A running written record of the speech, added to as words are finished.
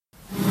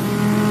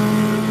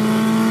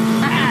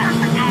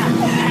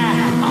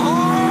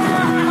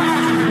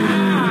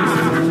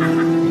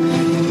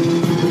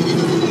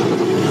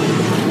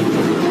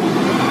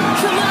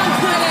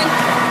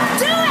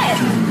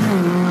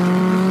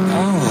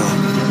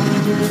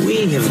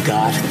We have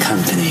got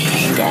company.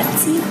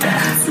 Betsy,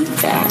 Betsy,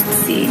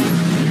 Betsy.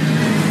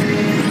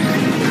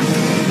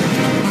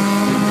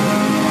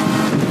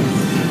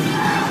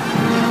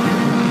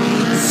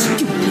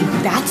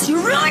 Stupid bats, you're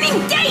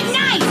ruining date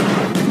night!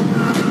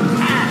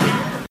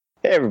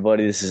 Hey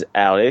everybody, this is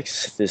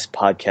Alex. This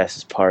podcast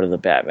is part of the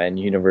Batman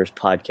Universe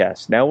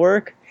Podcast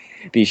Network.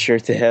 Be sure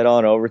to head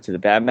on over to the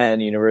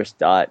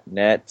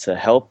batmanuniverse.net to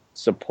help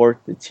support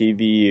the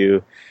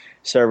TBU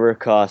server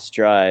cost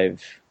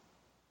drive.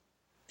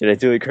 Did I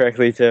do it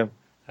correctly, Tim?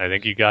 I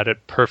think you got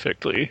it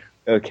perfectly.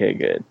 Okay,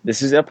 good.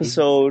 This is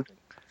episode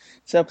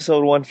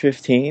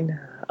 115.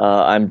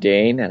 I'm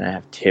Dane, and I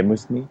have Tim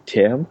with me.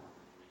 Tim?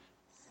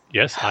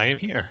 Yes, I am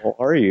here. How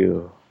are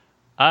you?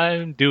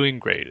 I'm doing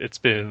great. It's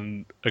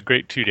been a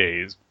great 2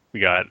 days.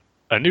 We got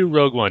a new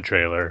Rogue One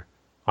trailer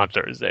on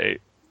Thursday.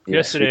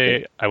 Yes,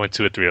 Yesterday, I went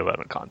to a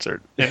 311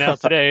 concert. And now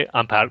today,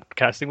 I'm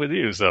podcasting with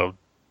you. So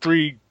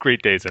 3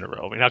 great days in a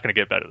row. We're not going to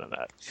get better than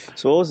that.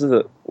 So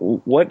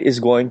what is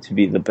going to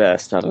be the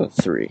best out of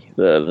the 3?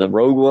 The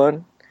Rogue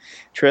One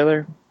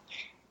trailer,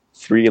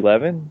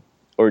 311,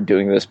 or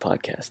doing this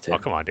podcast, Tim? Oh,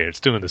 come on, Dave. It's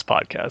doing this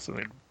podcast. I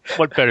mean,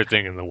 what better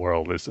thing in the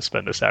world is to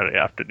spend a Saturday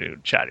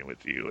afternoon chatting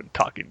with you and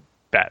talking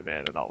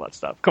Batman and all that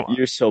stuff? Come on.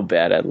 You're so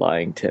bad at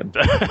lying, Tim.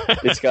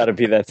 It's got to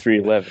be that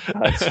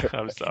 311 concert.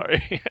 I'm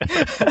sorry.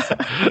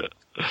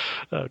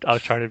 I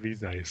was trying to be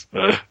nice.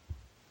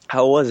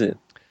 How was it?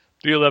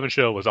 311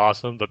 show was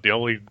awesome, but the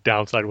only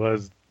downside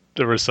was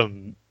there were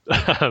some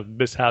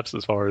mishaps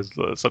as far as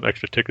some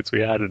extra tickets we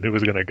had and who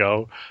was going to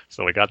go.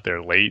 So we got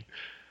there late.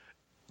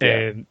 Yeah.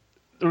 And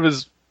it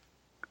was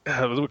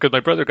because my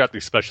brother got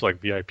these special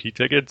like VIP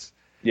tickets.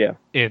 Yeah.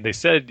 And they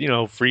said,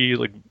 free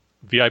like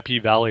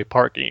VIP valet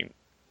parking.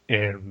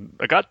 And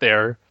I got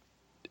there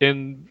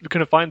and we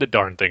couldn't find the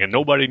darn thing and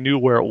nobody knew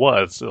where it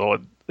was. So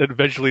it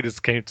eventually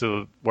just came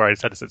to where I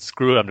just had to say,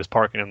 screw it, I'm just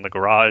parking in the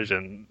garage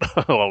and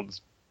I'll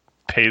just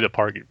pay the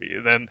parking fee.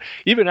 And then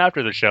even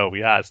after the show,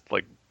 we asked,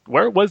 like,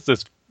 where was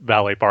this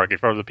valet parking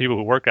from the people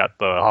who work at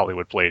the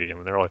Hollywood Palladium?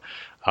 And they're like,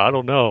 I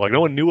don't know. Like,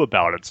 no one knew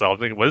about it. So I'm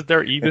thinking, was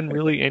there even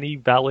really any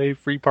valet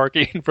free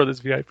parking for this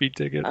VIP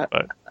ticket?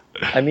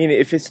 I mean,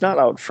 if it's not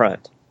out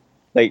front,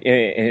 like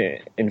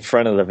in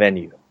front of the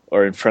venue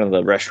or in front of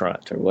the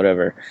restaurant or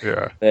whatever,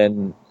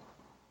 then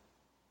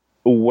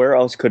where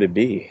else could it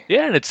be?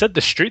 Yeah, and it said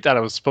the street that I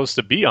was supposed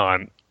to be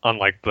on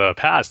like the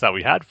pass that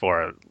we had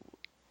for it.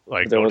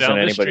 Like, there go wasn't down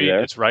the anybody street,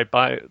 there? it's right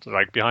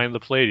behind the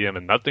Palladium,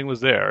 and nothing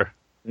was there.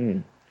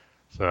 Mm.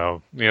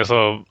 So,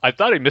 so I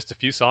thought I missed a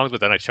few songs,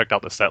 but then I checked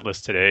out the set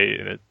list today,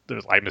 and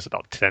I missed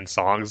about 10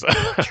 songs.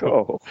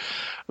 Oh.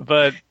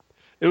 But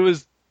it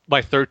was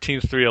my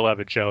 13th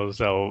 311 show,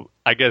 so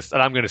I guess,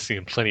 and I'm going to see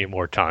them plenty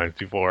more times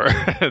before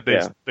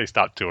they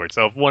stop touring.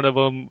 So if one of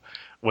them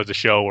was a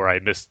show where I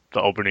missed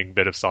the opening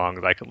bit of songs,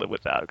 I could live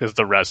with that, because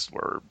the rest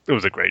it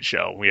was a great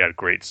show. We had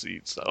great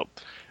seats, so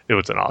it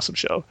was an awesome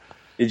show.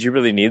 Did you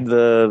really need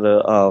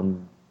the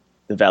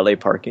valet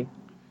parking?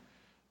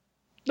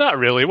 Not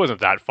really. It wasn't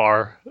that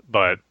far,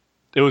 but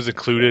it was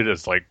included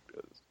as far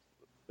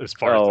as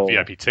the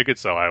VIP ticket,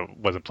 so I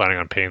wasn't planning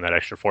on paying that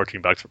extra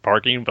 $14 for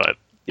parking, but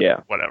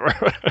yeah, whatever.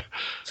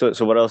 So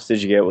what else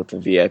did you get with the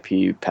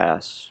VIP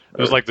pass?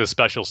 It was like this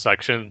special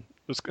section.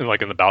 It was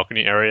like in the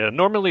balcony area.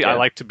 Normally I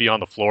like to be on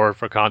the floor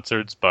for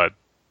concerts, but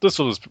it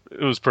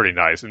was pretty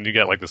nice. And you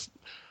get like this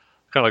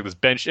kind of like this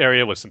bench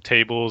area with some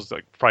tables,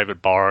 like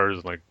private bars,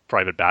 and like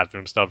private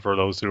bathroom stuff for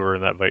those who are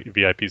in that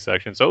VIP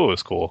section. So it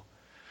was cool.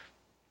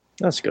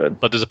 That's good.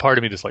 But there's a part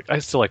of me just like, I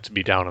still like to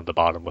be down at the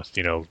bottom with,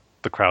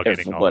 the crowd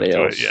getting all everybody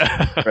into else. it.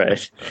 Yeah.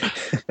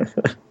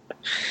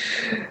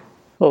 Right.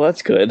 Well,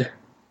 that's good.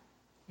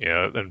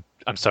 Yeah, and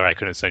I'm sorry I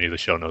couldn't send you the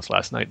show notes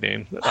last night,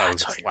 Dane. I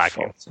was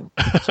slacking.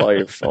 It's all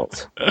your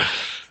fault.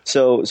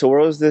 So where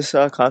was this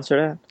concert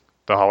at?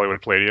 The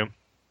Hollywood Palladium.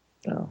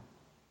 Oh.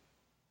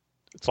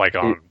 It's like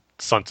on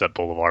Sunset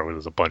Boulevard, where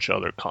there's a bunch of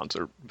other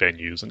concert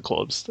venues and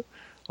clubs.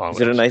 Is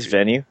it a nice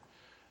venue?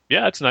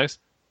 Yeah, it's nice.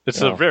 It's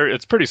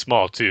it's pretty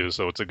small too,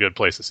 so it's a good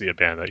place to see a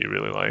band that you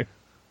really like.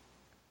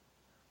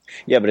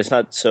 Yeah, but it's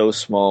not so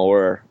small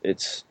where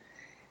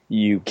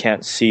you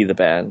can't see the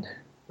band,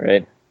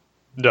 right?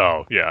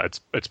 No, yeah,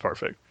 it's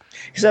perfect.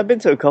 Because I've been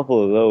to a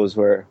couple of those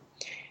where,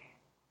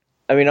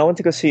 I went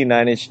to go see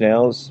Nine Inch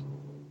Nails,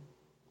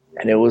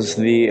 and it was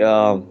the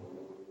I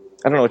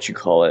don't know what you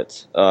call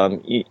it.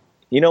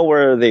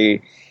 Where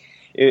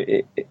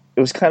it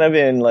was kind of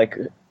in like,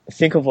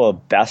 think of a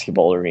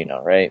basketball arena,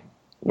 right?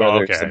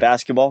 Where there's the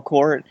basketball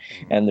court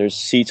and there's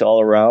seats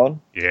all around.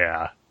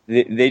 Yeah.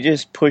 They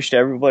just pushed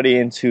everybody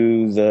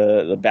into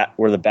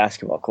where the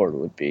basketball court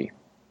would be,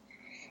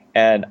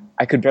 and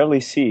I could barely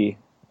see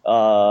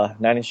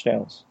Nine Inch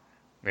Nails.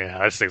 Yeah,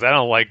 that's things. I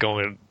don't like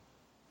going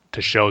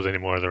to shows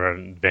anymore that are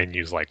in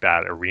venues like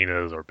that,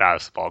 arenas or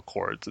basketball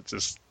courts. It's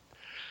just,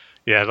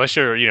 unless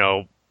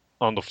you're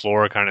on the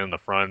floor, kind of in the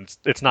front,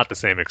 it's not the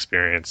same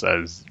experience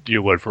as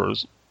you would for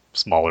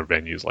smaller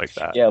venues like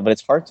that. Yeah, but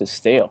it's hard to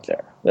stay up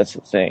there. That's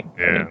the thing.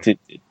 Yeah.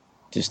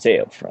 To stay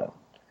up front.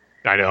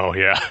 I know,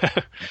 yeah.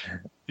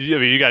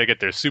 you got to get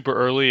there super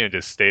early and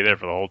just stay there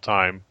for the whole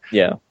time.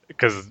 Yeah.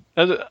 Because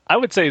I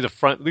would say the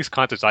front, at least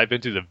concerts I've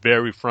been to, the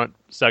very front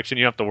section,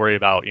 you don't have to worry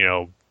about,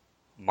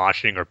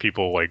 moshing or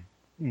people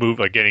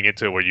getting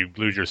into it where you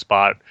lose your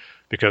spot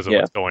because of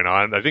what's going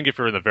on. I think if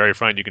you're in the very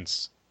front, you can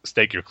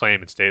stake your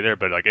claim and stay there.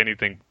 But like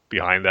anything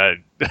behind that,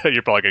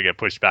 you're probably gonna get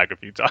pushed back a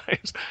few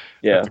times.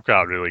 Yeah, if the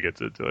crowd really gets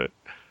into it.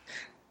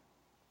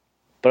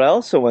 But I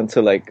also went to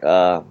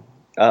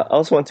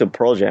a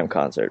Pearl Jam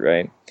concert,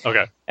 right?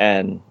 Okay.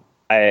 And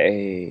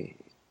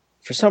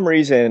for some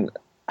reason,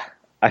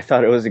 I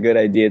thought it was a good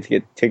idea to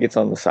get tickets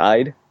on the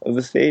side of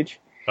the stage.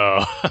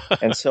 Oh.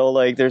 And so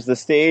there's the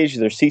stage,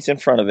 there's seats in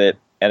front of it,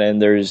 and then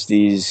there's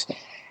these.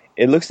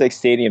 It looks like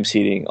stadium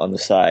seating on the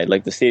side,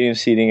 like the stadium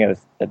seating at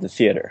the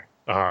theater.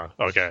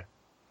 Okay.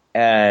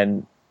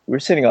 And we're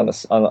sitting on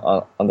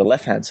the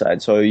left hand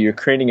side, so you're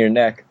craning your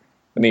neck.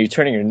 You're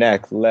turning your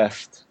neck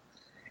left,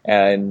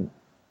 and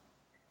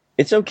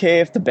it's okay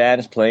if the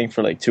band is playing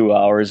for like 2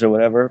 hours or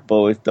whatever.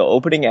 But with the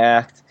opening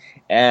act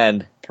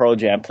and Pearl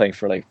Jam playing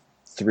for like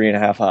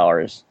 3.5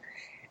 hours,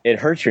 it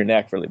hurts your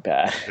neck really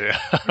bad. Yeah,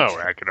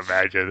 I can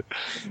imagine.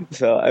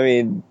 So I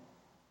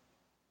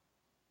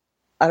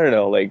don't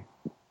know,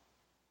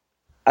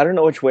 I don't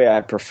know which way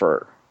I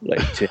prefer,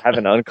 to have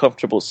an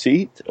uncomfortable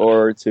seat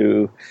or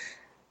to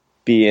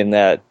be in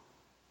that.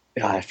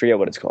 I forget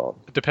what it's called.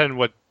 It depends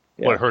what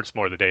hurts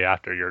more the day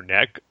after, your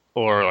neck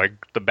or like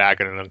the back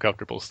in an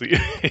uncomfortable seat.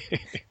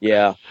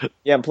 Yeah,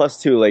 and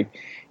plus too,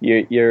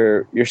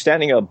 you're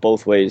standing up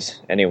both ways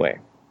anyway,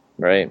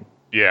 right?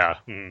 Yeah,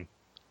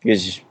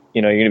 because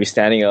you're going to be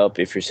standing up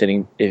if you're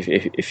sitting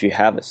if you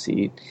have a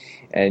seat,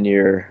 and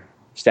you're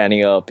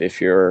standing up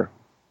if you're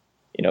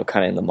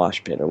kind of in the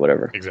mosh pit or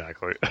whatever.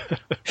 Exactly.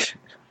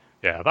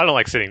 Yeah, but I don't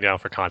like sitting down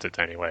for concerts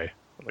anyway.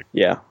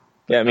 Yeah,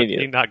 me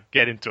neither. You not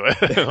get into it.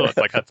 It's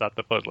like that's not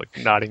the fun,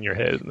 nodding your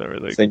head and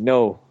everything. It's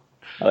no,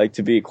 I like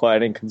to be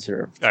quiet and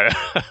conserved.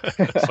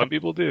 Some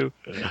people do.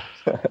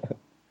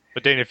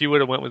 But Dane, if you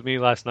would have went with me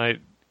last night,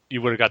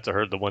 you would have got to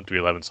heard the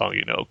 1-3-11 song,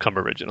 Come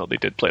Original. They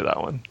did play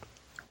that one.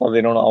 Well,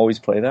 they don't always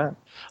play that?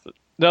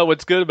 No,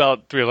 what's good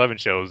about 311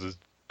 shows is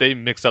they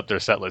mix up their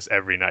set list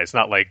every night. It's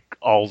not like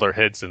all their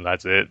hits and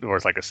that's it, or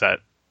it's like a set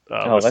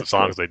list of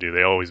songs they do.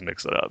 They always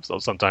mix it up. So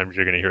sometimes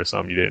you're going to hear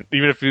some you didn't.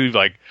 Even if you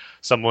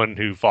someone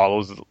who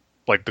follows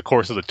the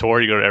course of the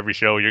tour, you go to every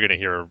show, you're going to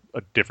hear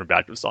a different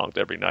batch of songs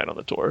every night on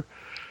the tour.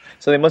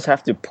 So they must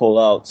have to pull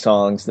out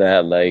songs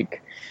that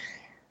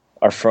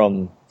are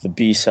from the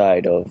B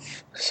side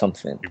of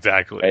something.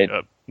 Exactly. Right?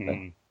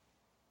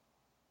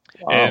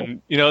 Wow.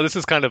 And this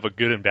is kind of a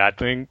good and bad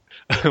thing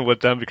with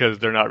them because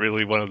they're not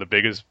really one of the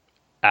biggest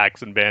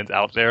acts and bands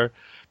out there.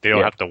 They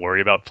don't have to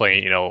worry about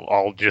playing,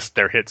 all just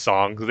their hit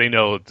songs. They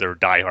know their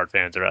diehard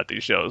fans are at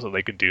these shows, so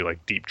they could do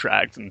deep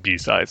tracks and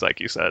B-sides, like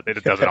you said.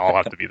 It doesn't all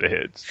have to be the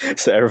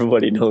hits. So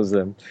everybody knows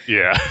them.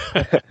 Yeah.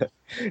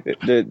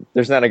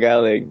 There's not a guy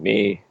like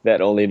me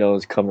that only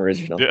knows Come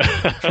Original.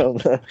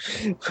 Yeah.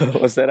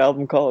 What's that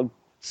album called?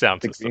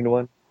 Sound System. The green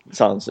one?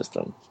 Sound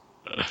System.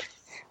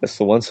 That's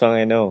the one song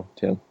I know,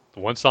 Tim. The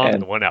one song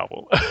and the one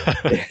album.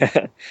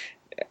 Yeah.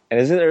 And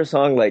isn't there a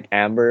song like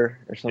Amber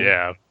or something?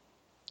 Yeah.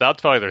 That's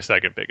probably their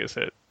second biggest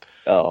hit.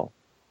 Oh.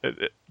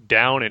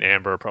 Down and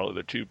Amber are probably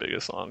their two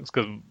biggest songs.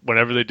 Because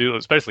whenever they do,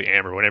 especially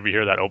Amber, whenever you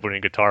hear that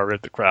opening guitar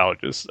riff, the crowd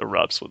just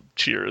erupts with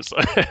cheers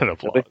and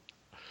applause. Really?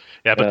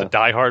 Yeah, but the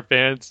diehard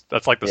fans,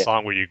 that's like the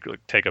song where you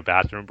take a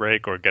bathroom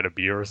break or get a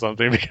beer or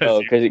something.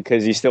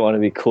 Because you still want to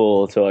be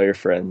cool to all your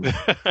friends.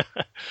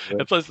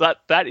 And plus,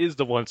 that is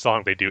the one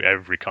song they do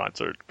every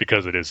concert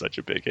because it is such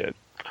a big hit.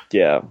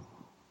 Yeah.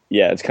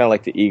 Yeah, it's kind of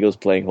like the Eagles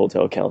playing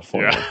Hotel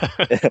California.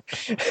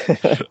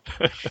 Yeah.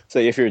 So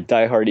if you're a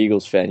diehard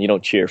Eagles fan, you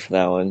don't cheer for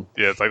that one.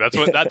 Yeah, it's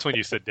that's when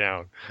you sit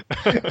down.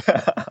 You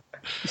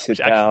sit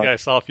down. Actually, I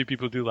saw a few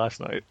people do last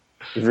night.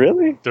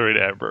 Really? During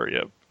Amber,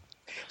 yep.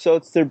 So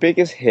it's their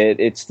biggest hit.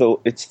 It's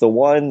the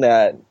one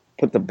that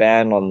put the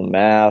band on the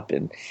map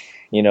and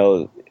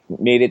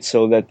made it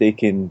so that they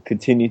can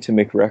continue to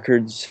make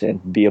records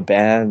and be a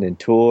band and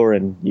tour,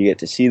 and you get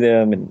to see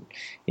them and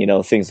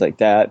things like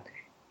that.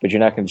 But you're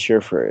not going to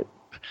cheer for it.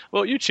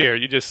 Well, you cheer.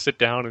 You just sit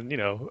down and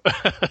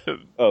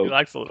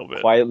relax a little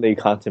bit. Quietly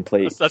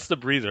contemplate. That's the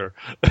breather.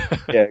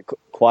 Yeah,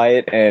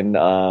 quiet and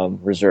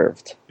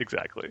reserved.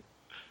 Exactly.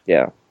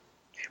 Yeah,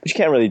 but you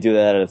can't really do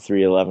that at a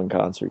 311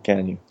 concert,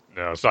 can you?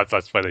 No, so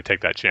that's why they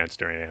take that chance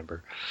during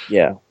Amber.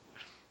 Yeah,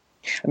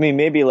 I mean,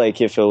 maybe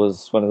if it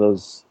was one of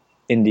those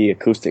indie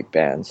acoustic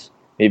bands,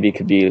 maybe it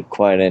could be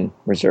quiet and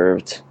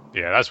reserved.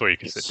 Yeah, that's where you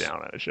can sit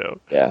down at a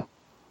show. Yeah,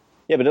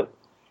 but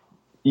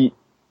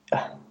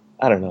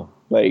I don't know.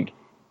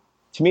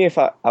 To me, if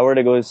I were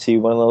to go see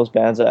one of those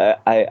bands,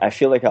 I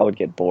feel like I would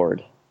get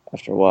bored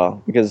after a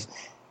while because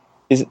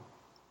it's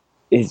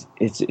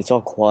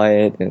all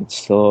quiet and it's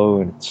slow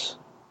and it's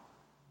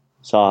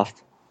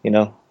soft,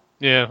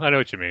 Yeah, I know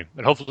what you mean,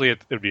 and hopefully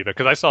it'll be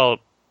because I saw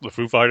the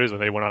Foo Fighters when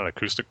they went on an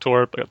acoustic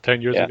tour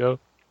 10 years ago.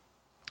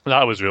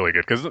 That was really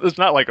good because it's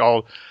not like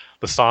all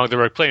the songs they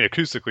were playing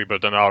acoustically,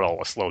 but they're not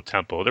all a slow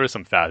tempo. There were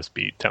some fast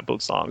beat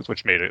tempoed songs,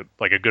 which made it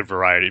like a good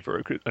variety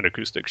for an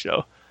acoustic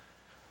show.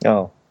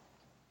 Oh,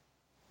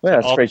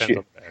 well, that's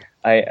right.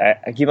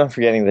 I keep on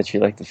forgetting that you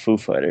like the Foo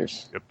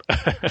Fighters. Yep.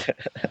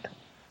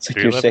 It's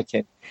like your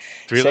second.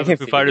 311,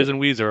 Foo Fighters, and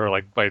Weezer are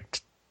like my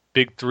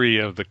big three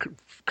of the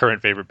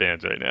current favorite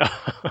bands right now.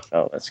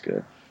 Oh, that's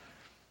good.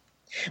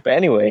 But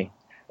anyway,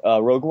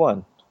 Rogue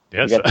One.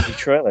 Yes. We got the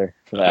trailer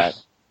for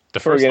that. The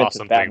first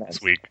awesome thing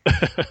this week.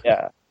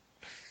 Yeah.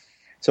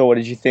 So what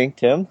did you think,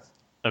 Tim?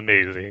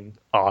 Amazing.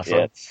 Awesome.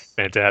 Yes.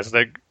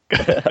 Fantastic.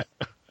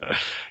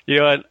 You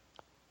know what?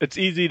 It's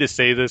easy to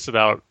say this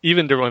about,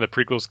 even during when the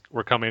prequels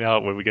were coming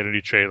out, when we get a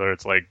new trailer,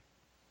 it's like,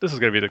 this is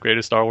going to be the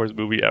greatest Star Wars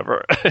movie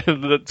ever.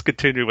 Let's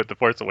continue with the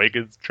Force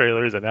Awakens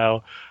trailers and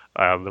now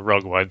the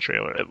Rogue One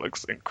trailer. It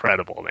looks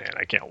incredible, man.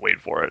 I can't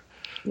wait for it.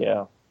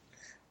 Yeah.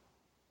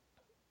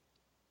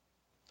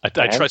 I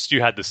trust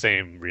you had the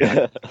same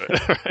reaction to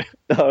it, right?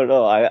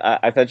 No,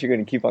 I thought you were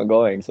going to keep on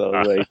going. So I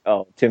was like,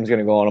 oh, Tim's going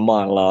to go on a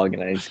monologue,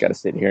 and I just got to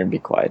sit here and be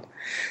quiet.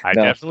 I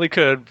definitely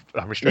could.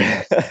 I'm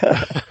restrained.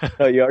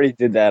 No, you already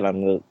did that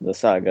on the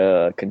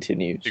saga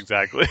continues.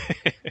 Exactly.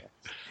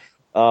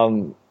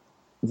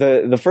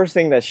 The first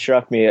thing that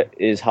struck me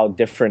is how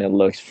different it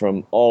looks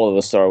from all of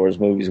the Star Wars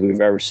movies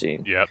we've ever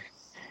seen. Yep.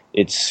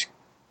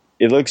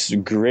 It looks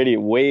gritty,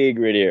 way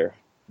grittier,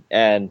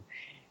 and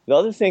the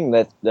other thing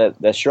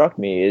that struck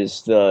me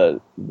is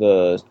the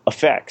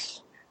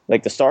effects,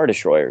 like the Star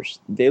Destroyers.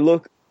 They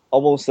look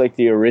almost like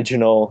the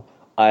original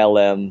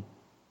ILM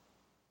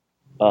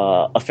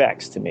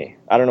effects to me.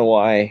 I don't know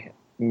why.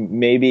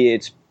 Maybe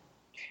it's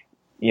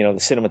the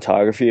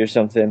cinematography or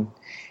something.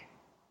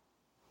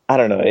 I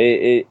don't know.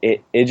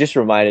 It just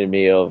reminded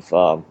me of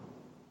the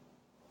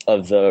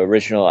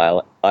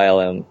original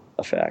ILM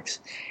effects,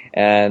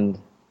 and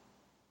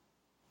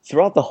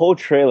throughout the whole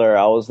trailer,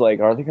 I was like,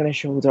 are they going to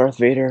show Darth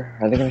Vader?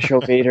 Are they going to show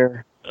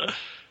Vader?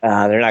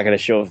 They're not going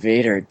to show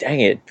Vader.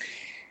 Dang it.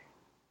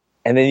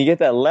 And then you get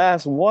that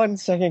last 1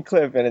 second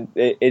clip, and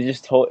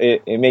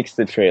it makes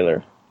the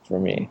trailer for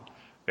me.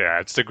 Yeah,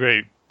 it's a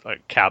great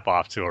cap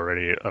off to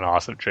already an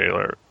awesome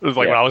trailer. It was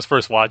like when I was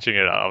first watching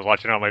it, I was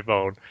watching it on my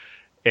phone,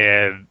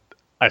 and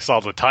I saw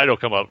the title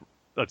come up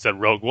that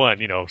said Rogue One,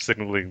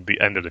 signaling the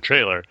end of the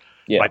trailer.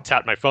 Yeah. I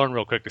tapped my phone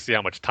real quick to see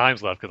how much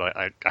time's left because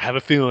I have a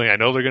feeling I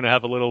know they're going to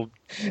have a little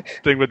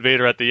thing with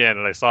Vader at the end,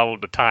 and I saw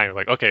the time.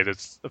 Like, okay,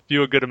 there's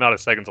a good amount of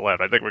seconds left.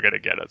 I think we're going to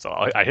get it. So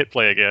I hit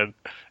play again,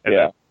 and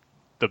then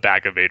the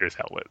back of Vader's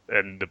helmet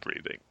and the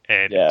breathing,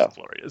 and it was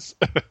glorious.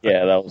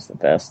 Yeah, that was the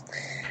best.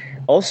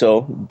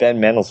 Also, Ben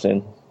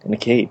Mendelsohn in a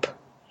cape.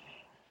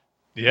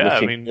 Yeah,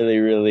 really,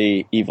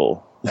 really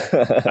evil.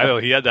 I know,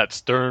 he had that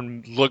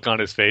stern look on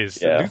his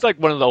face. Yeah. He's like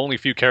one of the only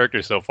few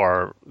characters so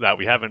far that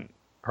we haven't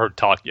heard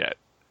talk yet.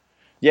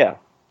 Yeah,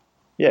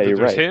 you're right.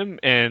 There's him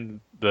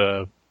and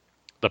the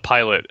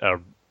pilot,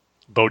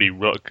 Bodhi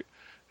Rook,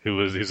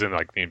 who's in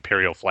like the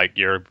Imperial flight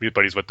gear,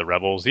 but he's with the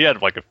rebels. He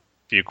had like a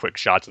few quick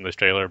shots in this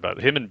trailer, but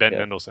him and Ben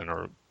Mendelsohn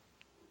are, I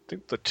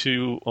think,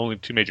 the only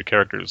two major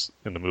characters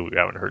in the movie we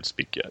haven't heard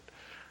speak yet.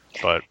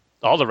 But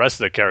all the rest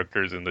of the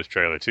characters in this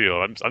trailer too,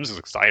 I'm just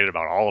excited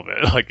about all of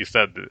it. Like you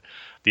said,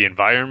 the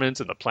environments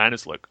and the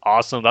planets look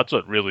awesome. That's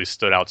what really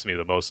stood out to me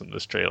the most in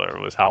this trailer,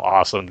 was how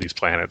awesome these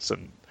planets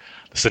and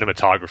the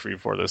cinematography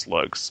for this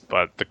looks.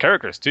 But the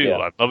characters too,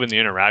 I'm loving the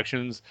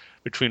interactions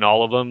between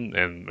all of them.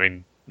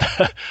 And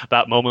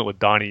that moment with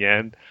Donnie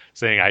Yen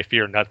saying, "I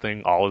fear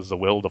nothing, all is the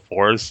will of the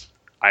Force."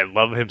 I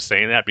love him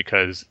saying that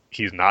because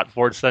he's not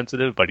Force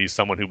sensitive, but he's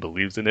someone who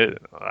believes in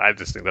it. I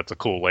just think that's a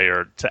cool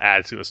layer to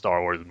add to a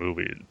Star Wars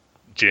movie.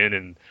 Jin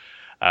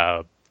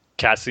and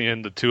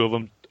Cassian, the two of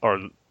them, are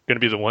going to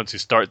be the ones who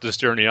start this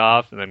journey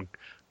off, and then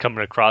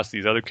coming across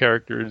these other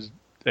characters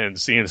and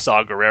seeing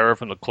Saw Gerrera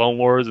from the Clone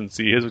Wars and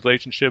see his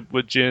relationship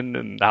with Jin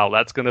and how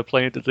that's going to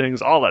play into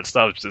things. All that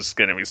stuff is just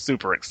going to be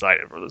super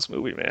excited for this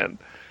movie, man.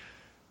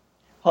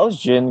 How's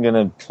Jin going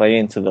to play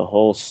into the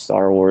whole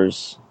Star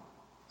Wars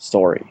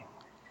story?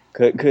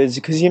 Because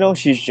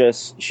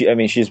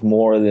she's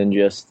more than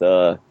just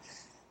what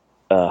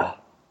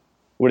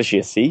is she,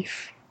 a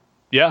thief?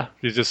 Yeah,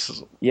 she's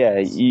just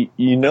she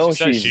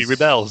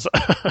rebels.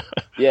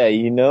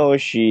 Yeah,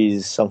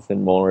 she's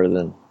something more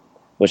than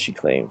what she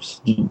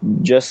claims.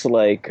 Just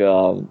like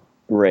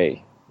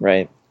Rey,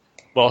 right?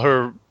 Well,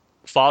 her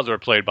father,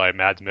 played by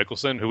Mads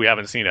Mikkelsen, who we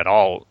haven't seen at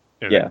all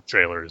in the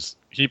trailers,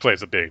 he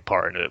plays a big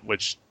part in it,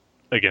 which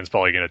again is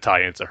probably going to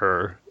tie into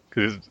her,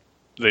 because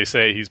they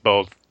say he's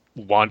both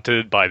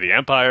wanted by the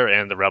Empire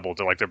and the Rebels.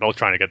 They're both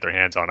trying to get their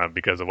hands on him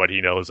because of what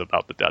he knows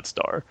about the Death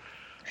Star.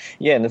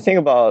 Yeah, and the thing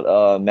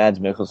about Mads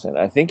Mikkelsen,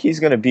 I think he's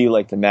going to be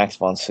like the Max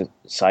von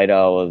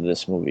Sydow of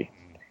this movie,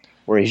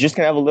 where he's just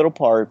going to have a little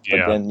part,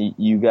 but then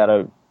you got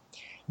to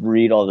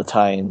read all the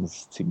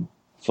tie-ins to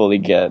fully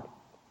get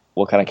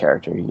what kind of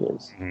character he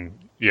is. Mm-hmm.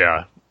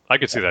 Yeah, I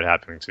could see that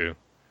happening too.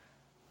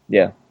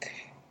 Yeah.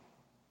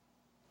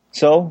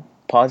 So,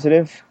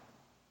 positive?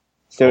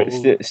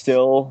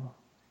 Still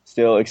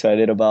still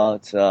excited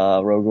about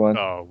Rogue One.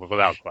 Oh,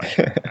 without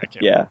question. I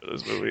can't Yeah. remember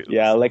this movie.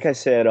 Yeah, like I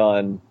said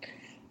on,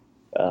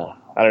 I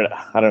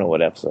don't know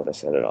what episode I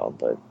said it on,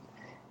 but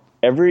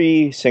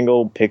every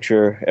single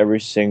picture, every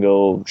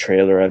single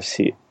trailer I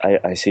see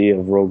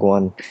of Rogue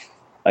One,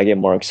 I get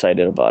more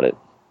excited about it.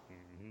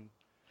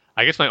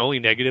 I guess my only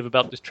negative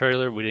about this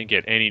trailer, we didn't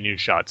get any new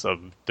shots of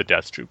the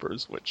Death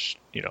Troopers, which,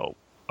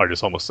 are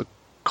just almost the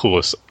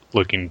coolest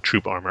looking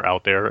troop armor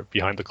out there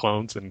behind the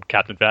clones and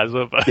Captain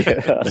Phasma. But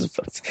Yeah,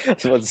 I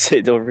was about to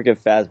say, don't forget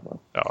Phasma.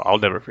 oh, I'll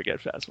never forget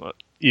Phasma,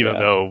 even Yeah.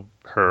 though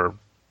her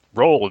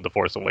role in The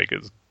Force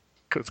Awakens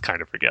is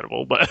kind of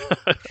forgettable. But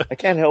I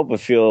can't help but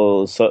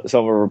feel some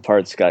of her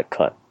parts got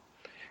cut.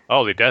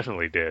 oh, they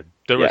definitely did.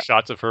 There were Yeah.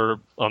 shots of her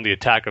on the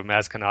attack of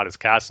Maz Kanata's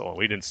castle, and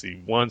we didn't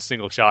see one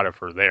single shot of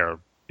her there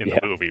in the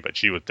Yeah. movie, but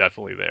she was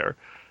definitely there.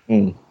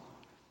 Mm.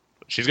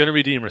 She's going to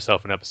redeem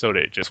herself in Episode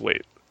 8. Just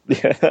wait.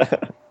 Yeah.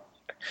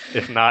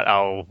 If not,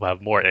 I'll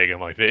have more egg on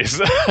my face.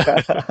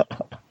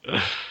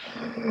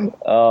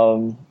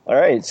 All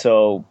right,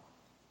 so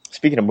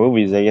speaking of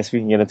movies, I guess we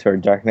can get into our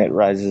Dark Knight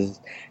Rises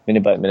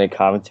minute-by-minute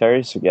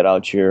commentary. So get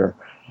out your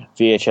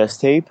VHS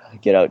tape,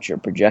 get out your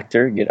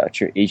projector, get out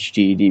your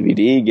HD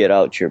DVD, get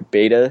out your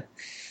Betamax,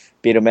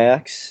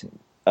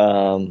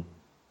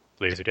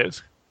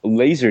 Laserdisc.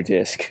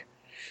 Laserdisc.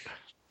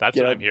 That's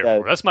Get what out I'm here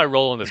that- for. That's my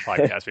role in this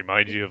podcast.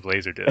 Remind you of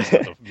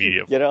Laserdisc, of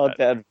media. Get out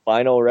that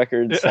vinyl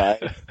record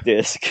side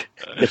disc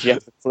that you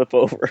have to flip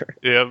over.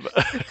 Yeah.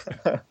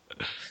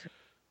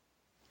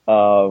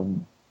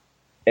 And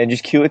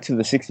just cue it to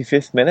the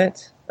 65th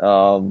minute,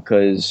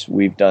 because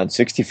we've done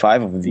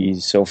 65 of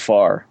these so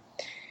far.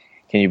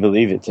 Can you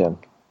believe it, Tim?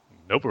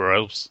 Nope, we're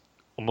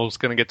almost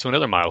going to get to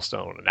another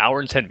milestone. An hour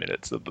and 10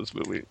 minutes of this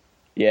movie.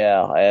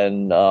 Yeah,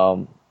 and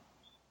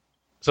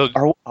So,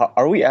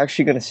 are we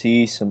actually going to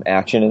see some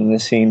action in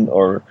this scene,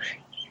 or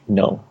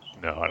no?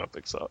 no, I don't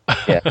think so.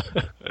 Yeah.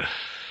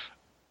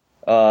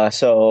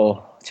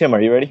 So, Tim, are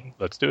you ready?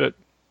 Let's do it.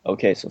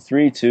 Okay, so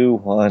 3, 2,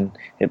 1,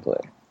 hit play.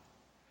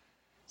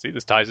 See,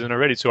 this ties in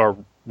already to our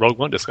Rogue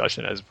One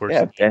discussion as we're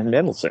Yeah, Ben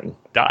Mendelsohn.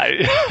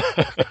 die.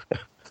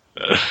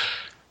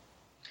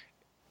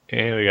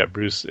 And we got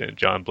Bruce and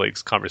John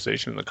Blake's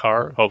conversation in the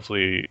car.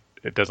 Hopefully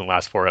it doesn't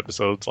last 4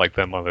 episodes like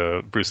them on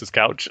the Bruce's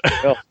couch.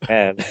 Oh,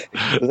 man.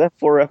 Was that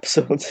 4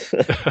 episodes?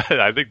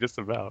 I think just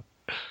about.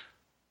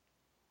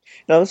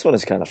 No, this one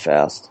is kind of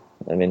fast.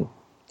 I mean,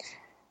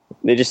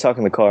 they just talk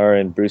in the car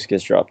and Bruce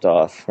gets dropped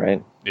off,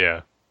 right?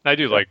 Yeah. I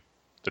do like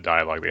the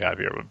dialogue they have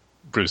here with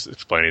Bruce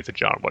explaining to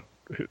John what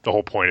the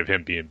whole point of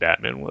him being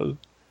Batman was.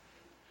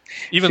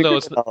 Even though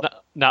it's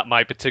not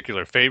my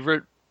particular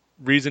favorite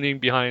reasoning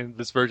behind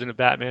this version of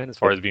Batman as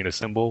far as being a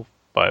symbol,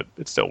 but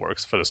it still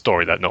works for the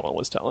story that Nolan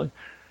was telling.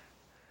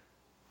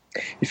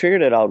 You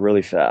figured it out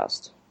really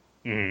fast.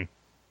 Mm.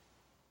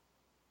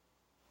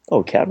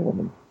 Oh,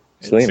 Catwoman.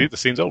 See, Selena. the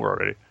scene's over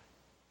already.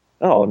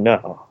 Oh,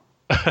 no.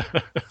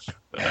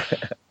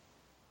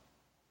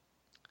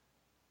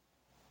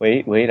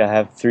 Wait, I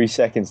have 3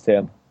 seconds,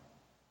 Tim.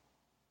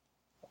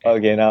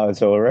 Okay, now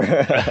it's over.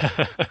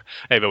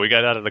 Hey, but we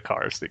got out of the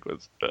car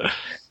sequence.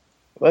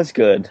 That's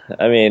good.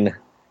 I mean,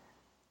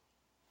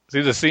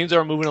 See, the scenes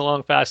are moving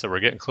along faster. We're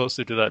getting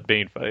closer to that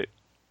Bane fight.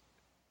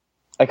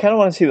 I kind of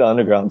want to see the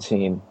underground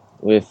scene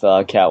with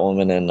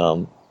Catwoman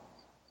and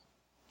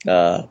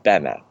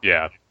Batman.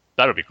 Yeah,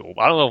 that would be cool.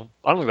 I don't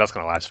think that's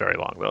going to last very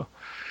long, though.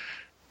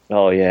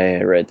 Oh yeah,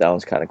 right. That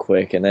one's kind of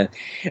quick, and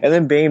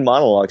then Bane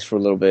monologues for a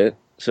little bit,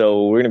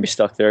 so we're gonna be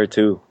stuck there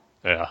too.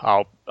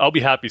 Yeah, I'll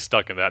be happy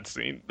stuck in that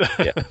scene.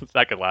 Yeah.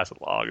 That could last as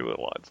long as it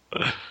wants.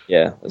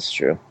 Yeah, that's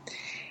true.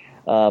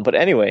 But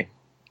anyway,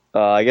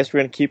 I guess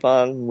we're gonna keep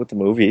on with the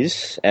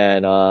movies.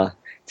 And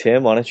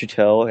Tim, why don't you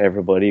tell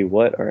everybody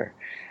what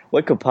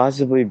could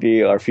possibly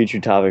be our future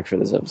topic for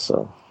this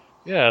episode?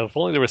 Yeah, if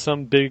only there was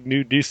some big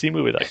new DC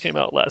movie that came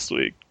out last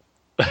week.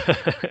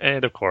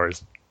 And of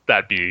course,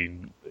 that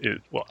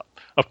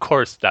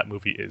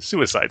movie is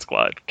Suicide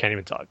Squad. Can't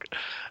even talk.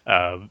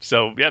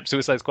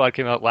 Suicide Squad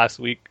came out last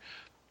week.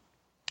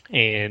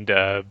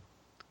 And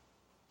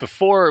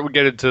before we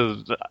get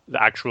into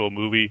the actual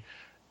movie,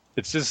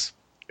 it's just,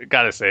 I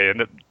gotta say,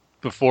 and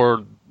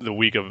before the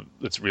week of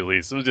its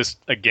release, it was just,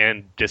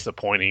 again,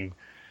 disappointing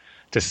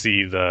to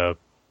see the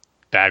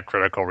bad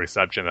critical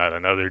reception that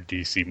another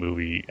DC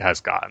movie has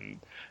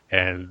gotten.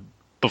 And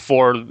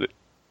before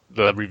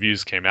the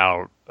reviews came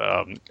out,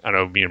 I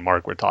know me and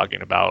Mark were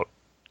talking about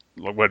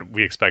what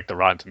we expect the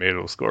Rotten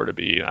Tomatoes score to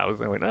be. And I was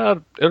like,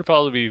 no, it'll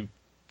probably be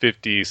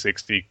 50,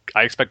 60.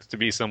 I expect it to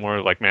be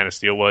somewhere like Man of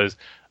Steel was,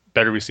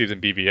 better received than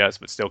BVS,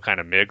 but still kind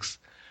of mixed.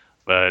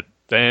 But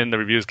then the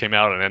reviews came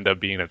out and ended up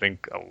being, I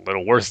think, a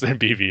little worse than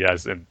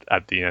BVS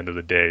at the end of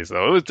the day.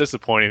 So it was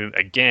disappointing,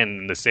 again,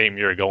 in the same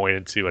year going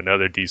into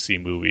another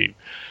DC movie.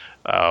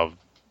 That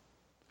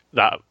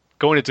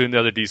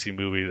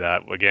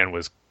again,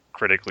 was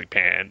critically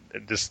panned.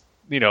 It just,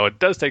 it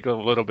does take a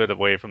little bit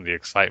away from the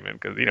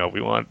excitement because,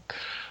 we want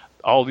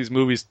all these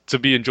movies to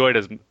be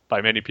enjoyed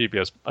by many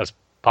people as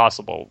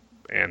possible.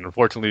 And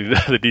unfortunately,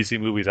 the DC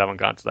movies haven't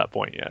gotten to that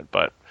point yet.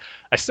 But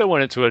I still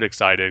went into it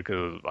excited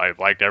because I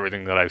liked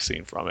everything that I've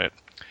seen from it.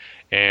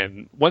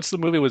 And once the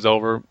movie was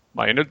over,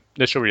 my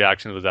initial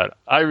reaction was that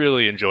I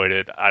really enjoyed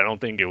it. I don't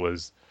think it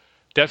was,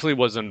 definitely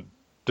wasn't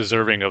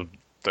deserving of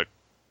the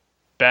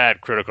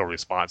bad critical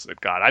response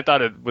it got. I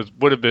thought it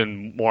would have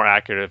been more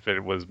accurate if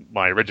it was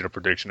my original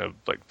prediction of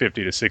like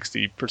 50 to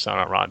 60%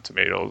 on Rotten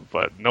Tomatoes,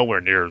 but nowhere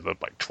near the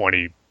like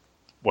 20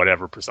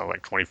 whatever percent,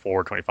 like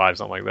 24, 25,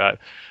 something like that.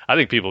 I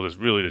think people just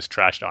really just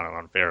trashed on it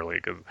unfairly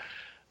because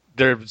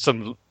there are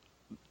some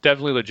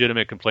definitely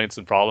legitimate complaints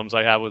and problems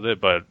I have with it,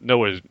 but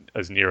nowhere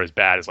as near as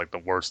bad as like the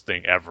worst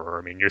thing ever.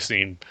 I mean, you're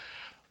seeing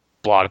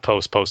blog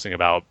posts posting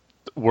about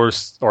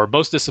worst or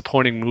most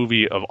disappointing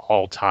movie of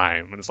all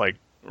time, and it's like,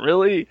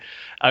 really?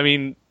 I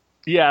mean,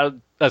 yeah,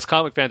 as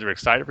comic fans, we're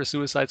excited for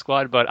Suicide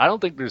Squad, but I don't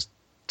think there's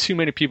too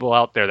many people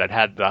out there that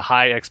had the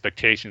high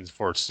expectations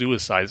for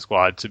Suicide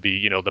Squad to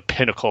be, the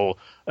pinnacle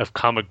of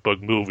comic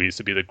book movies,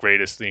 to be the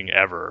greatest thing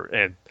ever,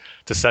 and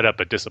to set up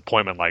a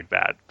disappointment like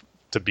that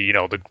to be,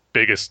 the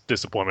biggest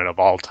disappointment of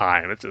all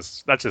time.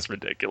 That's just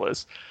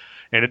ridiculous,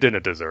 and it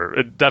didn't deserve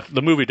it.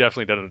 The movie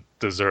definitely doesn't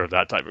deserve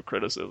that type of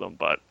criticism.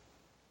 But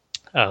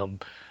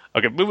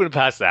okay, moving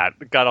past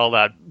that, got all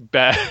that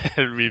bad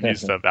review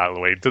stuff out of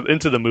the way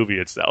into the movie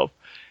itself,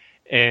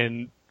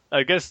 and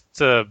I guess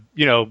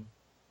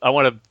I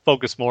want to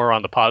focus more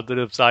on the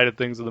positive side of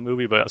things of the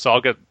movie, so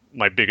I'll get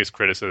my biggest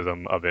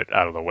criticism of it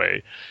out of the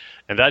way,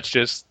 and that's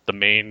just the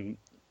main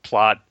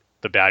plot,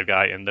 the bad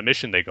guy, and the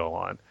mission they go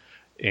on.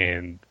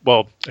 And,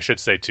 well, I should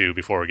say, too,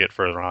 before we get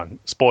further on,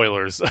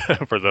 spoilers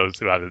for those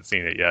who haven't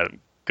seen it yet. I'm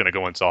going to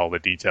go into all the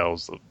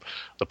details,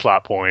 the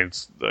plot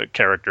points, the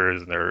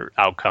characters and their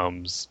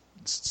outcomes,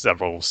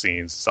 several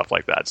scenes, stuff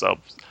like that. So,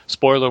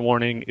 spoiler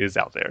warning is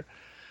out there.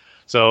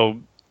 So,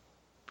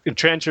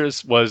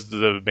 Enchantress was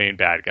the main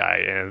bad guy,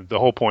 and the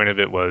whole point of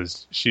it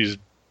was she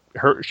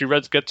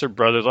gets her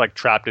brothers like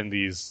trapped in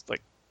these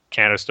like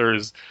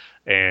canisters,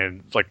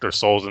 and like their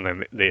souls, and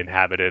then they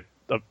inhabit a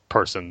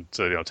person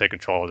to take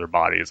control of their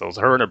bodies. So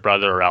her and her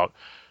brother are out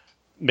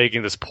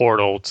making this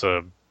portal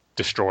to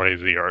destroy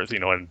the Earth,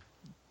 and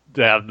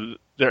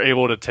they're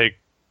able to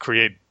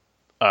create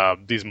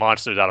these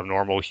monsters out of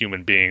normal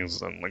human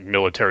beings and like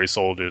military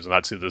soldiers, and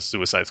that's who the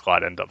Suicide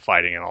Squad end up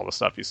fighting and all the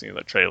stuff you see in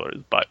the trailers.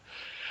 But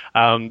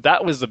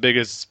that was the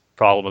biggest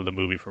problem of the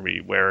movie for me,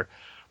 where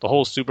the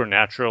whole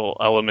supernatural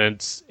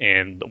elements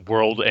and the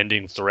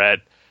world-ending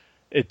threat,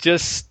 it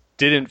just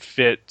didn't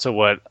fit to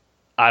what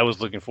I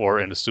was looking for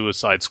in the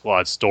Suicide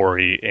Squad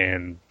story,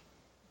 and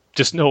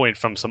just knowing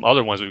from some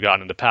other ones we've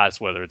gotten in the past,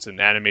 whether it's in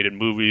animated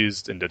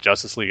movies, in the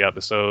Justice League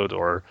episodes,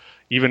 or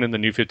even in the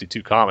New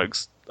 52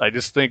 comics, I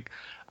just think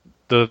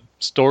the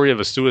story of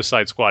a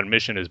Suicide Squad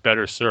mission is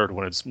better served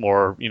when it's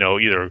more,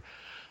 either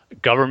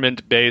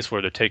government-based,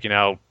 where they're taking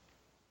out,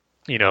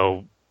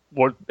 even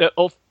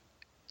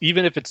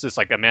if it's just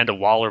like Amanda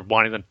Waller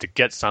wanting them to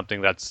get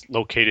something that's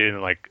located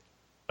in like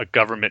a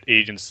government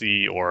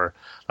agency or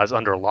that's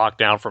under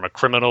lockdown from a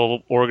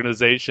criminal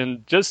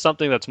organization, just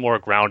something that's more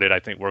grounded, I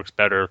think works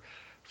better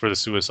for the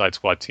Suicide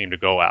Squad team to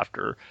go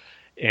after.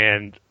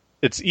 And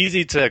it's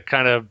easy to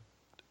kind of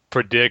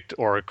predict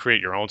or create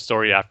your own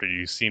story after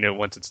you've seen it,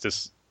 once it's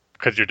just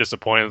because you're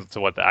disappointed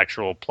to what the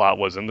actual plot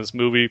was in this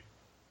movie.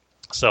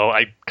 So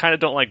I kind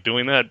of don't like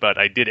doing that, but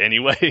I did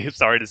anyway,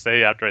 sorry to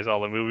say, after I saw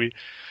the movie,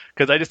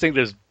 because I just think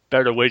there's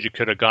better ways you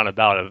could have gone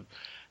about it,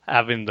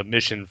 having the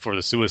mission for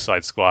the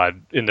Suicide Squad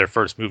in their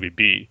first movie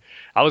be.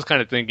 I was kind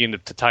of thinking to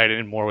tie it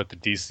in more with the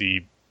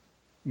DC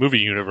movie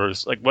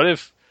universe. Like, what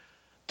if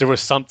there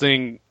was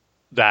something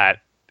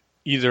that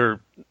either...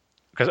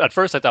 Because at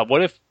first I thought,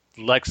 what if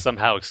Lex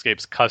somehow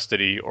escapes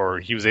custody, or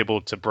he was able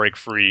to break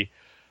free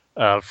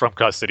from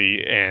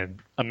custody, and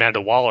Amanda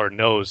Waller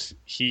knows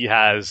he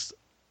has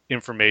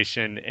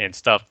information and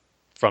stuff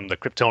from the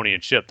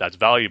Kryptonian ship that's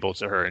valuable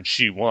to her and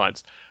she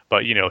wants,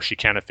 but, she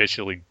can't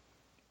officially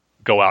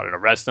go out and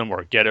arrest him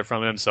or get it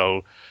from him,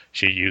 so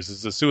she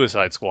uses the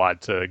Suicide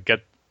Squad to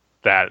get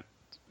that,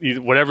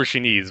 whatever she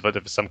needs, but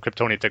if it's some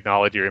Kryptonian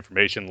technology or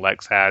information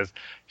Lex has,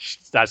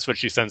 that's what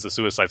she sends the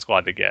Suicide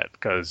Squad to get,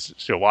 because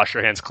she'll wash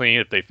her hands clean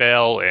if they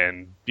fail,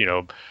 and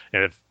and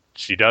if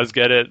she does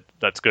get it,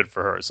 that's good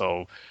for her.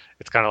 So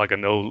it's kind of like a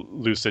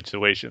no-lose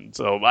situation.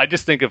 So I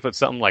just think if it's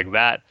something like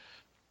that,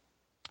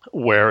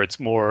 where it's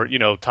more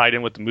tied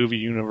in with the movie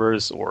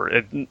universe, or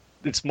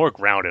it's more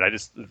grounded.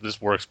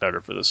 This works better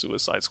for the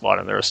Suicide Squad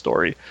and their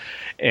story.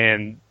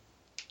 And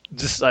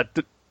just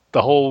the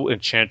whole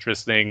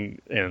Enchantress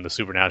thing and the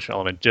supernatural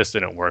element just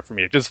didn't work for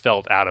me. It just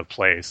felt out of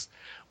place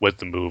with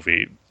the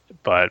movie.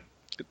 But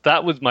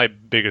that was my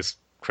biggest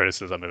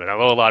criticism of it. I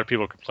know a lot of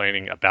people are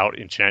complaining about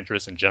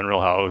Enchantress in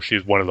general, how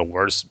she's one of the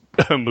worst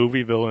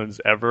movie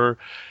villains ever.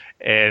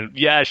 And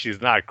yeah,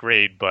 she's not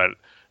great, but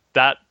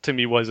that to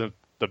me wasn't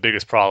the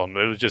biggest problem.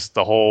 It was just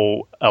the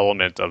whole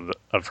element of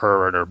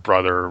her and her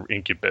brother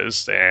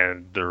Incubus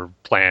and their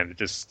plan. It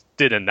just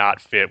did not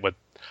fit with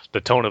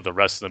the tone of the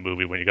rest of the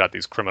movie when you got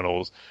these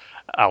criminals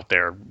out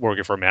there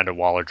working for Amanda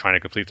Waller trying to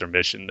complete their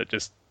mission. It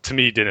just to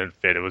me didn't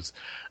fit. It was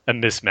a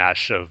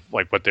mismatch of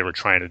like what they were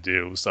trying to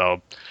do.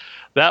 So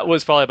that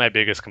was probably my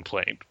biggest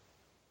complaint.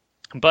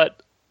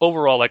 But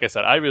overall, like I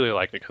said, I really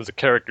liked it because the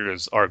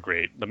characters are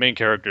great. The main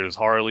characters,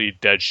 Harley,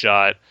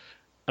 Deadshot,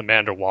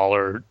 Amanda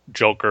Waller,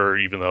 Joker,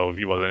 even though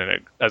he wasn't in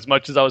it as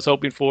much as I was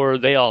hoping for,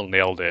 they all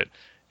nailed it.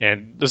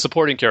 And the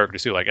supporting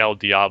characters too, like El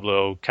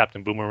Diablo,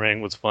 Captain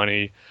Boomerang was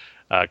funny.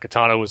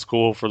 Katana was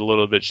cool for the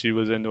little bit she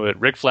was into it.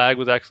 Rick Flag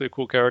was actually a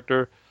cool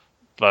character.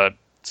 But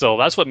so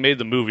that's what made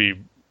the movie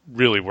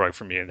really work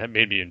for me and that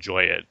made me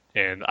enjoy it.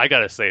 And I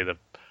gotta say, the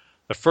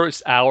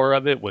first hour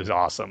of it was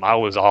awesome. I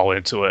was all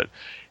into it.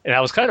 And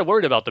I was kind of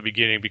worried about the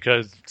beginning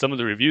because some of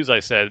the reviews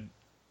I said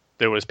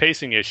there was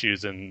pacing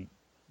issues and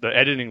the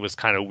editing was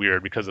kind of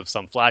weird because of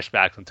some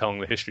flashbacks and telling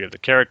the history of the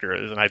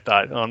characters. And I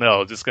thought, oh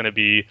no, is this going to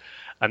be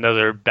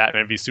another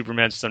Batman v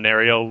Superman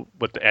scenario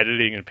with the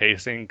editing and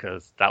pacing?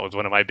 Because that was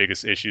one of my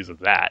biggest issues of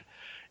that.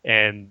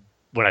 And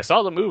when I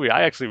saw the movie,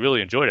 I actually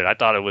really enjoyed it. I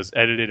thought it was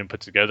edited and put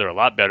together a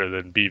lot better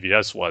than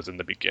BVS was in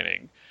the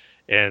beginning.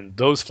 And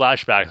those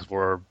flashbacks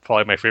were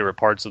probably my favorite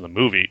parts of the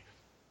movie.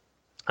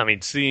 I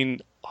mean, seeing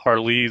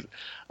Harley,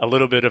 a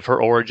little bit of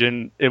her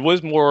origin, it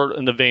was more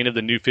in the vein of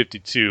the New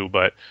 52,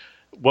 but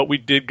what we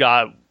did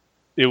got,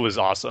 it was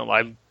awesome.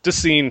 I just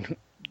seen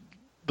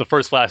the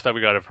first flashback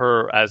we got of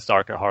her as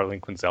Dark Harley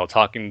Quinzel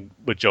talking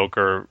with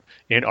Joker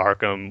in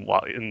Arkham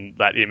while in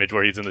that image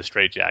where he's in the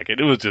straitjacket.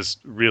 It was just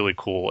really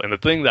cool. And the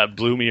thing that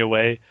blew me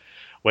away,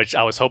 which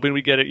I was hoping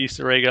we'd get an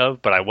Easter egg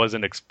of, but I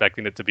wasn't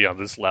expecting it to be on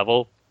this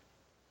level,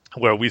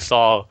 where we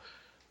saw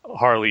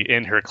Harley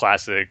in her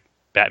classic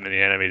Batman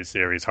the Animated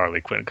Series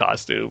Harley Quinn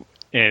costume.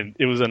 And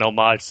it was an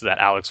homage to that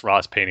Alex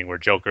Ross painting where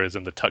Joker is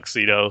in the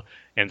tuxedo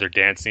and they're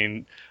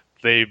dancing.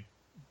 They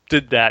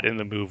did that in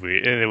the movie,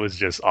 and it was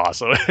just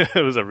awesome.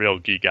 It was a real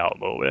geek out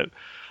moment.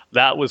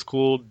 That was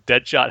cool.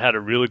 Deadshot had a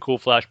really cool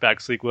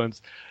flashback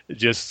sequence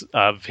just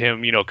of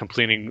him,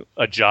 completing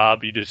a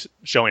job. You just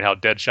showing how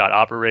Deadshot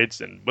operates,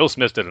 and Will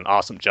Smith did an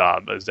awesome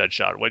job as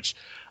Deadshot, which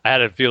I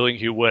had a feeling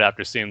he would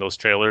after seeing those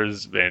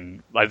trailers,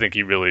 and I think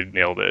he really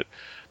nailed it.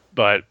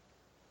 But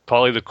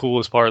probably the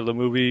coolest part of the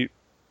movie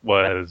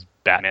was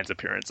Batman's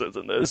appearances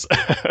in this.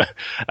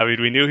 I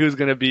mean, we knew he was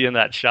going to be in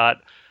that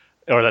shot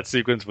or that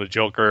sequence with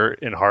Joker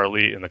and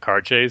Harley in the car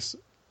chase,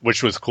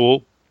 which was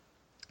cool.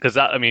 Because,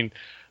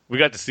 we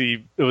got to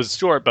see, it was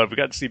short, but we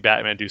got to see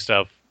Batman do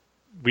stuff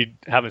we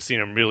haven't seen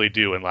him really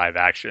do in live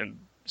action.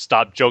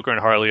 Stop Joker and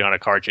Harley on a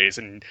car chase,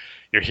 and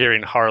you're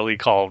hearing Harley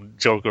call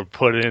Joker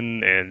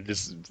Puddin', and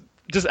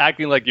just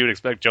acting like you would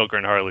expect Joker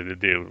and Harley to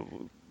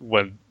do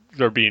when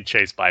they're being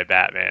chased by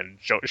Batman.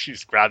 She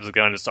grabs the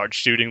gun and starts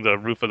shooting the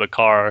roof of the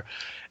car,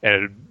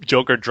 and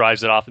Joker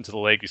drives it off into the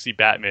lake. You see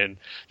Batman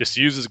just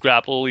use his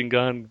grappling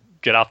gun,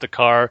 get off the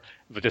car,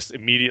 but just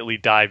immediately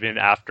dive in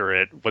after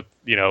it with,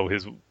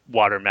 his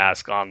water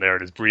mask on there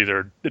and his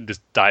breather, and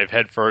just dive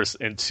headfirst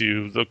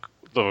into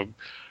the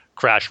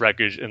crash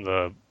wreckage in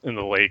the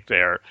lake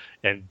there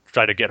and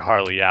try to get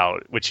Harley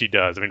out, which he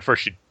does. I mean,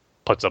 first she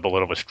puts up a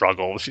little of a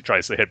struggle. She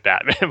tries to hit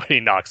Batman, but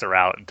he knocks her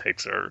out and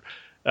takes her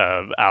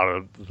out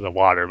of the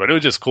water. But it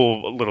was just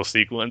cool, a little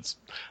sequence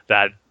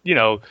that,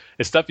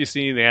 it's stuff you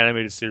see in the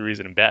animated series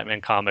and in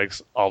Batman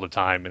comics all the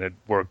time, and it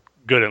worked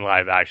good in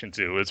live action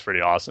too. It was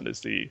pretty awesome to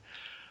see.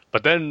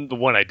 But then the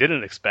one I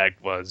didn't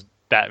expect was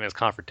Batman's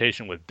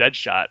confrontation with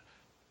Deadshot,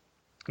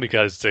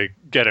 because to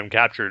get him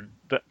captured,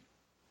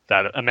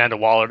 that Amanda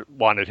Waller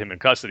wanted him in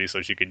custody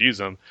so she could use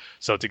him.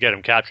 So to get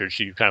him captured,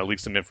 she kind of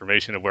leaked some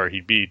information of where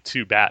he'd be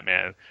to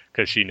Batman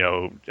because she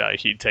knew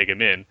he'd take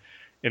him in.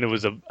 And it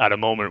was at a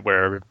moment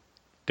where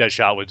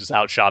Deadshot was just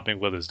out shopping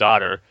with his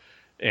daughter.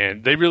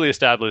 And they really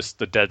established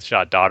the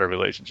Deadshot-daughter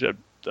relationship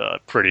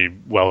pretty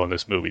well in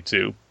this movie,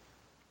 too.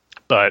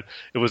 But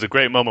it was a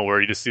great moment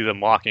where you just see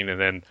them walking, and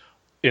then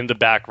in the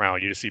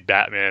background, you just see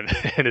Batman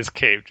and his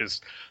cape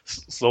just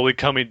slowly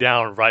coming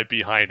down right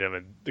behind him,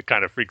 and it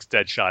kind of freaks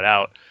Deadshot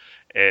out.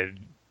 And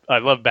I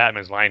love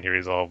Batman's line here.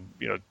 He's all,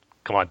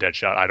 come on,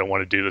 Deadshot, I don't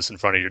want to do this in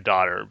front of your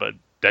daughter. But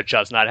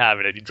Deadshot's not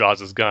having it. He draws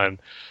his gun.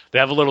 They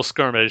have a little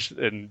skirmish,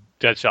 and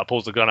Deadshot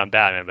pulls the gun on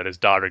Batman, but his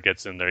daughter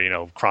gets in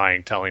there,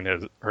 crying, telling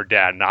her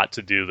dad not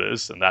to do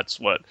this. And that's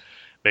what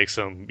makes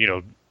him,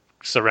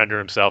 surrender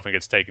himself and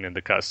gets taken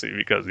into custody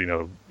because,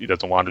 he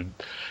doesn't want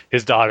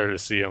his daughter to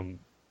see him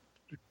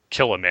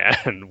kill a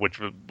man, which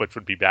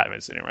would be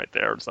Batman sitting right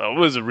there. So it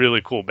was a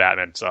really cool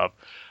Batman stuff.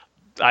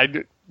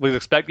 I was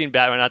expecting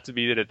Batman not to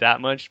be in it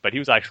that much, but he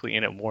was actually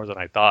in it more than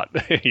I thought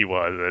he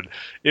was, and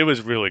it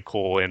was really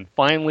cool. And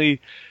finally,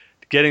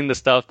 getting the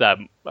stuff that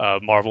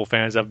Marvel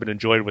fans have been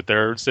enjoying with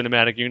their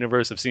cinematic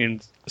universe of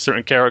seeing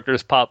certain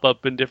characters pop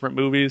up in different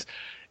movies.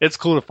 It's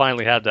cool to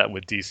finally have that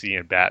with DC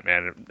and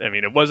Batman. I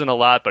mean, it wasn't a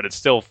lot, but it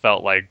still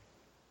felt like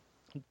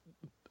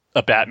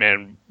a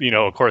Batman,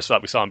 of course,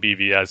 that we saw in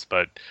BVS,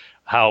 but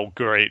how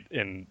great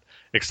and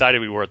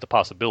excited we were at the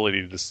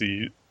possibility to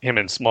see him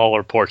in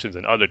smaller portions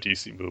in other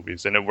DC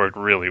movies, and it worked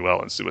really well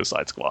in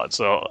Suicide Squad.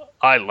 So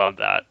I love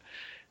that.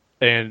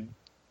 And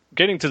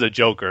getting to the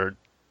Joker,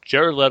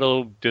 Jared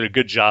Leto did a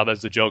good job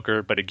as the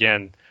Joker, but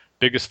again,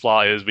 biggest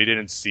flaw is we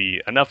didn't see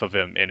enough of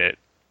him in it.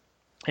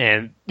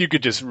 And you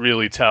could just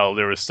really tell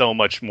there was so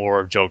much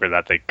more of Joker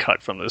that they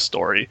cut from this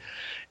story.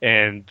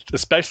 And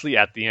especially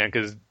at the end,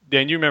 because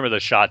Dan, you remember the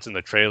shots in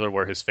the trailer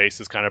where his face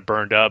is kind of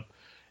burned up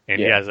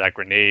and he has that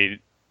grenade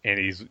and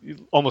he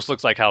almost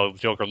looks like how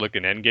Joker looked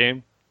in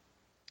Endgame.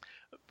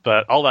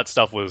 But all that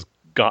stuff was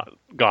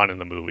gone in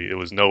the movie. It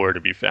was nowhere to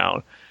be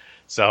found.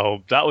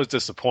 So that was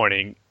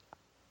disappointing.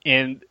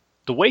 And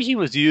the way he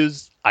was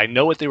used, I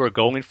know what they were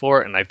going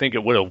for, and I think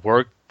it would have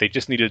worked. They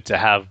just needed to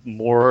have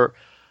more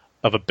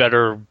of a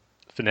better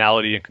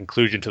finality and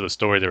conclusion to the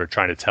story they were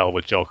trying to tell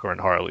with Joker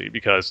and Harley,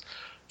 because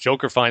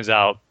Joker finds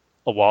out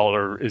a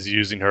Waller is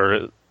using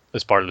her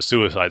as part of the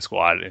Suicide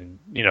Squad, and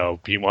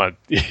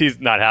he's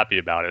not happy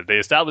about it. They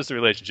established the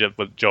relationship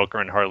with Joker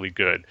and Harley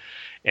good,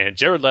 and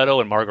Jared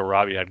Leto and Margot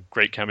Robbie had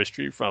great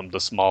chemistry from the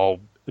small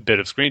bit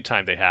of screen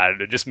time they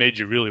had. It just made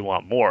you really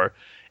want more,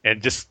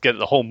 and just get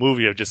the whole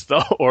movie of just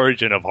the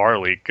origin of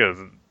Harley, because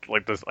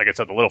like I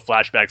said, the little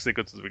flashback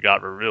sequences we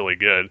got were really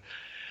good.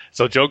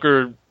 So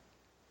Joker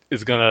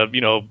is gonna,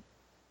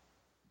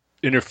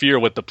 interfere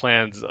with the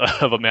plans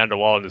of Amanda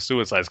Waller and the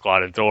Suicide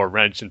Squad and throw a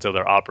wrench into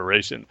their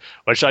operation,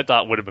 which I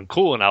thought would have been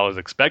cool, and I was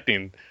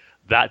expecting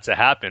that to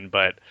happen,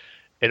 but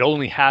it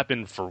only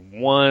happened for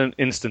one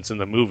instance in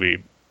the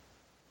movie,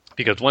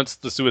 because once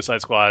the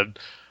Suicide Squad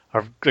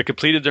they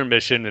completed their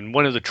mission, and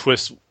one of the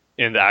twists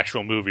in the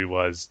actual movie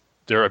was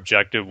their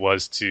objective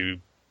was to,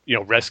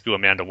 rescue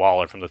Amanda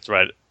Waller from the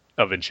threat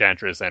of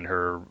Enchantress and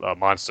her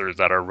monsters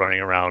that are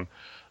running around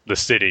the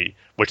city,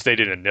 which they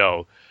didn't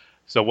know.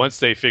 So once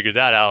they figured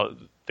that out,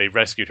 they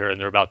rescued her and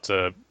they're about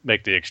to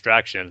make the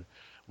extraction.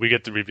 We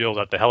get the reveal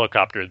that the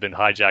helicopter has been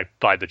hijacked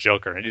by the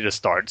Joker, and he just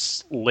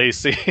starts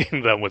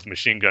lacing them with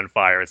machine gun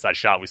fire. It's that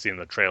shot we see in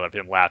the trailer of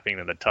him laughing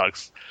in the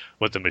tux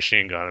with the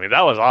machine gun. I mean,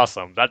 that was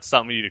awesome. That's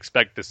something you'd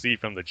expect to see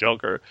from the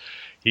Joker.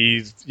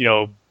 He's,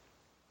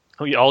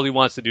 all he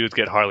wants to do is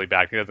get Harley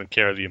back. He doesn't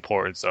care the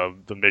importance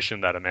of the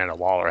mission that Amanda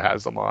Waller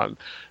has them on.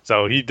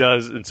 So he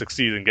does and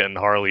succeeds in getting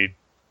Harley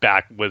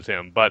back with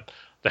him. But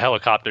the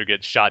helicopter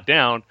gets shot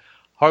down.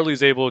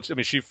 Harley's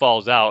she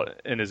falls out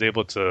and is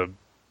able to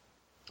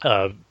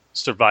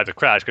survive the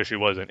crash because she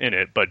wasn't in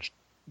it. But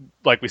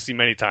like we see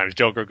many times,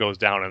 Joker goes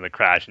down in the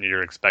crash and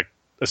you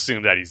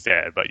assume that he's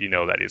dead, but you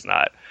know that he's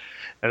not.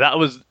 And that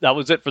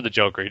was it for the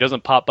Joker. He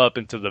doesn't pop up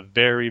into the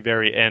very,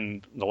 very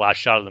end, the last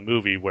shot of the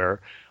movie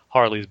where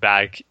Harley's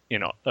back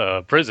in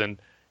prison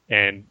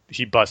and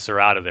he busts her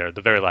out of there.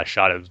 The very last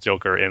shot of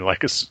Joker in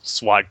like a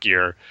SWAT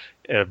gear,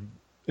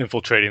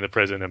 infiltrating the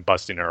prison and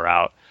busting her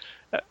out.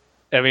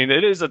 I mean,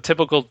 it is a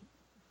typical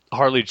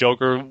Harley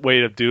Joker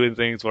way of doing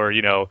things where,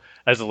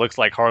 as it looks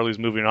like Harley's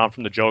moving on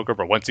from the Joker,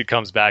 but once he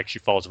comes back, she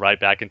falls right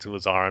back into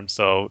his arms.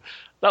 So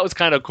that was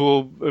kind of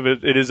cool.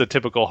 It is a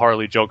typical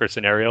Harley Joker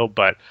scenario,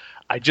 but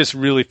I just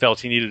really felt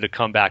he needed to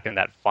come back in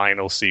that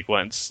final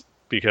sequence,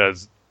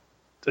 because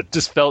it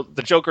just felt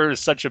the Joker is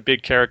such a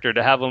big character.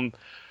 To have him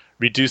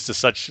reduced to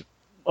such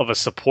of a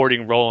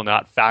supporting role and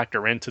not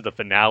factor into the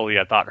finale,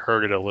 I thought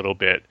hurt it a little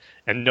bit.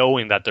 And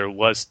knowing that there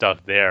was stuff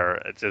there,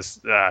 it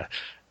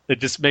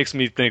just makes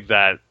me think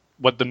that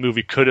what the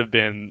movie could have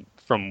been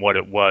from what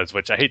it was,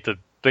 which I hate to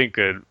think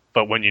of,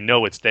 but when you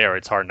know it's there,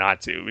 it's hard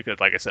not to, because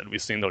like I said,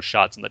 we've seen those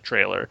shots in the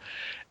trailer.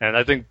 And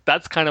I think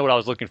that's kind of what I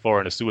was looking for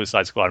in a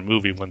Suicide Squad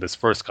movie when this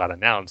first got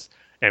announced,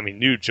 and we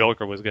knew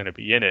Joker was going to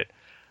be in it.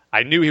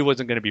 I knew he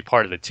wasn't going to be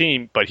part of the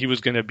team, but he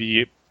was going to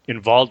be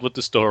involved with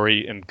the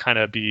story and kind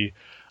of be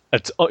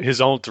his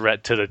own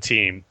threat to the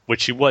team,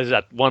 which he was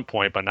at one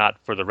point, but not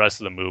for the rest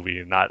of the movie,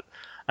 and not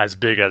as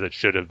big as it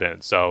should have been.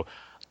 So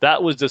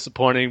that was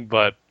disappointing,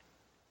 but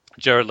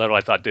Jared Leto,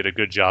 I thought, did a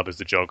good job as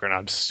the Joker, and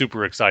I'm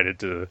super excited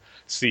to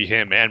see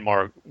him and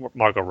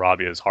Margot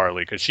Robbie as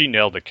Harley, because she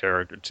nailed the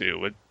character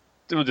too.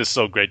 It was just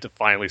so great to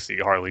finally see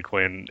Harley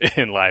Quinn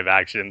in live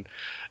action.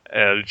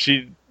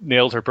 She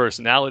nailed her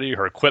personality.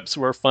 Her quips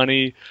were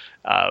funny.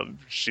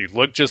 She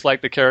looked just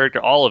like the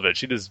character. All of it.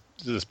 She just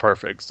is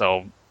perfect.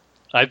 So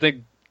I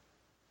think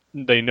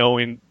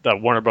knowing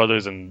that Warner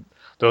Brothers and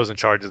those in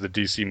charge of the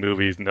DC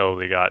movies know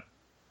they got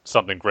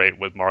something great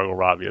with Margot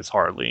Robbie as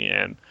Harley.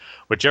 And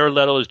with Jared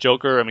Leto as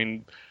Joker, I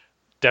mean,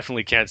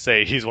 definitely can't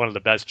say he's one of the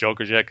best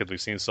Jokers yet because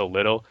we've seen so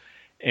little.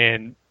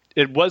 And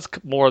it was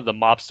more the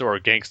mobster or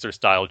gangster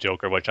style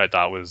Joker, which I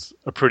thought was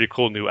a pretty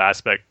cool new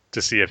aspect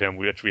to see of him,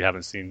 which we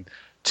haven't seen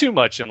too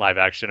much in live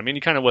action. I mean,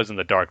 he kind of was in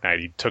The Dark Knight.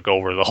 He took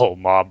over the whole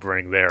mob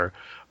ring there.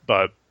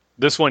 But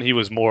this one, he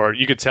was more,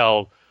 you could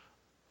tell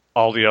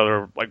all the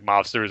other like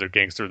mobsters or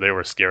gangsters, they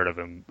were scared of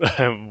him.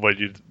 When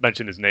you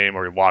mention his name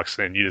or he walks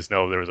in, you just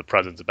know there was a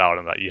presence about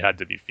him that you had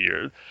to be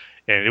feared.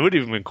 And it would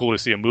have even been cool to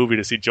see a movie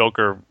to see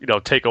Joker,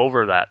 take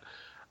over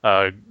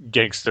that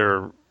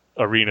gangster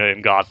arena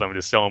in Gotham and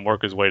just show him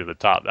work his way to the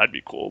top. That'd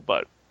be cool.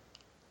 But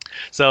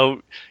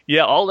so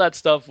yeah, all that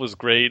stuff was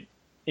great.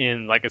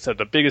 And like I said,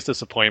 the biggest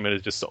disappointment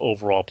is just the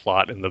overall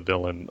plot and the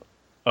villain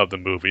of the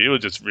movie. It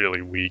was just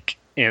really weak.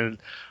 And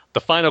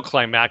the final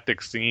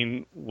climactic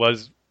scene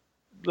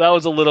there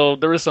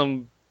was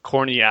some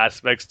corny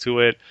aspects to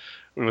it.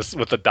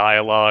 with the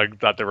dialogue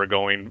that they were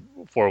going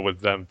for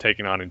with them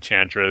taking on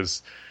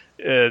Enchantress.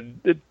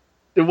 It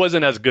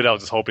wasn't as good as I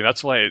was hoping.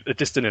 That's why it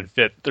just didn't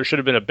fit. There should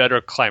have been a better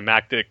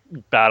climactic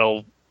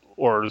battle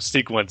or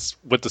sequence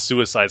with the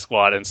Suicide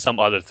Squad and some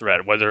other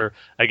threat. Whether,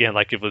 again,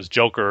 like if it was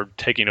Joker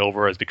taking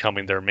over as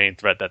becoming their main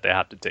threat that they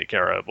have to take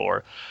care of,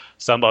 or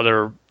some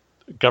other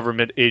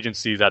government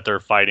agency that they're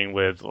fighting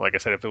with. Like I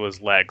said, if it was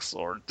Lex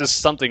or just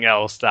something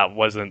else that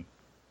wasn't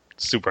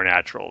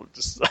supernatural.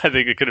 I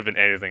think it could have been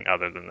anything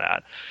other than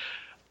that.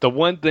 The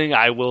one thing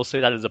I will say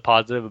that is a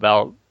positive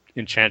about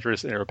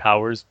Enchantress and her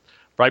powers,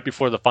 right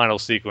before the final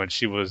sequence,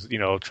 she was,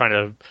 trying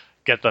to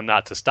get them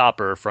not to stop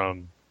her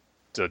from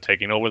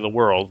taking over the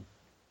world,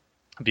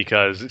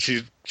 because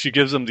she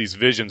gives them these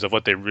visions of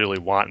what they really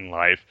want in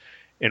life.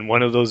 And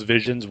one of those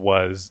visions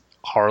was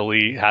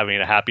Harley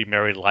having a happy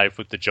married life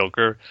with the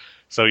Joker.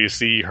 So you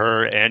see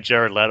her and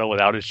Jared Leto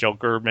without his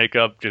Joker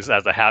makeup just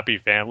as a happy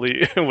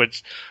family,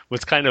 which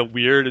was kind of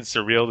weird and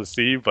surreal to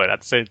see, but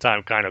at the same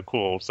time kind of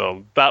cool.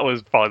 So that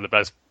was probably the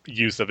best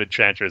use of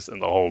Enchantress in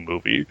the whole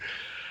movie.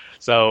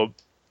 So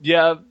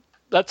yeah,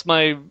 that's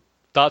my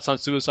thoughts on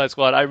Suicide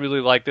Squad. I really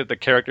liked it. The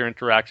character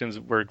interactions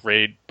were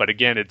great, but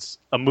again, it's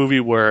a movie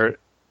where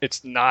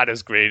it's not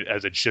as great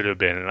as it should have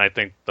been. And I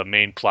think the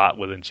main plot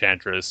with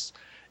Enchantress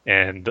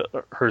and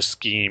her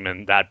scheme,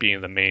 and that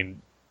being the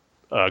main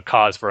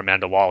cause for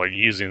Amanda Waller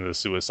using the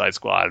Suicide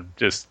Squad,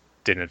 just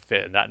didn't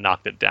fit, and that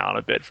knocked it down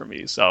a bit for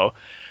me. So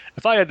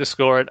if I had to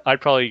score it,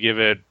 I'd probably give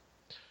it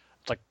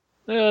like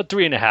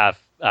 3.5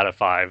 out of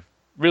 5.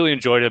 Really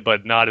enjoyed it,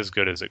 but not as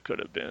good as it could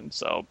have been.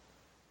 So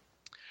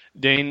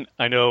Dane,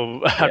 I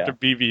know after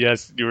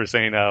BVS you were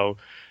saying how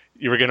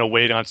you were going to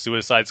wait on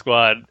Suicide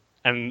Squad,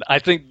 and I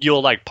think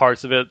you'll like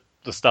parts of it.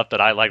 The stuff that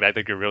I liked, I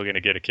think you're really going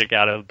to get a kick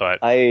out of. But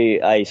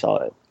I saw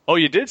it. Oh,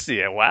 you did see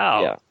it?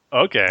 Wow. Yeah.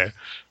 Okay.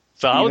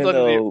 So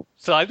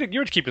I think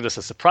you're keeping this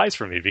a surprise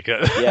for me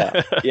because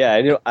yeah.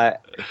 I knew I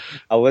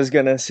was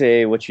gonna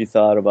say what you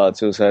thought about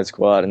Suicide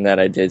Squad and that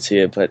I did see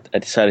it, but I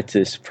decided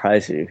to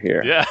surprise you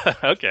here. Yeah.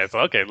 Okay. So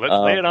let's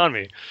lay it on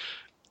me.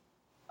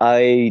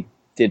 I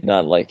did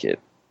not like it.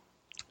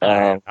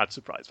 I'm not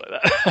surprised by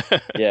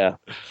that. Yeah,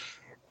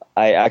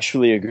 I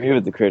actually agree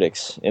with the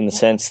critics in the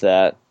sense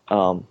that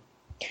I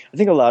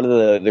think a lot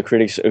of the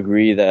critics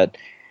agree that,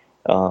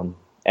 and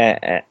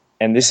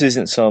this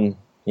isn't some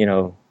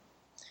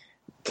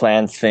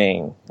planned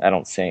thing, I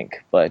don't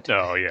think, but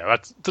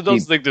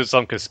those think there's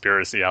some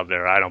conspiracy out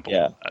there. I don't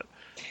believe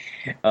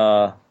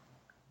that.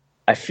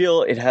 I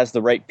feel it has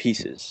the right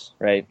pieces,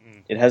 right?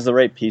 It has the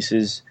right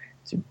pieces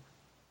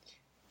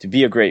to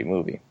be a great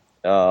movie.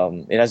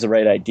 It has the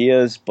right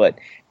ideas, but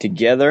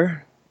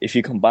together, if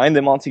you combine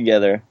them all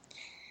together,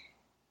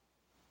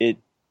 it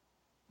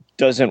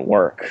doesn't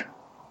work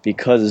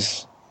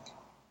because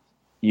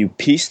you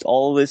pieced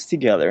all of this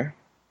together,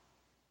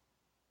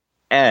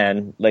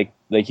 and like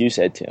you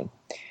said, Tim,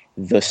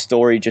 the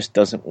story just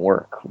doesn't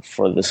work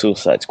for the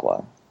Suicide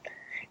Squad.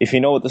 If you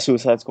know what the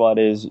Suicide Squad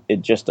is,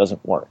 it just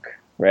doesn't work,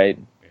 right?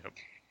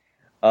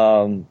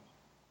 Yep.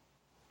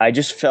 I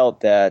just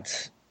felt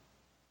that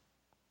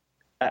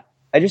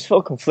I just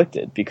felt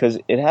conflicted because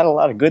it had a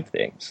lot of good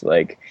things,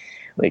 like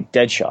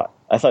Deadshot.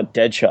 I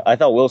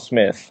thought Will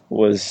Smith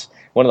was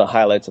one of the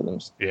highlights of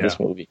this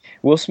movie.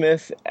 Will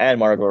Smith and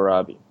Margot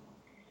Robbie.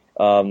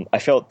 I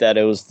felt that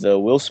it was the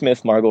Will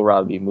Smith, Margot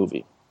Robbie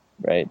movie,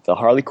 right? The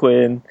Harley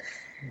Quinn,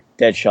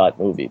 Deadshot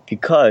movie.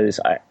 Because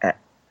and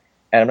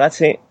I'm not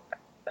saying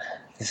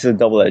this is a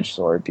double-edged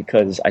sword,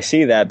 because I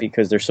say that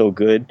because they're so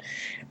good,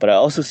 but I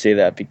also say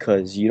that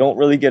because you don't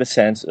really get a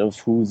sense of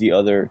who the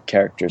other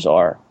characters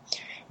are.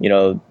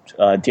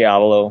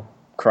 Diablo,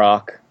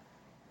 Croc.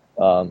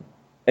 I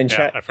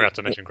forgot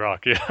to mention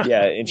Croc. Yeah,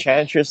 yeah,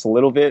 Enchantress a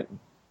little bit.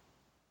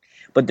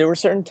 But there were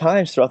certain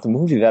times throughout the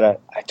movie that I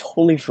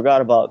totally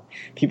forgot about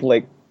people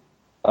like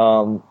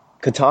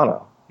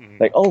Katana. Mm-hmm.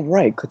 Like, oh,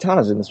 right,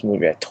 Katana's in this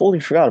movie. I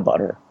totally forgot about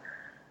her.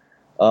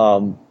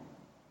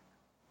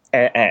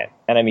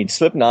 And I mean,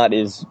 Slipknot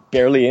is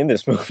barely in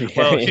this movie.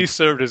 Well, he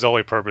served his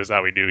only purpose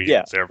that we knew he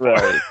was there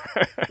for.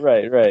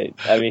 Right.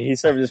 I mean, he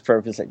served his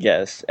purpose, I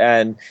guess.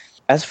 And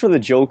as for the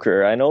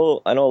Joker, I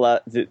know a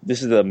lot.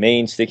 This is the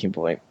main sticking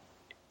point.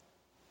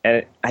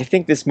 And I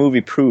think this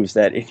movie proves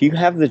that if you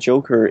have the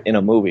Joker in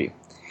a movie,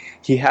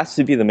 he has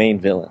to be the main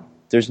villain.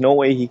 There's no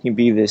way he can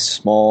be this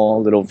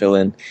small little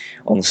villain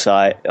on the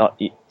side.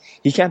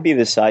 He can't be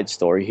the side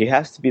story. He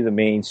has to be the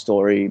main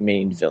story,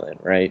 main villain,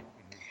 right?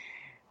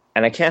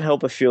 And I can't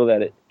help but feel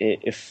that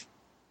if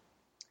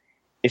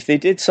they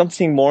did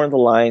something more in the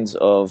lines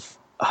of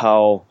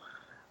how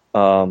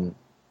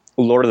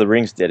Lord of the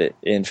Rings did it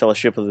in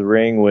Fellowship of the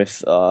Ring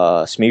with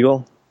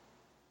Smeagol.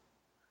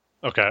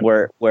 Okay.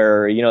 Where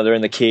they're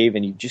in the cave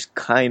and you just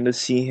kind of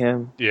see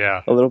him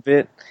a little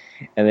bit,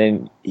 and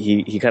then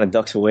he kind of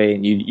ducks away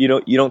and you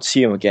don't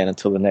see him again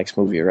until the next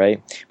movie,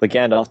 right? But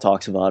Gandalf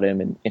talks about him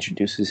and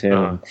introduces him.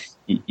 Uh-huh.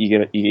 And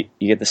you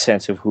get the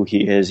sense of who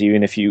he is,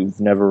 even if you've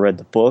never read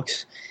the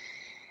books.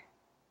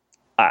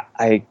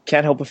 I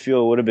can't help but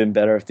feel it would have been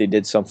better if they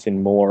did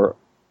something more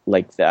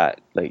like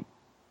that, like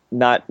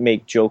not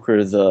make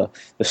Joker the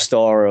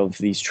star of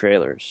these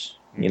trailers,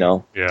 you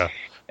know? Yeah.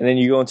 And then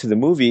you go into the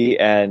movie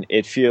and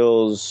it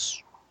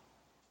feels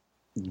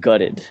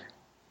gutted,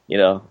 you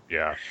know?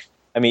 Yeah.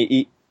 I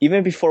mean,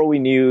 even before we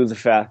knew the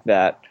fact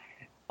that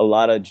a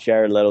lot of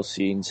Jared Leto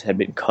scenes had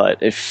been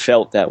cut, it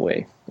felt that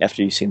way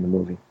after you've seen the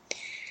movie.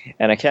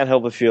 And I can't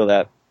help but feel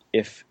that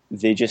if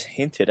they just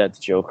hinted at the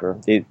Joker,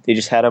 they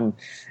just had him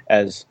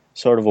as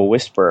sort of a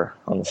whisper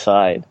on the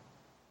side.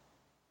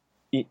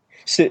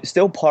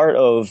 Still part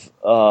of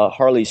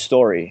Harley's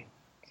story.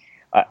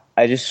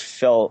 I just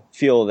feel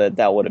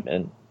that would have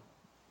been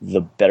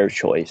the better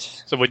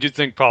choice. So would you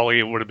think probably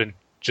it would have been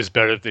just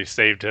better if they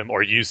saved him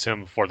or used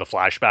him for the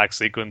flashback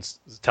sequence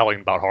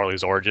telling about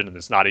Harley's origin and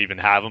it's not even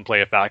have him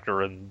play a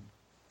factor in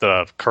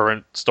the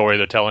current story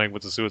they're telling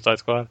with the Suicide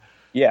Squad?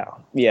 Yeah.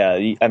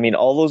 I mean,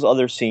 all those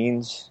other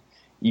scenes,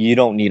 you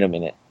don't need them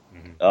in it.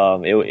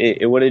 Mm-hmm.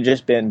 It would have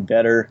just been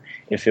better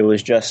if it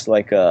was just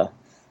like a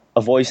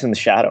voice in the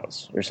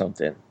shadows or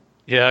something.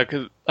 Yeah,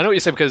 because I know what you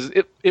said, because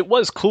it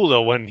was cool,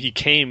 though, when he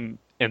came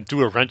and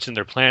threw a wrench in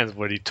their plans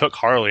when he took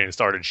Harley and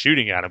started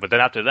shooting at him. But then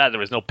after that, there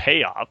was no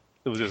payoff.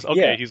 It was just,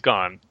 okay, he's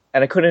gone.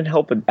 And I couldn't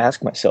help but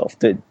ask myself,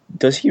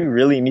 does he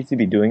really need to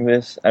be doing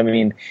this? I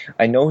mean,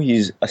 I know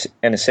he's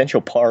an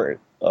essential part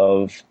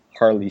of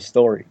Harley's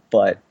story,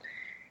 but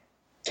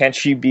can't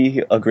she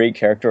be a great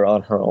character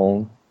on her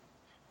own?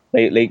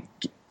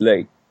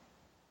 Like,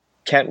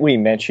 can't we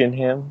mention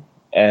him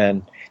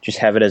and just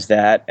have it as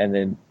that and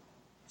then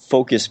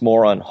focus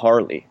more on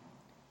Harley,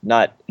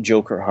 not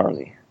Joker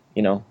Harley,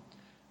 you know?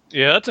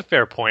 Yeah, that's a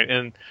fair point.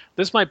 And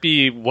this might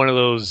be one of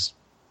those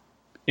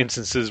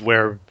instances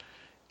where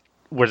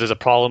there's a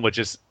problem with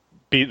just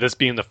this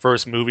being the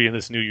first movie in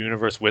this new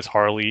universe with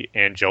Harley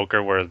and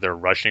Joker, where they're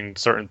rushing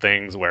certain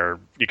things, where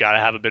you got to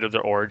have a bit of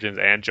their origins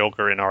and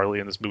Joker and Harley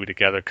in this movie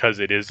together because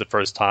it is the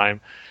first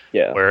time.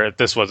 Yeah. Where if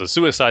this was a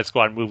Suicide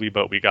Squad movie,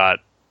 but we got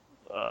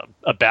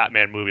a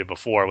Batman movie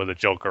before with a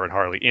Joker and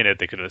Harley in it,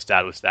 they could have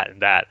established that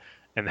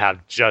and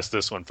have just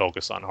this one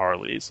focus on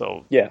Harley.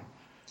 So yeah.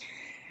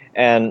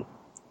 And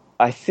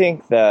I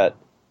think that,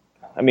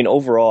 I mean,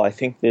 overall, I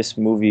think this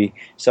movie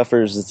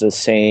suffers the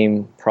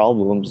same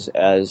problems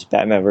as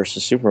Batman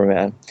vs.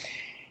 Superman,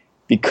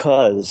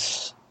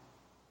 because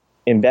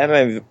in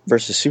Batman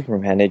vs.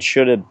 Superman, it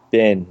should have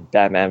been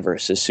Batman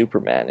vs.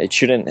 Superman. It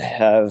shouldn't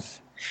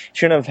have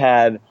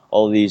had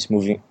all these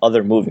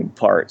other moving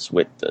parts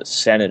with the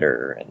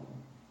Senator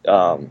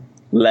and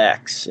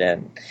Lex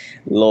and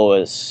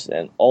Lois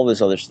and all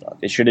this other stuff.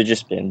 It should have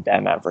just been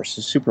Batman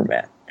vs.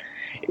 Superman.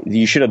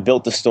 You should have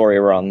built the story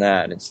around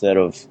that instead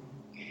of,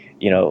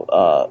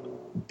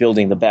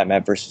 building the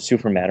Batman versus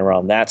Superman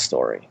around that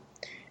story.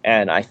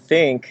 And I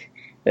think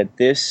that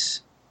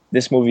this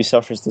movie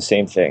suffers the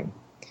same thing,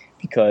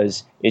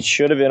 because it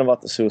should have been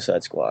about the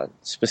Suicide Squad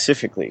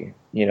specifically.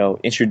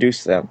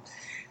 Introduce them,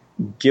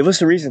 give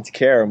us a reason to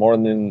care more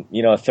than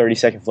a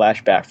 30-second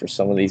flashback for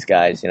some of these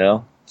guys.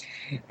 Besides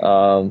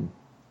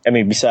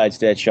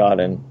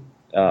Deadshot and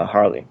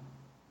Harley.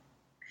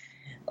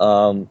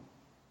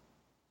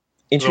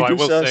 Introduce I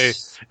will us. say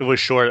it was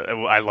short.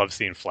 I love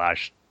seeing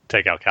Flash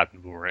take out Captain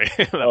Boomerang.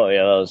 Oh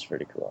yeah, that was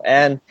pretty cool.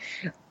 And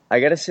I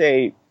gotta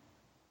say,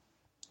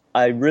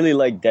 I really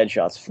like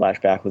Deadshot's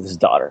flashback with his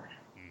daughter.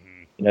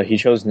 Mm-hmm. He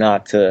chose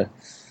not to,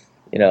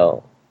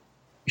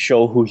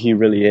 show who he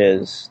really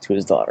is to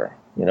his daughter.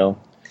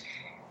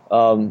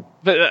 But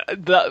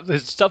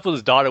his stuff with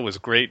his daughter was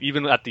great.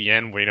 Even at the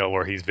end,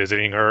 where he's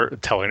visiting her,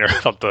 telling her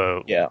about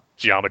the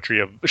geometry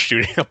of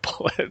shooting a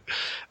bullet.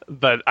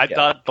 But I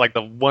thought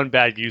the one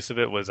bad use of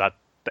it was at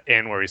the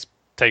end where he's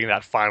taking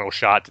that final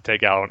shot to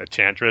take out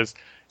Enchantress.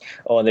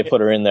 Oh, and they put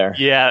her in there.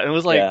 Yeah, it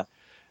was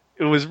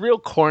it was real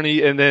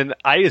corny. And then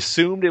I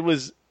assumed it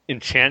was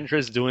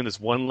Enchantress doing this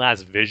one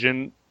last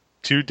vision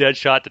to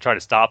Deadshot to try to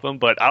stop him,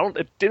 but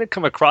it didn't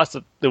come across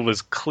that it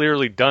was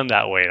clearly done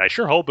that way. And I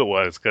sure hope it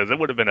was, because it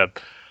would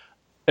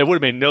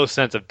have made no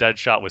sense if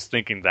Deadshot was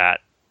thinking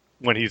that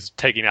when he's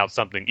taking out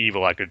something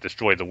evil that could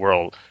destroy the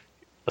world.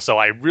 So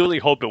I really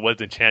hope it was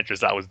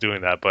Enchantress that was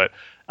doing that, but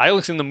I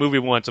only seen the movie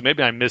once, so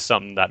maybe I missed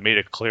something that made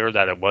it clear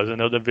that it was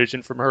another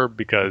vision from her,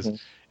 because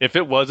if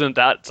it wasn't,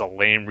 that's a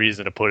lame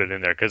reason to put it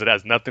in there, because it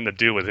has nothing to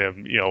do with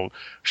him,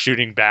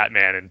 shooting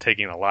Batman and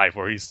taking a life,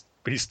 where he's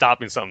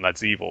stopping something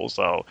that's evil.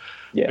 So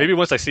maybe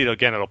once I see it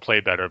again, it'll play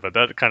better, but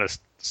that kind of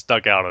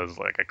stuck out as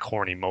a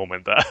corny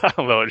moment that I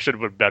don't know, it should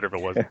have been better if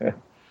it wasn't.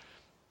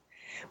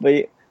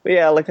 But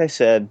yeah, like I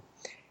said,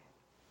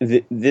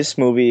 this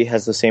movie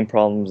has the same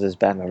problems as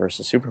Batman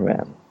vs.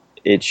 Superman.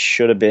 It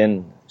should have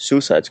been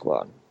Suicide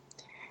Squad.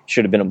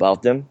 Should have been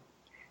about them.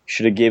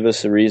 Should have gave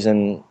us a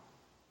reason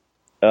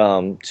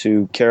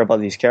to care about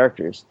these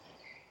characters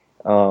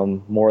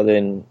more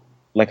than,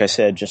 like I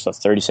said, just a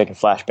 30-second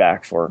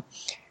flashback for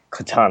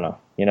Katana.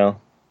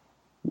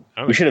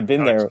 We should have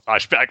been there.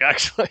 Flashback,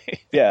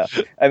 actually. Yeah,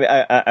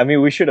 I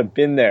mean, we should have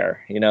been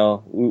there.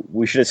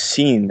 We should have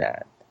seen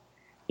that.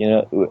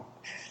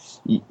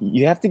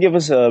 You have to give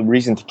us a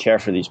reason to care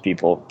for these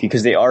people,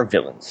 because they are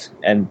villains,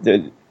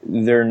 and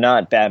they're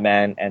not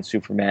Batman and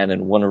Superman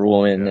and Wonder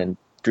Woman and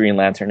Green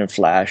Lantern and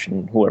Flash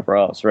and whoever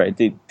else, right?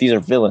 These are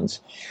villains,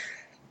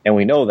 and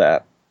we know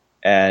that.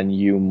 And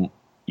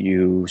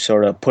you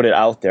sort of put it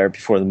out there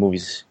before the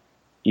movie's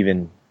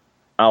even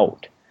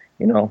out,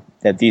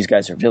 that these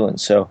guys are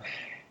villains. So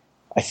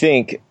I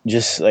think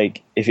just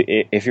like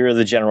if you're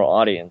the general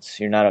audience,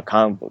 you're not a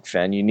comic book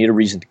fan, you need a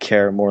reason to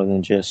care more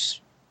than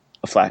just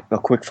a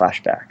quick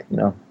flashback,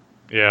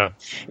 Yeah.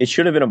 It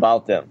should have been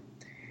about them.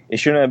 It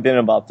shouldn't have been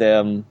about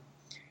them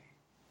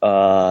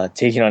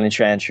taking on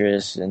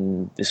Enchantress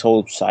and this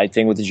whole side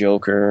thing with the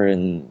Joker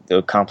and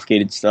the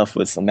complicated stuff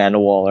with Amanda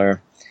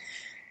Waller.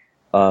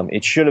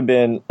 It should have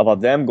been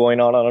about them going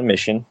on a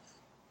mission,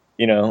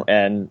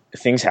 and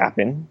things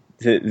happen.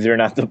 They're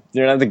not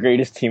the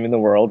greatest team in the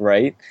world,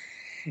 right?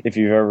 If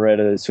you've ever read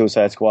a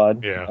Suicide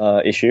Squad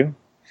issue.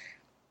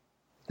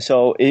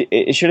 So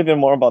it should have been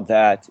more about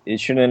that.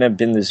 It shouldn't have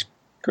been this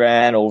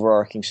grand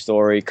overarching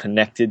story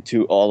connected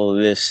to all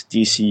of this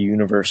DC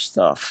Universe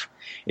stuff.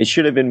 It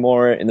should have been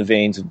more in the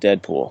veins of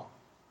Deadpool,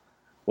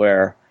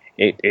 where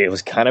it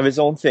was kind of its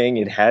own thing.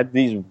 It had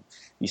these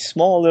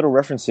small little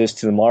references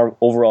to the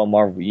overall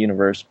Marvel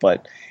Universe,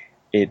 but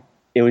it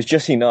was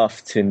just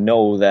enough to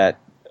know that,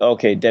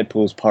 okay,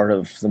 Deadpool is part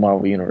of the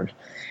Marvel Universe.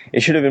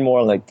 It should have been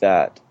more like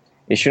that.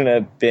 It shouldn't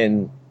have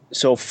been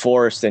so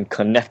forced and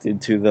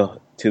connected to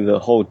the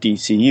whole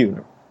DC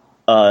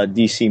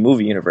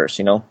movie universe,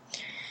 and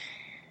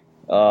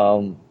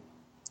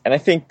I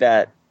think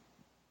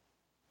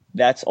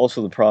that's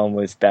also the problem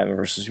with Batman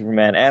vs.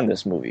 Superman and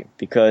this movie,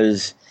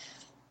 because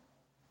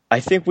I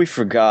think we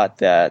forgot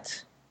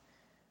that.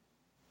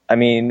 I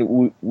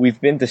mean, we've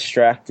been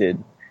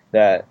distracted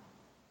that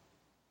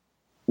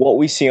what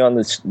we see on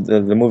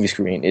the movie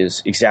screen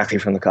is exactly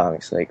from the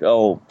comics. Like,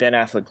 oh, Ben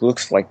Affleck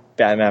looks like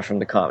Batman from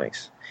the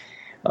comics.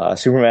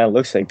 Superman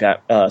looks like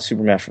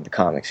Superman from the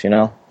comics,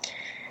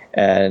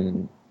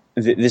 And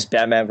this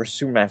Batman versus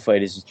Superman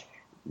fight is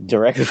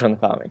directly from the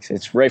comics.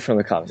 It's right from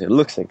the comics. It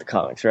looks like the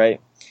comics,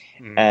 right?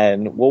 Mm.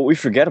 And what we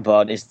forget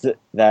about is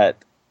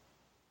that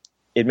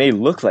it may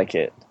look like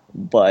it,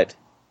 but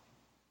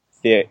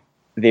they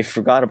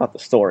forgot about the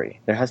story.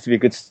 There has to be a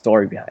good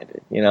story behind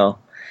it,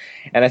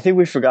 And I think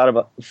we forget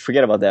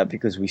about that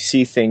because we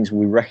see things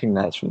we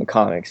recognize from the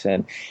comics,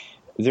 and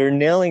they're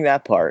nailing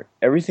that part.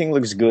 Everything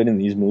looks good in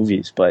these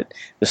movies, but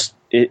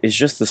it's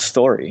just the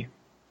story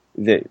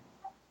that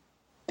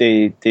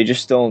they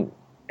just don't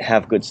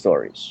have good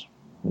stories,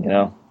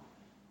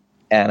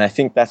 And I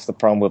think that's the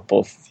problem with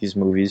both these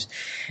movies.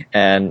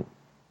 And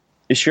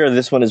sure,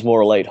 this one is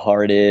more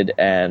lighthearted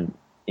and,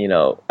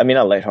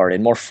 not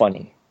lighthearted, more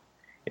funny.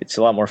 It's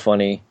a lot more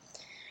funny.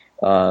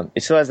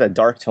 It still has that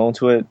dark tone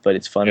to it, but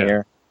it's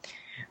funnier.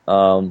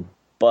 Yeah.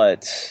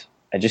 But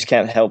I just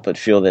can't help but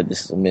feel that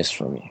this is a miss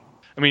for me.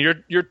 I mean,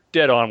 you're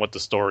dead on with the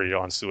story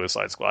on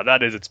Suicide Squad.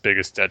 That is its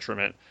biggest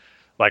detriment,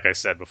 like I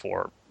said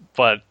before.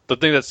 But the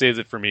thing that saves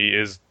it for me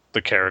is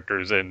the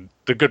characters and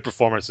the good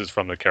performances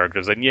from the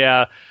characters. And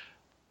yeah,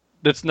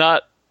 it's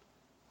not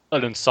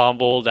an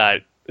ensemble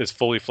that is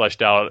fully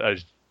fleshed out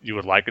as you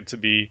would like it to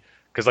be.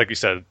 Because like you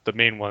said, the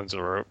main ones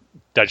are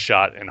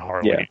Deadshot and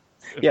Harley.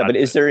 Yeah, but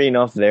is there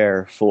enough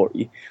there for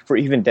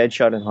even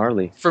Deadshot and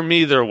Harley? For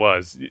me, there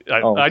was.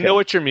 I know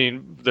what you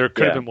mean. There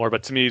could have been more,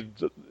 but to me,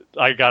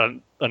 I got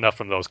enough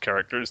from those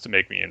characters to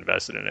make me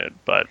invested in it.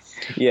 But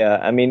yeah,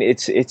 I mean,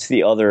 it's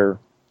the other.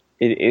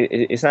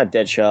 It's not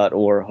Deadshot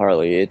or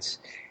Harley. It's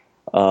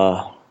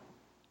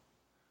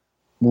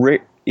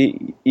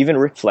even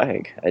Rick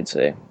Flag, I'd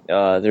say.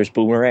 There's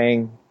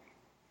Boomerang,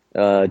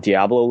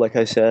 Diablo, like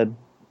I said,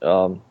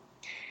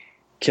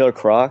 Killer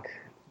Croc.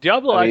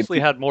 Diablo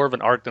actually had more of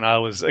an arc than I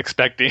was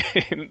expecting.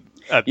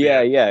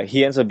 Yeah,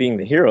 he ends up being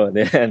the hero at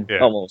the end,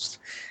 almost.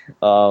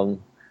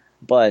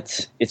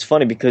 But it's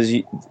funny because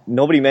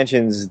nobody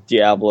mentions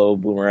Diablo,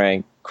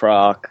 Boomerang,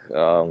 Croc,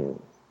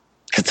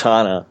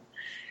 Katana.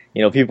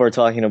 People are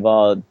talking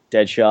about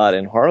Deadshot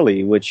and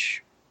Harley,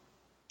 which,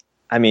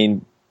 I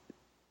mean,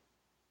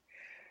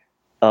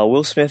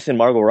 Will Smith and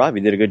Margot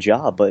Robbie did a good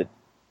job, but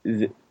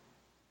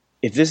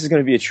if this is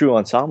going to be a true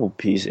ensemble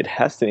piece, it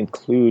has to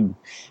include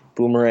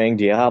Boomerang,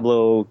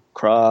 Diablo,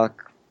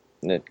 Croc,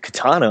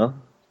 Katana,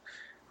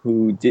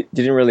 who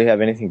didn't really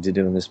have anything to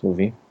do in this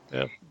movie.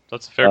 Yeah,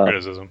 that's a fair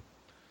criticism.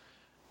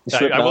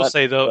 I will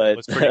say though,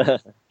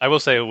 I will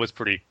say it was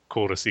pretty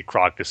cool to see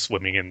Croc just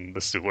swimming in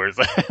the sewers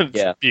and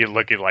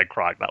looking like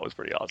Croc. That was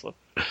pretty awesome.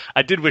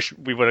 I did wish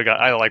we would have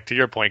got, to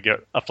your point,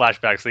 get a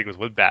flashback sequence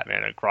with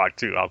Batman and Croc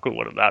too. How cool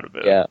would that have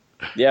been?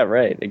 Yeah,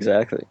 right,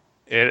 exactly.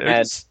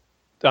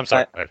 I'm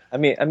sorry. I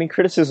mean,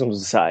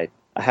 criticisms aside,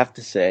 I have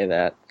to say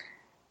that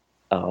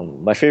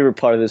my favorite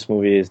part of this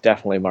movie is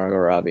definitely Margot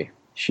Robbie.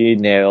 She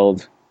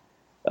nailed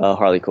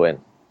Harley Quinn.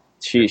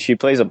 She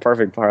plays a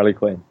perfect Harley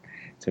Quinn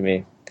to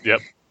me. Yep.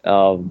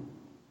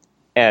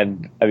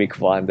 And I mean,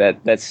 come on,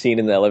 that scene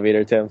in the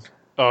elevator, Tim.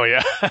 Oh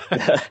yeah,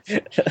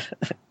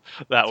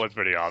 that was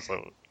pretty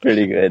awesome.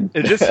 Pretty good.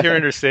 And just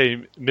hearing her say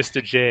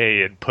Mr.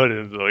 J and put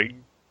in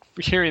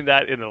hearing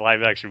that in the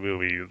live action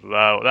movie,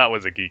 that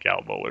was a geek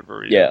out moment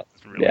for me. Yeah.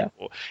 It's really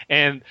cool.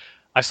 And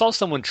I saw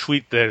someone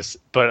tweet this,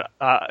 but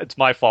it's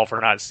my fault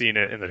for not seeing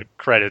it in the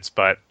credits.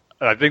 But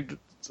I think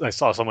I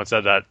saw someone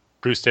said that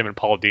Bruce Timm and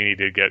Paul Dini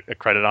did get a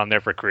credit on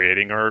there for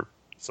creating her.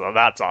 So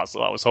that's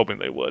awesome. I was hoping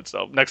they would.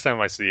 So next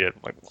time I see it,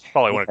 like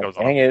probably when it goes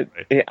on. Dang it!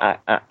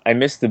 I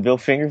missed the Bill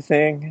Finger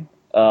thing,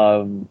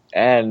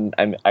 and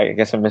I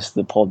guess I missed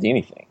the Paul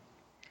Dini thing.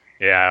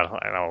 Yeah,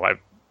 I know.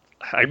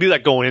 I knew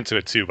that going into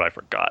it too, but I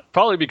forgot.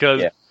 Probably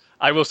because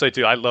I will say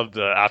too, I loved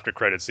the after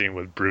credit scene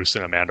with Bruce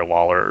and Amanda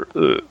Waller.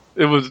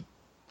 It was,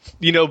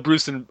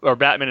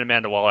 Batman and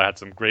Amanda Waller had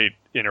some great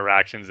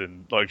interactions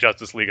in like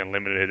Justice League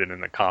Unlimited and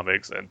in the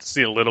comics, and to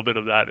see a little bit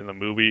of that in the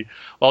movie,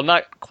 while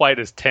not quite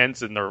as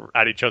tense and they're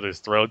at each other's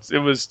throats, it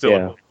was still a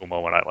really cool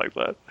moment. I like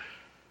that.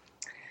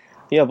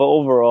 Yeah, but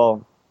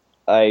overall,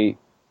 I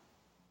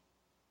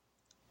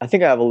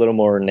think I have a little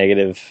more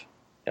negative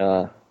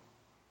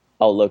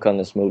outlook on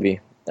this movie.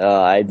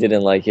 I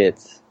didn't like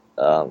it.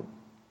 Like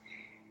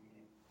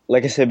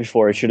I said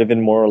before, it should have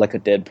been more like a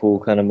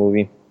Deadpool kind of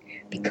movie,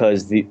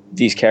 because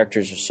these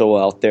characters are so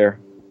out there.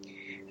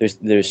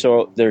 They're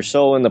so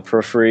in the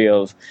periphery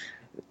of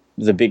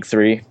the big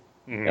three,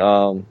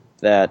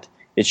 that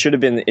it should have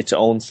been its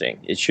own thing.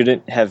 It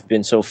shouldn't have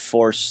been so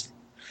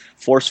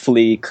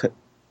forcefully,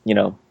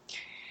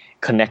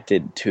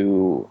 connected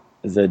to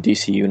the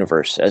DC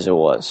universe as it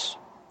was.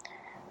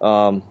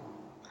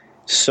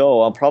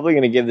 So I'm probably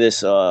going to give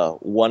this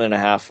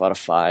 1.5 out of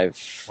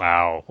 5.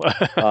 Wow.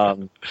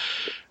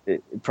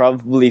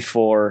 Probably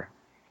for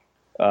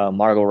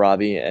Margot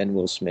Robbie and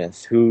Will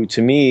Smith, who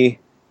to me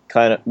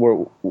kind of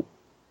were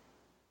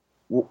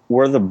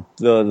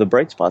the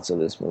bright spots of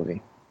this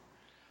movie.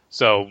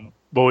 So,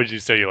 what would you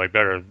say you like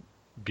better,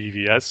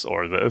 BVS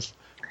or this?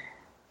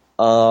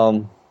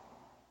 Probably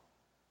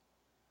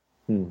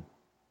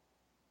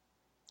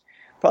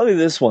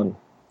this one,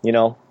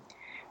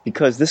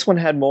 because this one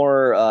had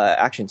more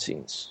action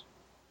scenes,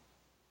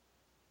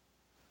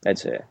 I'd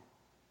say.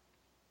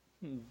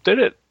 Did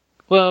it?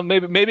 Well,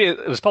 maybe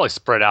it was probably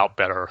spread out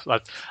better.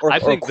 I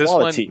think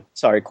quality. This one.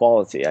 Sorry,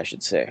 quality, I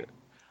should say. Quality.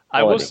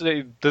 I will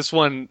say this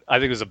one, I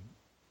think, is a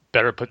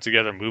better put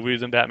together movie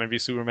than Batman v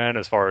Superman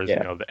as far as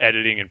the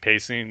editing and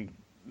pacing.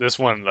 This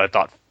one, I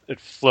thought it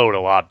flowed a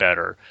lot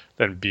better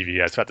than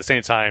BVS. But at the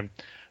same time,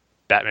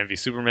 Batman v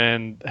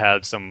Superman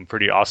had some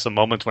pretty awesome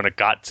moments when it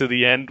got to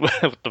the end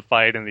with the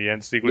fight and the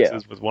end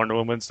sequences with Wonder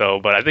Woman. So,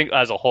 but I think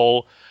as a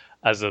whole,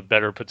 as a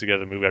better put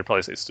together movie, I'd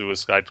probably say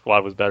Suicide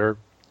Squad was better.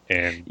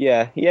 And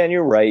and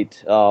you're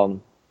right.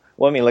 Well,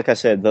 I mean, like I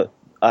said,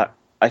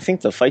 I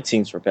think the fight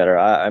scenes were better.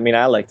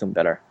 I liked them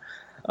better.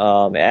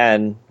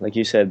 And like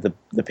you said,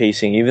 the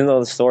pacing, even though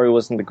the story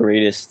wasn't the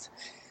greatest,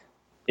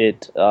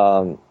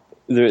 there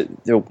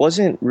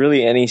wasn't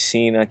really any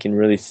scene I can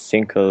really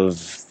think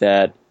of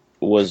that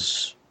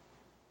was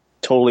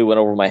totally went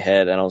over my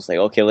head, and I was like,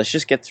 okay, let's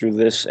just get through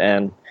this,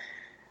 and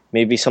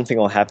maybe something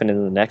will happen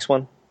in the next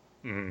one.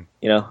 Mm-hmm.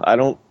 I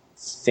don't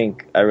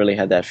think I really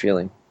had that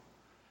feeling.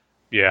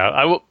 Yeah,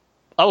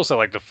 I will say,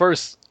 like, the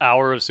first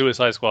hour of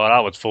Suicide Squad, I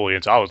was fully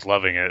into. I was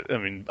loving it. I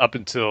mean, up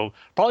until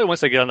probably once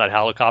they get on that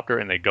helicopter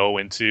and they go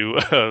into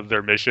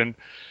their mission,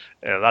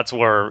 that's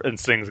where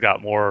things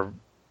got more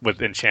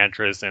with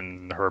Enchantress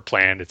and her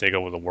plan to take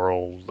over the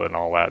world and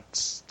all that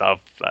stuff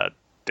that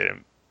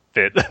didn't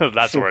fit.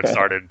 That's where it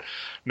started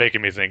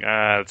making me think,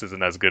 this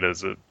isn't as good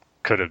as it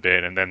could have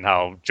been. And then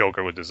how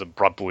Joker was just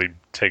abruptly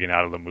taken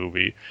out of the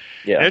movie.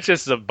 Yeah, and it's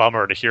just a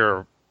bummer to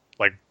hear,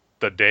 like,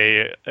 the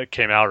day it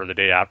came out or the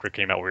day after it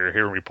came out, we were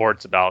hearing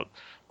reports about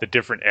the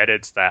different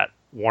edits that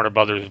Warner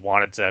Brothers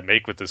wanted to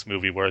make with this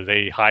movie, where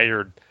they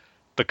hired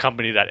the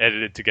company that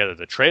edited together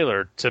the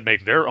trailer to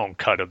make their own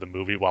cut of the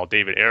movie while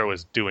David Ayer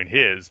was doing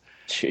his.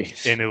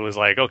 Jeez. And it was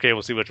like, okay,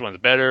 we'll see which one's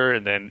better.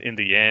 And then in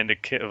the end,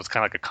 it was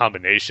kind of like a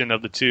combination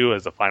of the two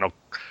as the final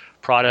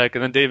product.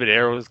 And then David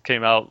Ayer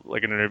came out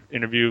like in an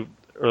interview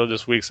earlier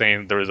this week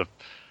saying there was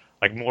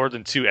like more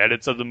than 2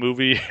 edits of the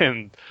movie.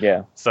 And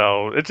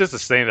so it's just a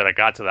shame that I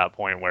got to that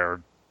point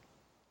where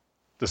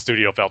the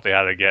studio felt they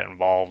had to get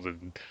involved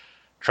and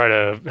try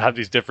to have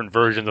these different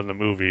versions of the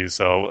movie.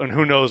 So, and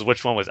who knows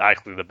which one was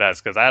actually the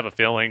best, because I have a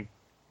feeling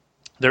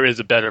there is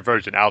a better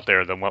version out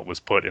there than what was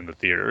put in the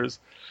theaters.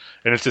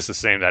 And it's just a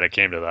shame that it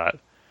came to that.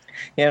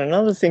 Yeah, and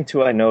another thing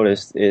too I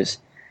noticed is,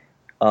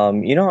 how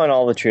in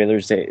all the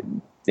trailers they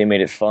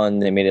made it fun,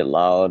 they made it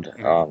loud.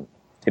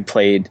 They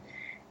played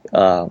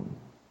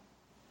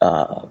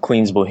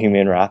Queen's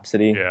Bohemian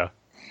Rhapsody. Yeah.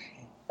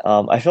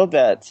 I felt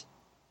that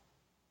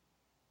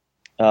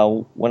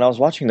when I was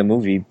watching the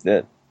movie,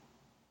 that,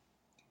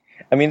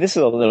 I mean, this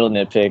is a little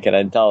nitpick, and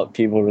I doubt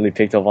people really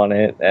picked up on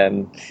it,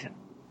 and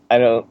I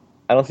don't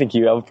think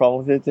you have a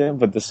problem with it, Tim,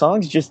 but the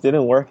songs just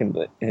didn't work in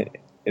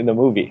the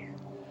movie.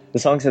 The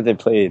songs that they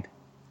played.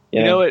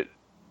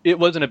 It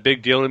wasn't a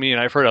big deal to me,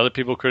 and I've heard other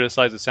people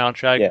criticize the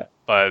soundtrack,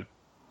 but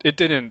it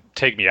didn't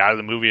take me out of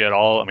the movie at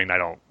all. I mean, I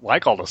don't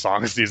like all the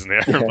songs these and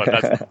there, but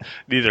that's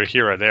neither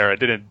here or there. It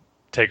didn't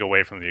take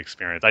away from the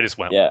experience. I just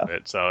went with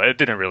it, so it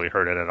didn't really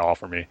hurt it at all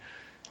for me.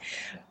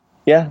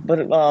 Yeah,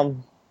 but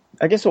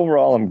I guess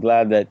overall, I'm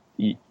glad that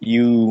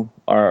you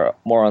are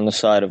more on the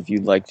side of you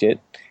liked it,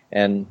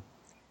 and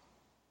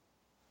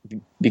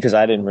because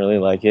I didn't really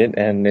like it,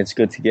 and it's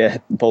good to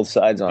get both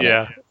sides on it.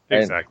 Yeah,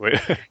 And exactly.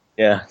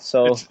 yeah,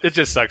 so It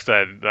just sucks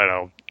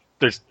that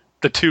there's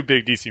the two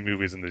big DC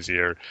movies in this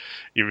year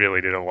you really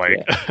didn't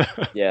like.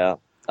 yeah.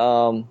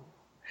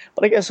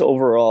 But I guess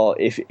overall,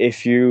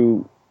 if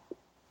you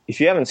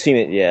haven't seen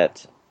it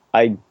yet,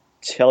 I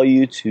tell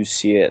you to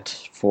see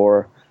it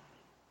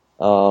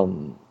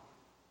um,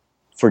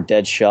 for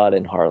Deadshot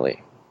and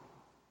Harley.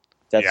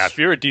 That's Yeah, if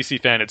you're a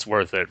DC fan, it's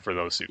worth it for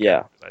those two yeah,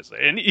 characters, I'd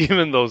say. And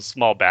even those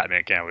small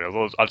Batman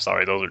cameos, I'm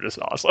sorry, those are just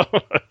awesome.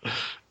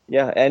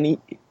 yeah, and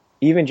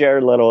even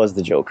Jared Leto as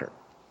the Joker,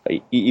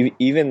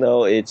 even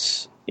though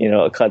it's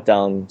a cut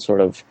down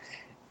sort of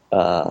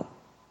uh,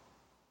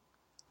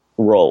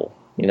 role,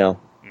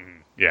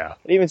 Yeah.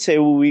 I'd even say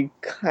we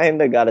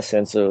kind of got a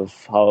sense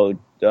of how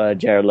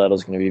Jared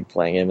Leto's going to be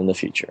playing him in the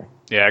future.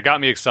 Yeah, it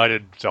got me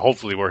excited to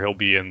hopefully where he'll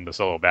be in the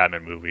solo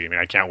Batman movie. I mean,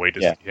 I can't wait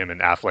to see him in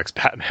Affleck's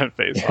Batman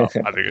face off.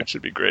 I think it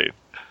should be great.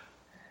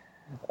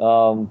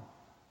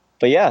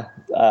 But yeah,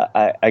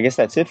 I guess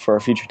that's it for our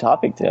future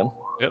topic, Tim.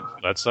 Yep,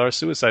 that's our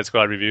Suicide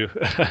Squad review.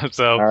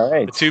 So All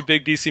right. the two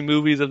big DC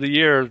movies of the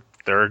year,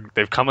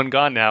 they've come and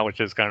gone now, which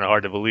is kind of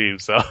hard to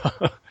believe. So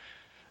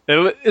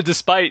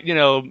despite,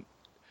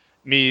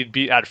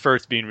 me at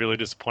first being really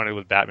disappointed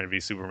with Batman v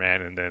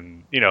Superman, and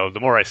then the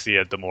more I see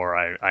it, the more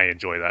I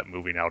enjoy that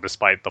movie now.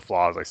 Despite the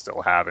flaws I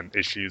still have and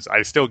issues,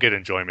 I still get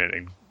enjoyment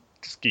and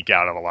just geek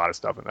out on a lot of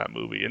stuff in that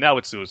movie. And now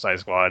with Suicide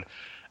Squad,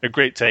 a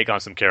great take on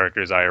some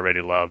characters I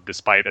already love,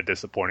 despite a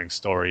disappointing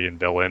story and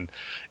villain.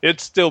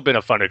 It's still been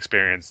a fun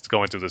experience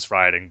going through this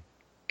ride and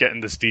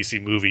getting this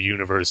DC movie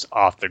universe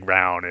off the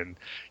ground. And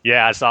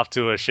yeah, it's off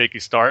to a shaky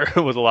start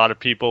with a lot of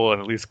people,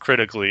 and at least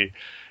critically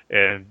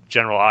and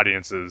general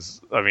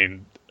audiences. I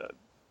mean,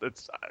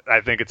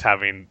 I think it's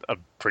having a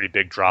pretty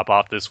big drop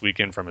off this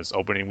weekend from its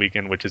opening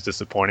weekend, which is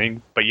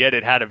disappointing. But yet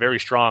it had a very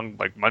strong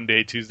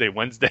Monday, Tuesday,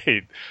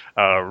 Wednesday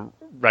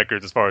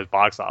records as far as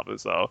box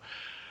office. So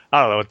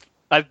I don't know.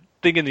 I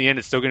think in the end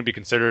it's still going to be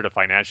considered a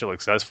financial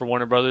success for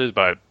Warner Brothers,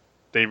 but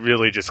they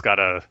really just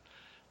gotta.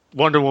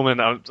 Wonder Woman,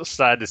 I'm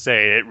sad to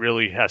say, it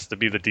really has to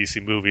be the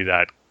DC movie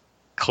that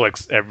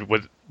clicks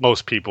with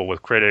most people,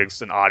 with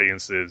critics and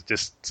audiences,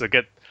 just to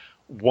get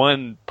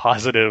one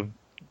positive,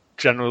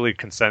 generally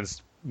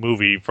consensus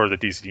movie for the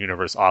DC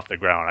universe off the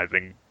ground. I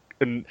think,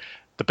 and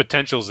the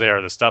potential's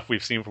there. The stuff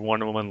we've seen from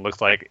Wonder Woman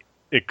looks like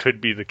it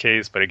could be the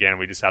case, but again,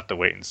 we just have to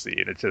wait and see.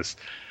 And it's just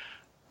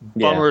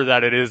bummer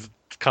that it is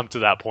come to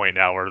that point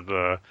now where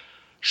the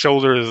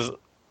shoulders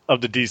of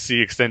the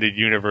DC extended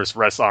universe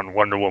rests on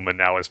Wonder Woman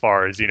now, as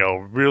far as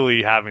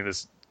really having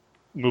this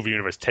movie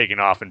universe taken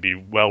off and be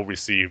well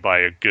received by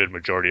a good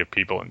majority of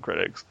people and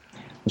critics.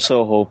 I'm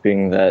so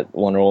hoping that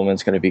Wonder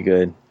Woman's going to be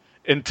good.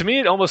 And to me,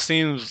 it almost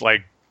seems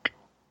like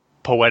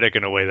poetic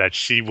in a way that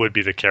she would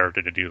be the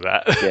character to do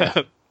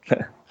that.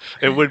 Yeah.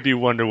 It would be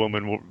Wonder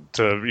Woman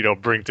to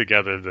bring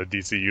together the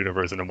DC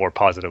universe in a more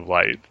positive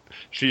light.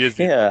 She is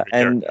the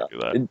and character to do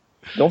that.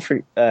 Don't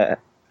forget.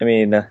 I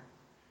mean,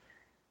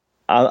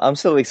 I'm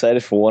still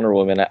excited for Wonder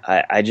Woman.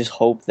 I just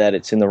hope that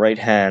it's in the right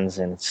hands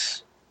and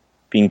it's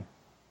being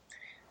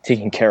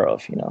taken care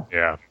of.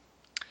 Yeah,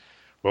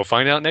 we'll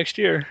find out next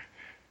year.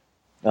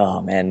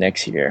 Oh man,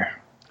 next year.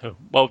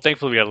 Well,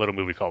 thankfully we got a little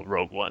movie called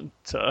Rogue One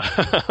to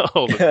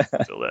hold us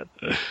until then.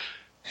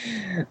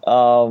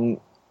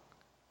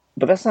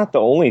 But that's not the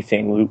only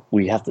thing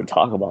we have to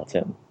talk about,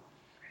 Tim.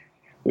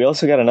 We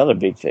also got another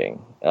big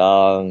thing.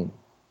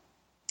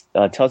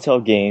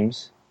 Telltale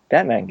Games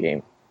Batman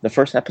game. The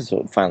first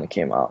episode finally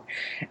came out,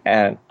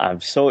 and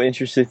I'm so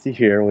interested to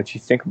hear what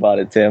you think about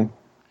it, Tim.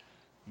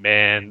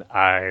 Man,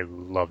 I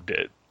loved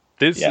it.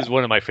 This is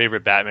one of my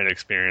favorite Batman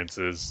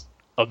experiences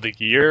of the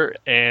year,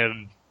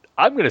 and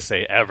I'm going to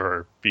say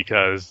ever,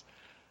 because,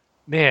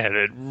 man,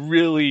 it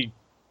really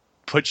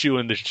puts you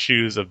in the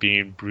shoes of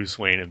being Bruce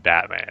Wayne and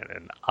Batman,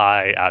 and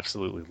I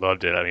absolutely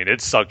loved it. I mean,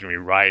 it sucked me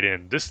right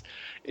in. Just,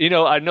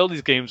 I know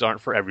these games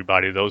aren't for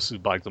everybody, those who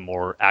like the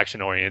more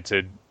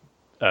action-oriented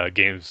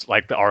games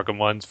like the Arkham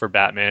ones for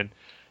Batman,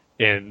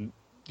 and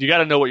you got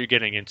to know what you're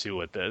getting into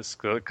with this,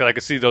 because I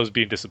can see those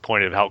being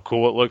disappointed of how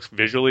cool it looks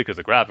visually, because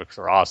the graphics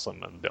are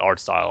awesome and the art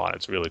style on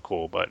it's really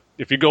cool. But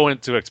if you go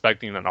into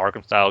expecting an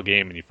Arkham style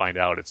game and you find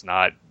out it's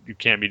not, you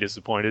can't be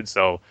disappointed.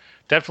 So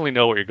definitely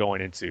know what you're going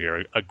into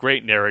here. A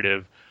great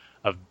narrative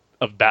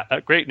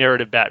a great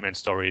narrative Batman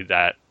story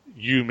that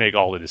you make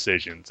all the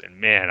decisions. And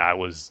man, I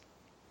was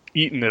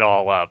eating it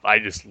all up. I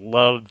just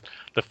loved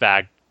the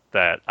fact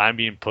that I'm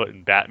being put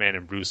in Batman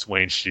and Bruce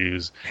Wayne's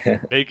shoes,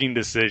 making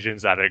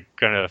decisions that are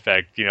going to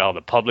affect,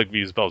 the public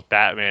views both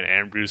Batman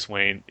and Bruce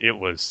Wayne. It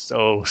was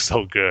so,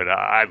 so good.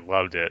 I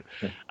loved it.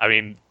 I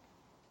mean,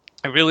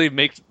 it really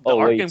makes the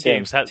Arkham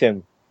games have...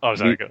 Tim, oh,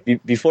 sorry.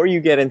 Before you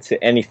get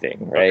into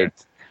anything, right, okay.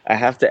 I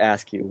have to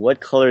ask you, what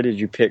color did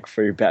you pick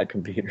for your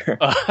Batcomputer?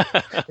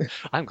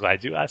 I'm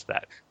glad you asked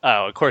that.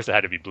 Oh, of course it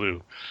had to be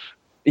blue.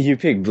 You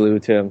picked blue,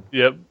 Tim.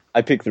 Yep.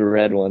 I picked the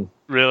red one.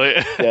 Really?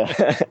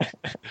 Yeah.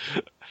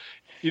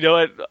 You know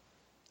what?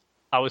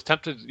 I was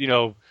tempted,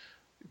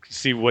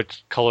 see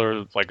what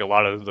color, like a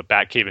lot of the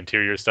Batcave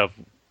interior stuff,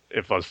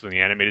 if it was from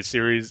the animated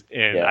series,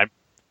 and Yeah.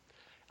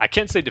 I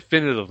can't say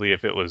definitively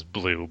if it was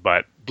blue,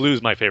 but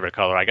blue's my favorite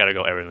color. I got to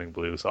go everything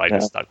blue, so I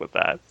just stuck with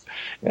that.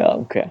 Yeah.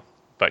 Okay.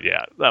 But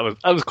yeah, that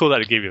was cool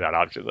that it gave you that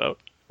option though.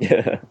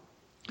 Yeah.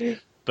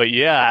 But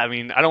yeah, I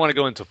mean, I don't want to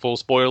go into full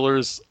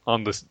spoilers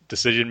on the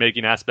decision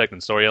making aspect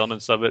and story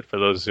elements of it for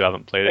those who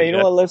haven't played it Hey, you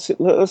yet. know what?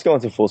 Let's go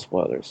into full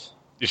spoilers.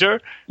 You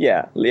sure?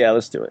 Yeah.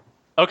 Let's do it.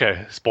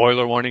 Okay,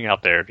 spoiler warning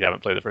out there if you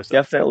haven't played the first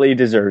episode. Definitely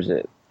deserves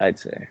it, I'd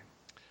say.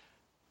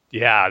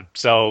 Yeah,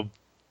 so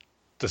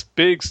this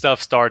big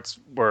stuff starts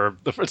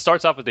it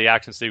starts off with the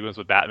action sequence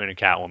with Batman and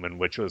Catwoman,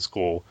 which was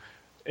cool,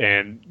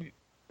 and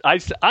I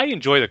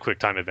enjoy the quick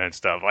time event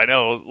stuff. I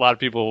know a lot of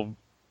people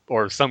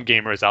or some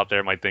gamers out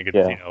there might think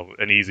it's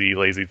an easy,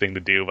 lazy thing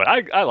to do, but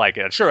I like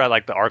it. Sure, I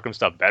like the Arkham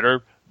stuff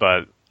better,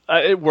 but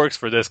it works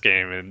for this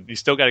game, and you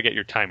still got to get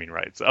your timing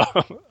right. So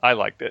I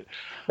liked it.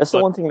 That's the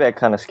one thing that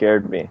kind of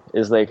scared me.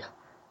 Is like,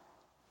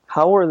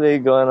 how are they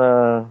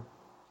gonna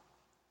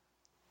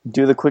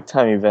do the quick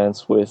time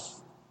events with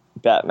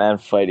Batman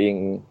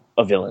fighting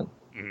a villain?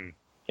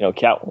 Mm-hmm.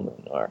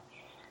 Catwoman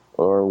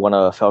or one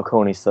of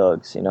Falcone's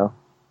thugs.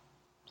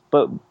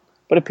 But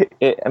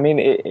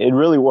it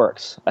really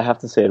works. I have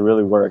to say, it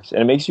really works,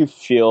 and it makes you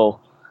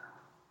feel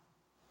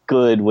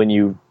good when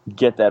you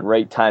get that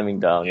right timing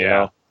down.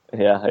 Yeah.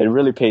 Yeah, it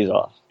really pays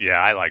off. Yeah,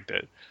 I liked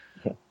it.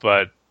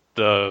 But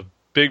the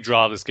big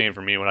draw of this game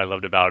for me, what I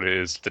loved about it,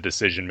 is the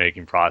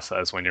decision-making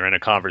process. When you're in a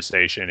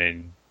conversation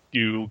and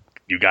you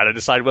got to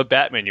decide what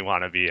Batman you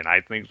want to be, and I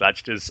think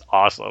that's just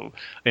awesome.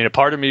 And a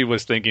part of me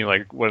was thinking,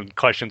 like, when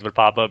questions would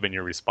pop up and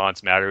your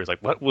response matters,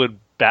 like, what would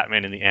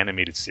Batman in the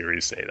animated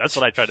series say? That's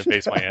what I tried to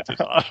base my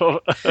answers off of.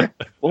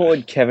 What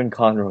would Kevin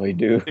Conroy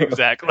do?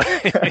 Exactly.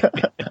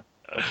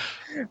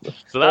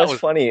 So that was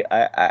funny.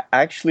 I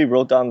actually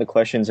wrote down the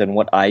questions and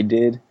what I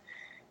did,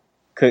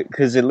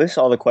 because it lists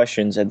all the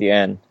questions at the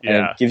end,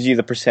 and it gives you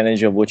the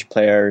percentage of which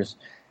players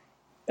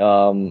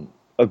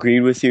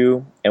agreed with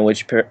you and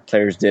which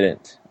players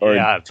didn't, or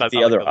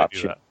the other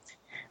option.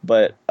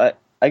 But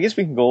I guess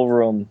we can go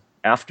over them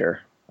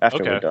after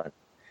we're done.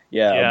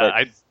 Yeah,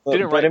 I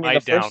didn't write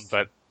mine down,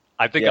 but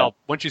I think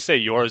once you say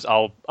yours,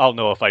 I'll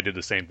know if I did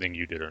the same thing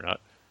you did or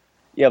not.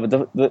 Yeah,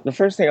 but the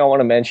first thing I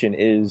want to mention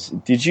is,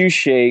 did you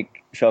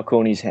shake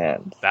Falcone's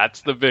hand?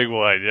 That's the big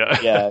one,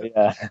 yeah.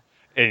 Yeah.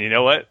 And you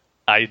know what?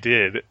 I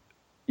did.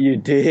 You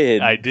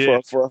did? I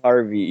did. For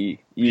Harvey.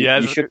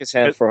 You shook his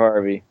hand for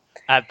Harvey.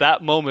 At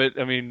that moment,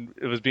 I mean,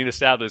 it was being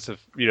established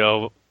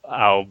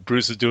how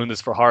Bruce is doing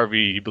this for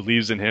Harvey. He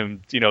believes in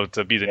him,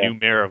 to be the new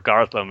mayor of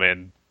Gotham,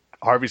 and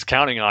Harvey's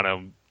counting on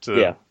him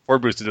for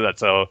Bruce to do that.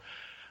 So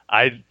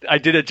I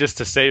did it just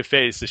to save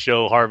face, to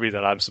show Harvey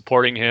that I'm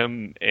supporting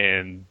him,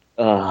 and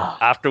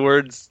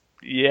afterwards,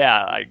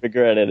 I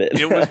regretted it.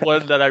 It was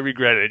one that I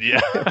regretted,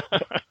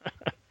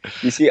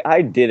 You see,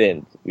 I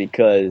didn't,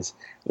 because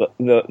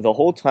the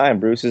whole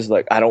time Bruce is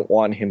like, I don't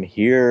want him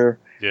here.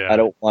 I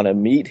don't want to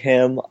meet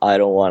him. I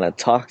don't want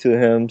to talk to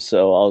him.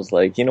 So I was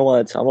like, you know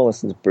what? I'm going to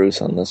listen to Bruce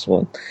on this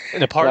one.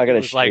 And the part of it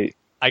was like,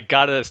 I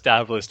got to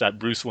establish that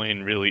Bruce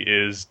Wayne really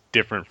is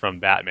different from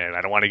Batman.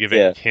 I don't want to give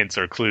any hints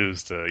or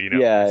clues to,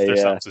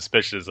 there's something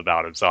suspicious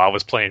about him. So I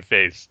was playing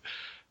face.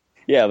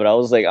 Yeah, but I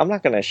was like, I'm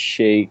not going to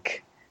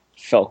shake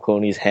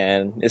Falcone's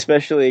hand,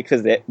 especially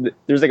because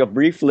there's like a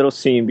brief little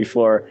scene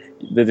before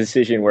the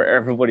decision where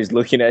everybody's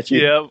looking at you.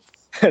 Yeah.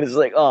 And it's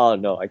like, oh,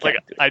 no, I can't.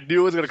 I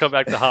knew it was going to come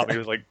back to Harvey. He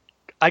was like,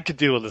 I could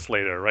deal with this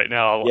later. Right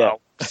now,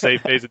 I'll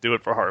save face and do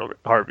it for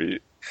Harvey.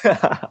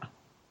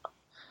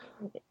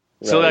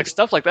 So like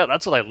stuff like that,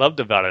 that's what I loved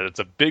about it. It's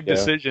a big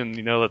decision,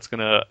 that's going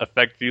to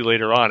affect you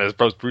later on as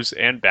both Bruce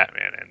and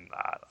Batman. And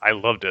I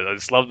loved it. I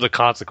just loved the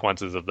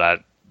consequences of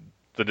that.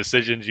 The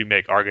decisions you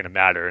make are going to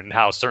matter, and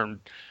how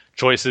certain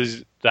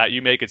choices that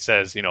you make, it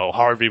says,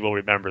 Harvey will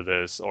remember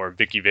this, or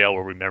Vicky Vale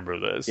will remember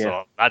this. Yeah.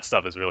 So that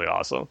stuff is really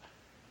awesome.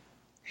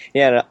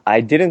 Yeah, and I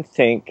didn't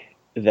think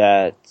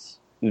that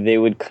they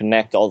would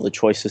connect all the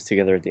choices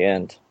together at the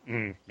end.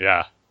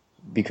 Yeah.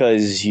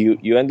 Because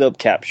you end up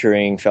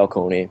capturing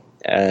Falcone,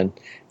 and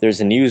there's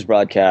a news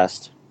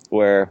broadcast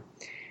where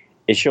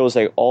it shows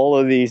like all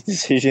of these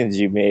decisions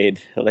you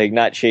made, like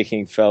not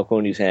shaking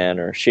Falcone's hand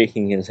or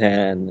shaking his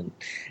hand, and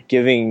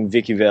giving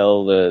Vicky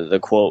Vale the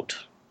quote,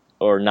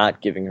 or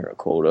not giving her a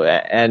quote,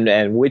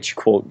 and which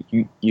quote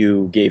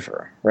you gave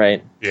her,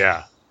 right?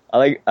 Yeah.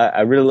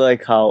 I really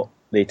like how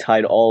they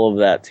tied all of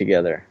that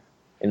together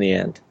in the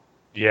end.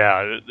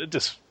 Yeah, it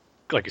just,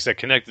 like you said,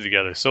 connected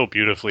together so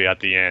beautifully at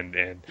the end.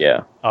 And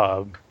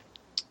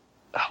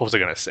what was I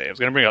going to say? I was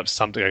going to bring up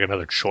something like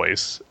another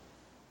choice.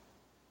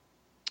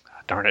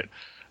 Darn it.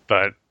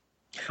 But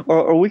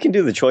or we can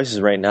do the choices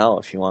right now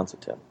if you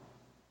wanted to.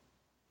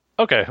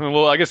 Okay.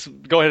 Well, I guess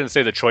go ahead and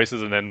say the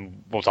choices, and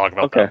then we'll talk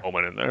about that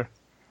moment in there.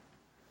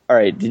 All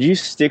right. Did you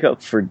stick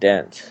up for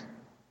Dent?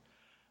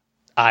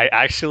 I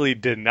actually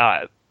did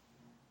not.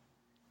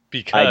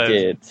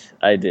 because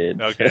I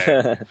did.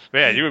 Okay.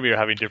 Man, you and me are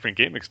having different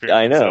game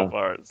experiences I know. so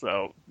far.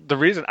 So the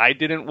reason I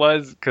didn't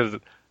was because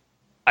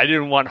I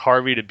didn't want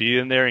Harvey to be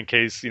in there in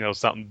case,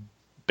 something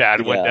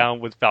bad went Yeah. down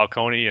with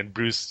Falcone and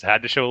Bruce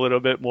had to show a little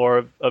bit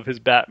more of his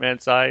Batman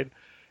side.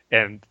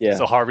 And Yeah.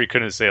 so Harvey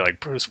couldn't say, like,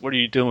 Bruce, what are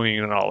you doing?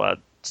 And all that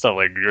stuff.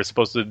 Like, you're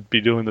supposed to be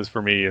doing this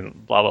for me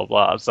and blah, blah,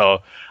 blah.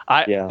 So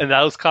Yeah. in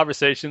those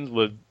conversations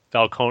with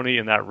Falcone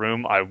in that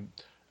room,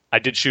 I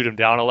did shoot him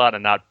down a lot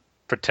and not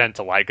pretend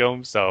to like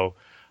him. So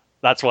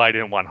that's why I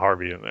didn't want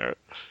Harvey in there.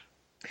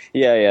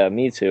 Yeah,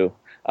 me too.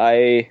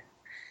 I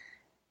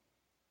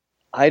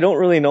don't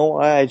really know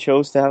why I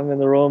chose to have him in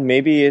the room.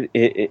 Maybe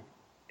it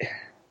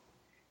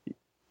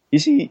you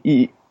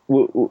see,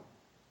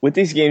 with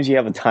these games, you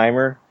have a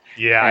timer.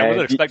 Yeah, I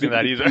wasn't expecting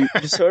that either.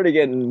 You sort of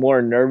getting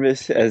more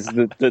nervous as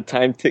the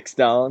time ticks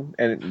down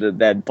and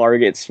that bar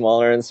gets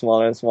smaller and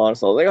smaller and smaller.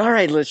 So I was like, all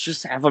right, let's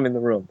just have him in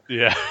the room.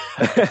 Yeah.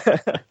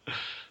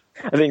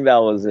 I think that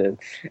was it.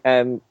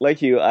 And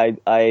like you,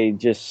 I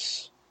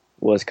just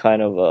was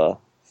kind of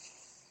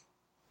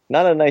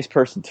not a nice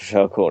person to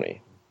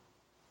Falcone.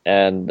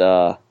 And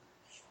I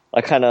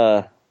kind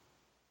of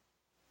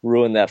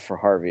ruined that for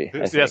Harvey. I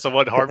Yeah, think. so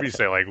what did Harvey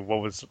say? Like,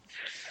 what was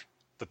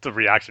the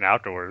reaction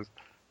afterwards?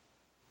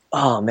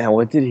 Oh, man,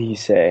 what did he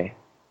say?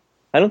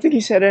 I don't think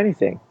he said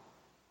anything.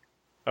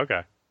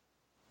 Okay.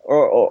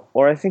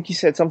 Or I think he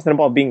said something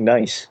about being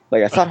nice.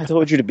 Like, I thought I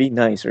told you to be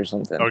nice or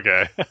something.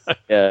 Okay.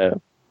 Yeah.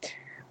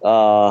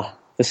 The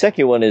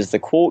second one is the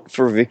quote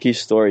for Vicky's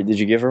story. Did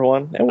you give her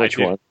one? And which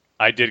one?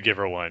 I did give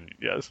her one,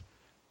 yes.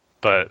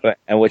 But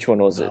And which one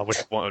was it? which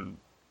one?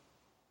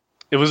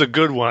 It was a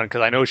good one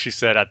because I know she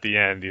said at the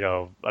end,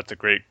 that's a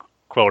great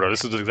quote, or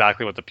this is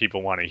exactly what the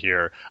people want to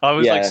hear. It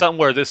was like something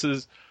where this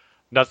is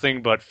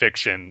nothing but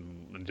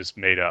fiction and just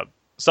made up.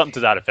 Something to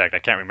that effect. I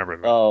can't remember.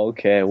 Oh,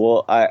 okay.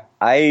 Well,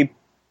 I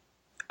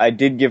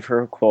did give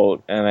her a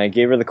quote, and I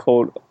gave her the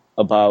quote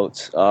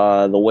about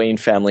the Wayne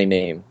family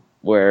name,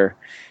 where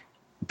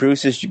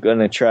Bruce is going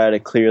to try to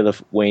clear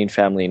the Wayne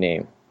family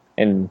name.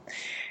 And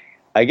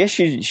I guess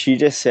she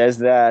just says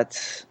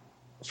that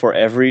for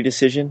every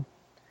decision.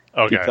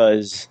 Okay.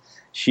 Because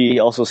she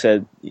also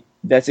said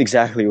that's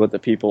exactly what the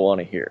people want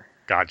to hear.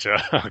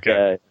 Gotcha.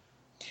 Okay.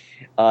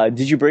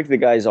 Did you break the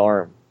guy's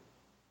arm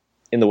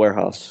in the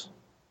warehouse?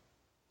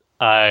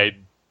 I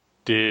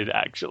did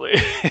actually.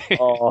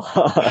 Oh,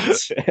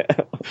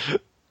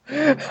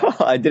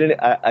 I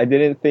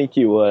didn't think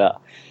you would.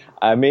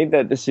 I made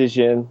that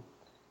decision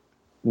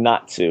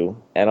not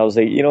to, and I was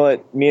like, you know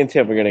what? Me and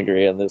Tim are gonna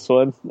agree on this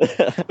one.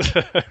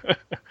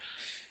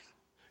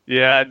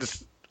 Yeah,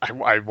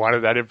 I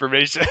wanted that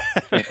information.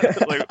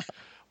 Like,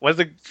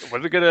 wasn't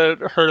gonna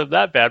hurt him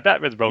that bad.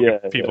 Batman's broken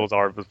people's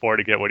arms before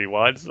to get what he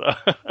wants. So.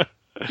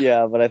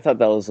 Yeah, but I thought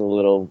that was a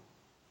little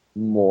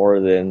more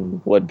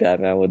than what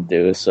Batman would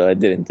do, so I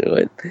didn't do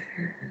it.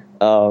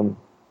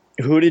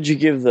 Who did you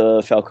give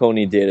the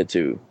Falcone data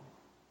to?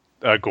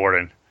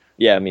 Gordon.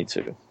 Yeah, me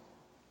too.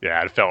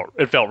 Yeah, it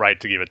felt right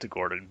to give it to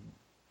Gordon.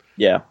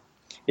 Yeah,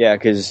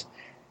 because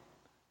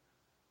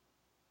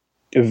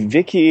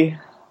Vicky,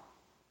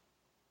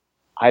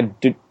 I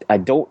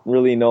don't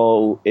really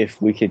know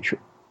if we could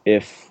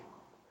if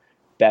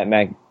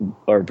Batman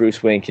or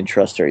Bruce Wayne can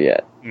trust her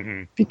yet,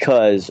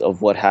 because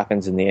of what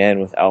happens in the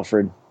end with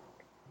Alfred.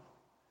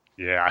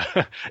 Yeah.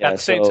 At the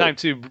same time,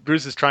 too,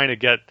 Bruce is trying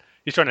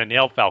to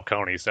nail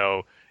Falcone,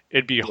 so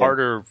it'd be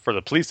harder for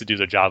the police to do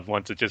the job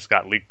once it just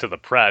got leaked to the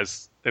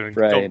press and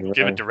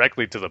give it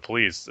directly to the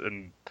police,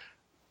 and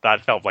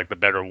that felt like the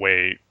better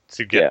way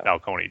to get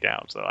Falcone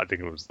down. So I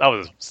think that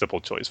was a simple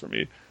choice for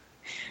me.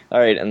 All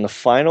right, and the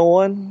final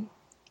one,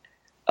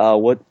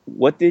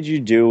 what did you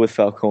do with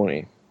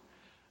Falcone?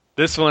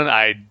 This one,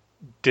 I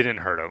didn't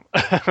hurt him.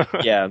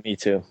 Yeah, me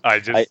too.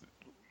 I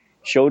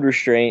showed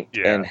restraint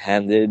and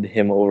handed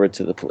him over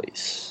to the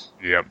police.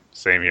 Yep,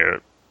 same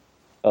here.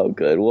 Oh,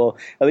 good. Well,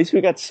 at least we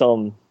got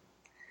some.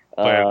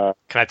 Can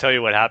I tell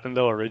you what happened,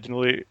 though,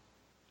 originally?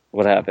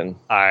 What happened?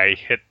 I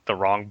hit the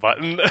wrong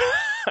button.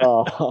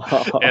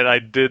 Oh. And I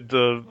did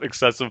the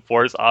excessive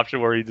force option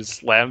where he just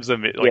slams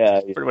him,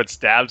 pretty much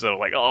stabs him.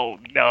 Like, oh,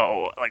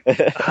 no.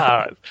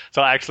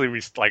 So I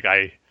actually,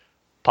 I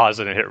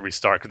paused it and hit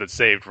restart because it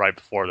saved right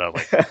before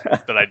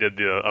that. That I did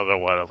the other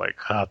one. I was like,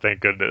 thank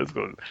goodness.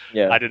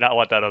 I did not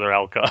want that other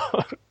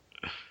outcome.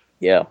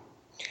 Yeah.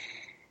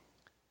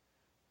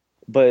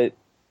 But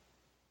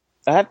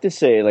I have to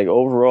say,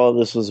 overall,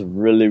 this was a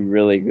really,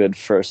 really good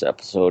first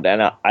episode.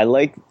 And I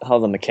like how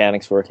the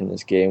mechanics work in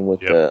this game with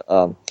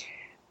the,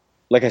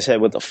 like I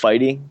said, with the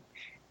fighting.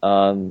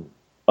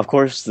 Of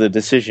course, the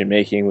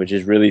decision-making, which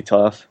is really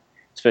tough,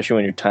 especially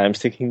when your time's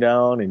ticking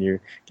down and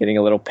you're getting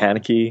a little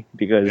panicky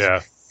because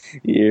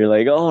you're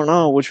like, oh,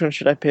 no, which one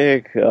should I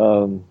pick?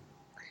 And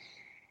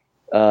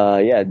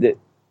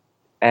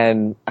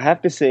I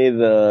have to say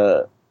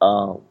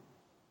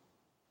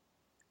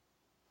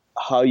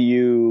how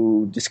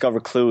you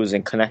discover clues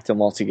and connect them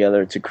all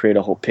together to create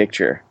a whole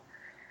picture.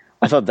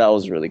 I thought that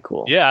was really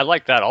cool. Yeah, I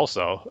like that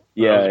also.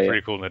 Yeah, that was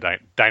pretty cool in the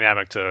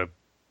dynamic to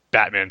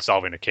Batman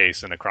solving a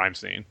case in a crime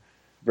scene.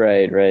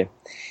 Right.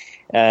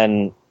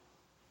 And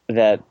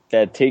that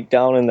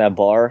takedown in that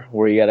bar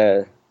where you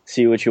gotta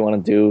see what you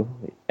want to do,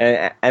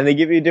 and they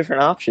give you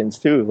different options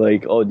too.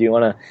 Like, oh, do you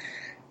want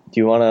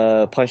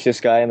to punch this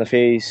guy in the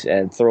face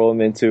and throw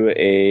him into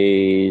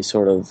a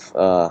sort of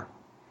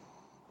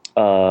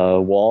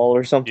wall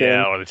or something?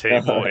 Yeah, or the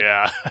table.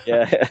 Yeah.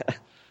 Yeah.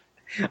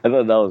 I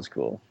thought that was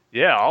cool.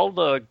 Yeah, all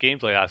the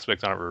gameplay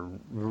aspects on it were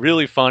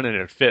really fun, and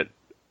it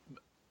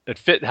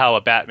fit how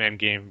a Batman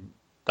game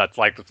that's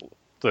like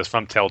this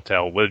from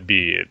Telltale would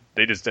be.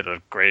 They just did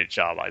a great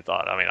job, I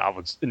thought. I mean, I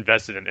was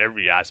invested in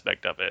every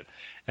aspect of it,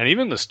 and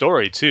even the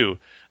story too.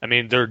 I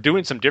mean, they're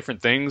doing some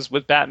different things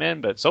with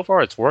Batman, but so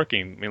far it's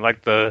working. I mean,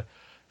 like the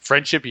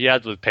friendship he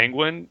had with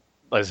Penguin,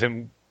 as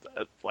him,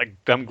 like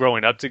them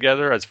growing up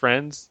together as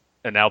friends,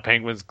 and now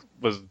Penguin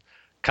was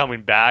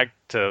coming back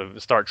to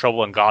start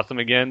trouble in Gotham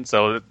again.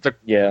 So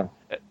Yeah.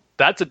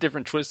 that's a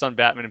different twist on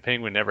Batman and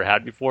Penguin never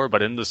had before,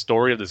 but in the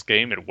story of this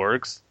game, it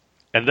works.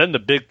 And then the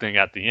big thing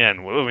at the end,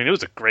 I mean, it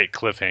was a great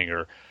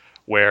cliffhanger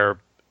where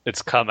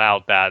it's come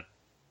out that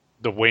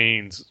the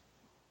Waynes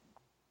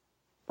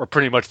are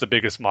pretty much the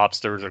biggest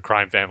mobsters or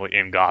crime family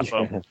in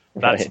Gotham. Right.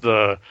 That's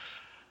the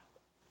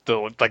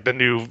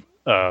new,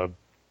 why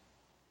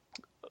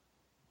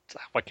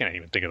can't I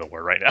even think of the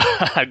word right now?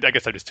 I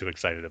guess I'm just too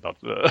excited about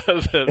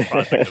the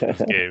prospect of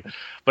this game.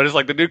 But it's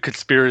like the new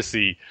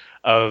conspiracy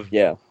of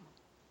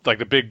like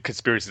the big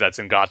conspiracy that's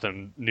in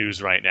Gotham news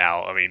right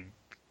now. I mean,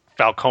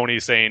 Falcone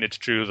saying it's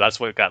true. That's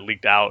what got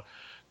leaked out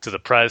to the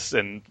press.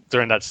 And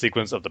during that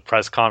sequence of the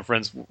press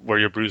conference where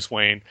you're Bruce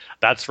Wayne,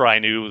 that's where I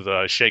knew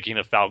the shaking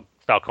of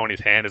Falcone's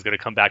hand is going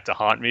to come back to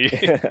haunt me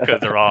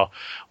because they're all,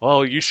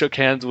 well, you shook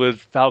hands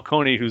with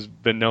Falcone, who's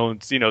been known,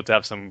 to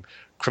have some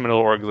criminal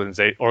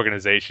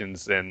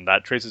organizations, and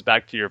that traces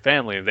back to your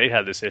family, and they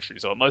had this history,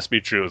 so it must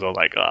be true. So I'm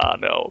like,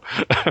 no.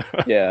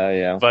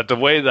 Yeah. But the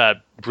way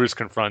that Bruce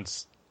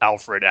confronts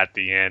Alfred at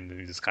the end, and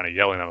he's just kind of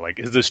yelling, I'm like,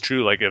 is this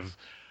true? Like, if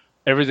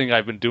everything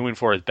I've been doing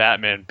for as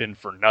Batman been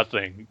for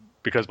nothing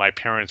because my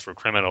parents were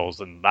criminals,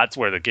 and that's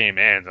where the game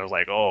ends. I was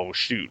like, oh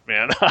shoot,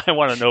 man, I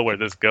want to know where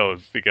this goes,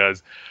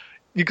 because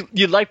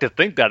you'd like to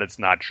think that it's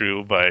not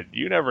true, but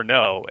you never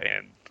know,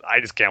 and I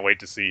just can't wait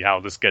to see how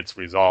this gets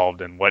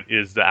resolved and what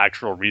is the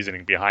actual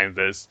reasoning behind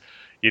this,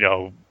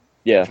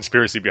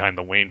 conspiracy behind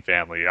the Wayne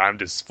family. I'm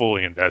just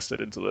fully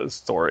invested into this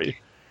story.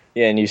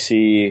 Yeah, and you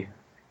see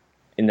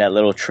in that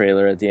little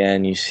trailer at the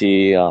end, you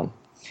see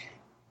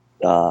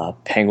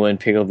Penguin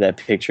pick up that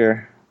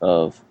picture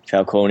of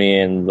Falcone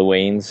and the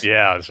Waynes.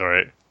 Yeah, that's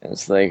right. And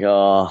it's like,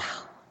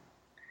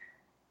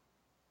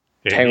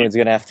 Penguin's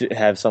going to have to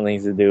have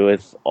something to do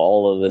with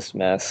all of this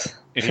mess.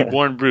 And he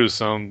warned Bruce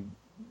some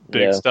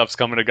big stuff's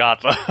coming to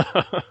Gotham.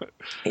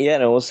 Yeah,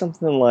 and it was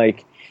something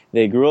like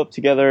they grew up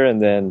together,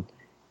 and then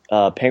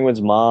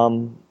Penguin's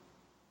mom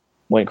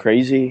went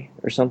crazy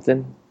or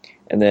something,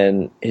 and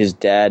then his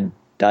dad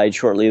died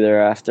shortly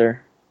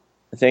thereafter,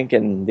 I think,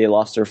 and they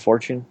lost their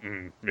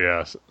fortune.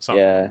 Yeah, something.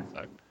 Yeah.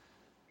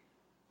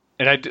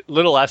 And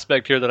little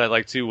aspect here that I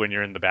like too, when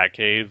you're in the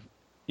Batcave,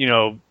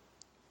 the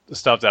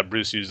stuff that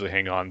Bruce usually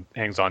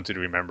hangs on to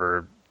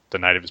remember the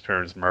night of his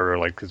parents' murder,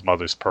 like his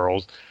mother's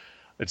pearls.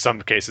 In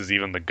some cases,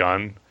 even the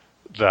gun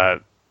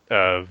that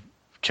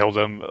killed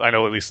him. I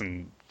know, at least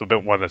in the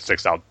one that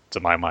sticks out to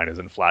my mind is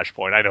in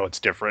Flashpoint. I know it's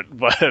different,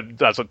 but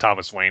that's what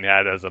Thomas Wayne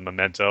had as a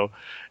memento.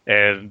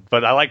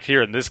 But I liked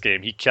here in this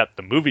game, he kept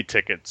the movie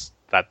tickets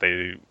that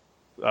they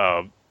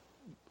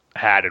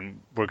had and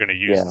were going to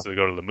use to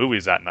go to the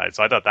movies that night.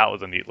 So I thought that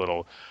was a neat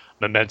little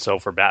memento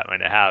for Batman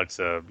to have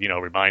to,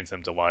 reminds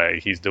him to why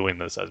he's doing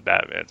this as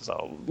Batman.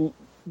 So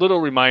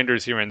little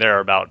reminders here and there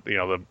about,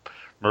 the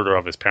murder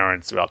of his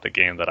parents throughout the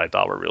game that I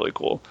thought were really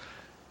cool.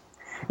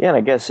 Yeah, and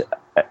I guess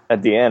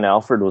at the end,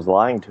 Alfred was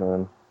lying to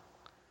him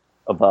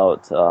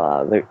about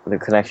the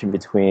connection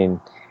between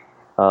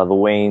the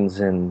Waynes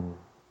and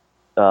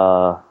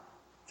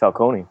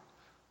Falcone.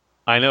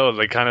 I know,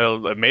 they kind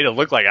of made it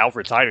look like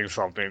Alfred's hiding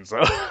something,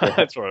 so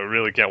that's why I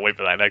really can't wait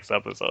for that next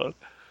episode.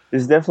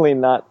 It's definitely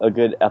not a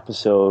good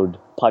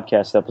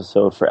podcast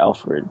episode for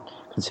Alfred,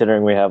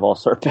 considering we have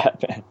All-Star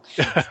Batman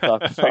to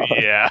talk about.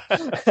 Yeah.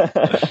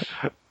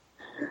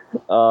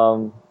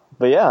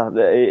 But yeah,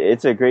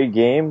 it's a great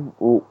game.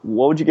 What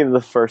would you give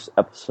the first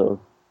episode?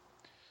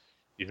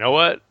 You know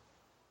what?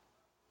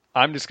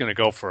 I'm just going to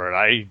go for it.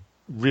 I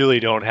really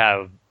don't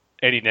have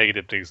any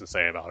negative things to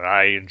say about it.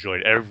 I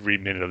enjoyed every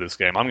minute of this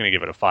game. I'm going to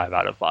give it a 5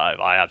 out of 5.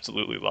 I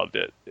absolutely loved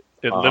it.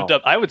 It lived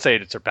up. I would say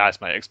it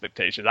surpassed my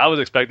expectations. I was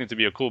expecting it to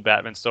be a cool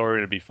Batman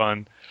story, to be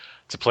fun,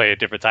 to play a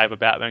different type of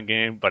Batman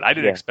game, but I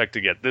didn't expect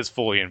to get this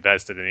fully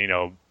invested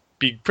and,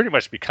 be pretty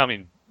much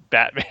becoming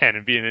Batman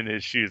and being in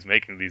his shoes,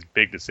 making these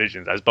big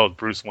decisions as both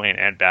Bruce Wayne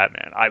and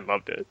Batman. I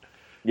loved it.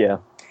 Yeah.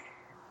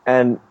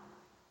 And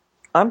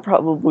I'm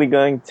probably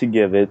going to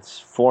give it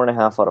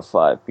 4.5 out of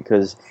 5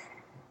 because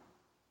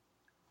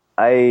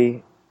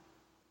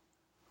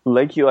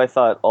like you, I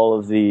thought all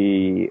of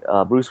the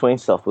Bruce Wayne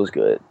stuff was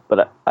good,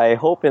 but I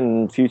hope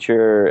in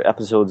future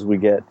episodes we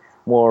get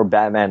more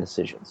Batman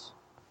decisions.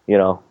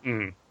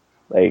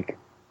 Like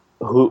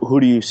who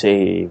do you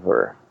save,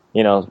 or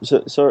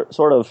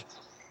sort of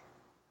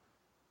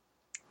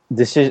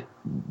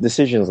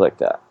decisions like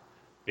that.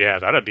 Yeah,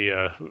 that'd be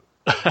a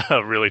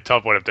a really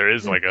tough one if there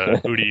is like a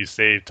who do you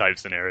save type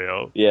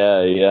scenario.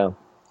 Yeah.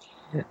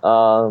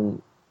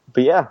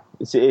 But yeah,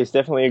 it's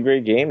definitely a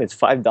great game. It's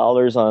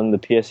 $5 on the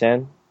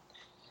PSN.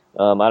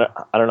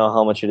 I don't know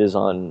how much it is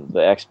on the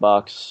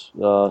Xbox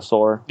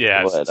store.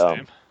 Yeah, it's the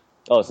same.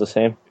 Oh, it's the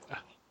same?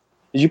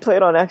 Did you play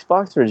it on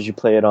Xbox or did you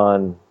play it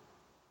on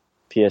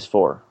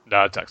PS4?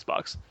 No, it's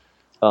Xbox.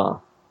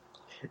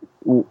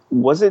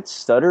 Was it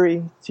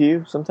stuttery to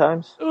you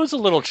sometimes? It was a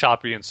little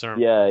choppy in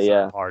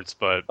certain parts,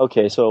 but...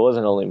 Okay, so it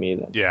wasn't only me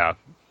then. Yeah,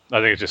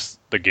 I think it's just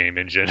the game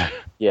engine.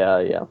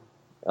 Yeah.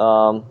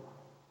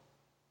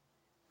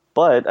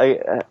 But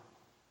I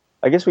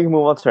guess we can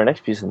move on to our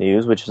next piece of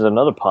news, which is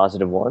another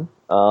positive one.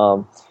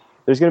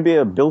 There's going to be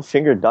a Bill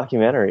Finger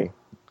documentary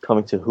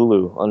coming to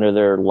Hulu under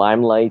their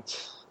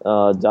Limelight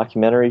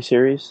documentary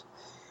series.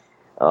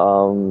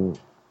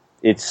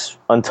 It's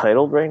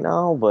untitled right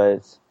now,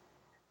 but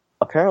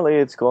apparently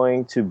it's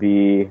going to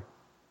be...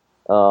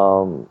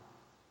 let's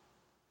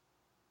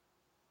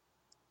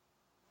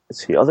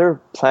see, other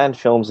planned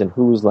films in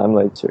Hulu's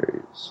Limelight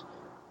series.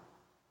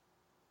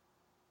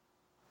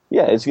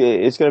 Yeah, it's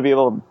going to be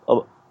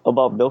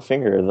about Bill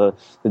Finger,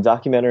 the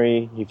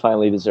documentary he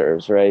finally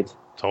deserves, right?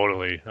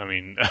 Totally. I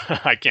mean,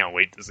 I can't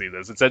wait to see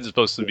this. It said it's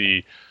supposed to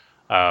be...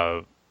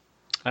 I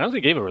don't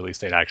think they gave a release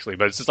date, actually,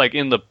 but it's just like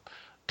in the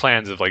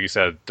plans of, like you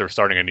said, they're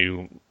starting a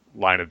new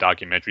line of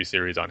documentary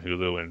series on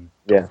Hulu, and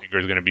Bill Finger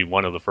is going to be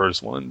one of the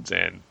first ones,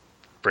 and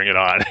bring it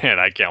on,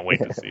 and I can't wait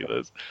to see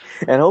this.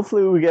 And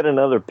hopefully we get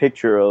another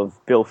picture of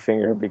Bill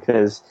Finger,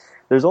 because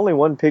there's only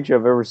one picture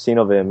I've ever seen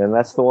of him, and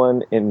that's the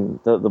one in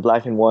the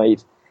black and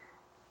white,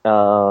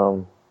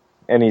 and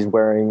he's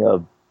wearing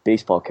a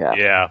baseball cap.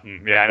 Yeah, I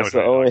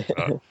know.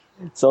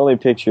 It's the only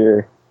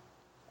picture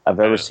I've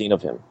ever seen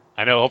of him.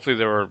 I know. Hopefully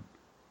they were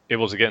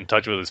able to get in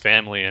touch with his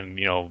family and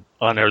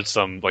unearth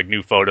some like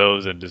new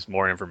photos and just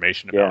more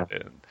information about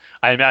it. And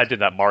I imagine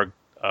that Mark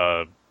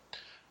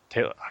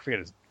Taylor, I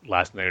forget his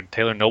last name,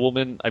 Taylor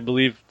Nobleman, I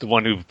believe, the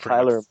one who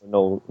Tyler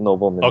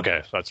Nobleman.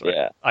 Okay, that's right.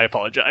 Yeah. I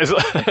apologize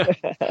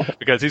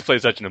because he's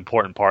played such an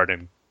important part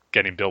in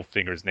getting Bill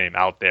Finger's name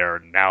out there,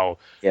 and now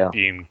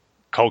being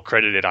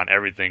co-credited on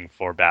everything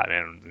for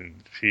Batman.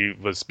 And he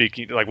was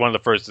speaking, like one of the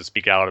first to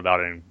speak out about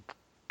it and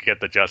get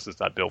the justice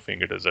that Bill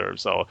Finger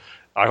deserves. So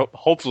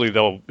hopefully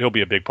he'll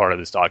be a big part of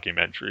this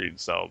documentary.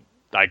 So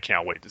I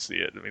can't wait to see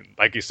it. I mean,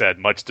 like you said,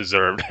 much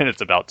deserved, and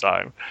it's about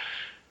time.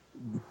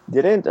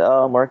 Didn't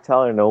Mark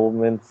Tyler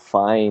Nobleman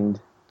find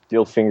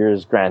Bill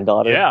Finger's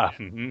granddaughter? Yeah.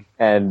 Mm-hmm.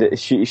 And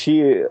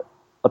she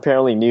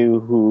apparently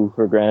knew who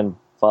her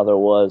grandfather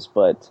was,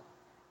 but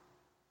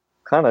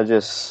kind of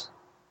just...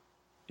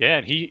 Yeah,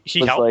 and he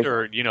helped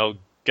her,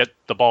 get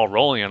the ball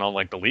rolling on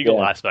like the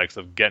legal aspects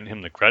of getting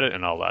him the credit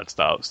and all that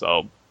stuff.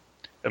 So,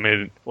 I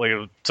mean, like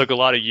it took a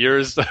lot of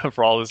years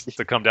for all this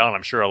to come down.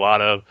 I'm sure a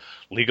lot of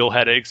legal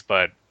headaches,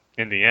 but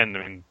in the end,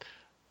 I mean,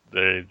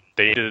 they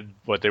did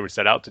what they were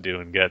set out to do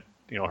and get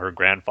her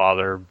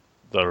grandfather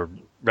the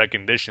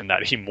recognition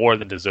that he more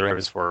than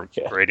deserves for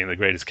creating the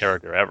greatest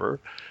character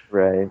ever.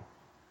 Right.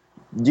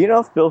 Do you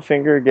know if Bill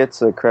Finger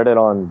gets a credit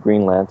on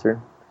Green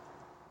Lantern?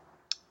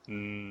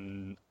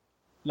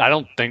 I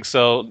don't think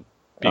so,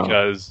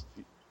 because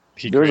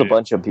there's a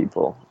bunch of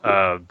people.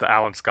 The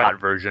Alan Scott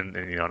version,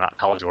 and not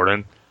Hal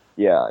Jordan.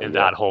 Yeah. And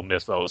that whole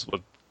mythos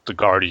with the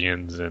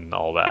Guardians and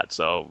all that.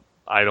 So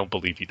I don't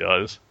believe he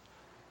does.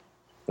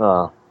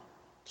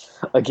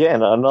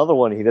 Again, another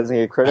one he doesn't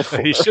get credit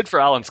for. He should for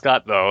Alan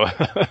Scott, though.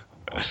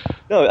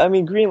 No, I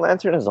mean Green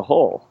Lantern as a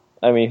whole.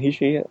 I mean he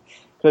should,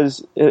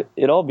 because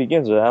it all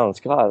begins with Alan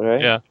Scott,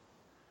 right? Yeah.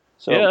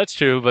 So yeah, that's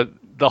true. But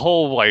the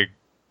whole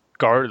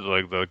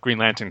the Green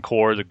Lantern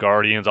Corps, the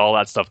Guardians, all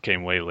that stuff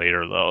came way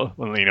later, though.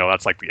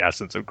 That's like the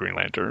essence of Green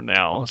Lantern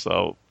now.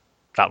 So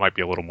that might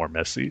be a little more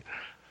messy,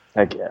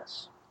 I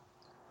guess.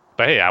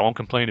 But hey, I won't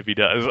complain if he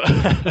does.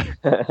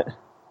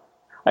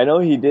 I know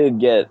he did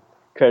get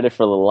credit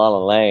for the Lana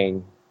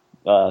Lang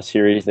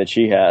series that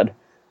she had.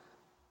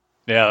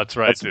 Yeah, that's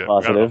right. That's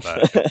positive.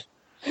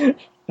 That.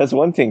 That's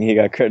one thing he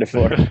got credit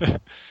for.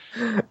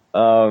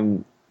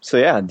 So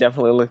yeah,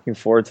 definitely looking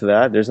forward to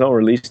that. There's no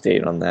release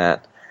date on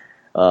that.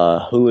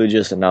 Hulu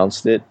just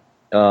announced it.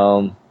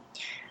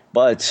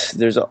 But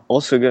there's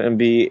also going to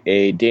be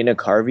a Dana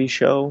Carvey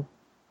show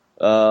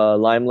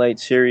Limelight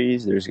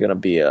series. There's going to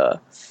be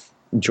a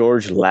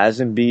George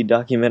Lazenby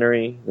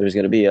documentary. There's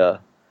going to be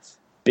a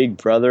Big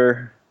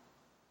Brother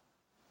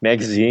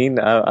magazine.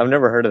 I've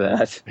never heard of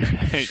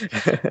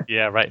that.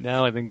 Yeah, right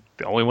now I think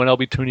the only one I'll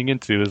be tuning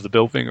into is the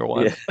Bill Finger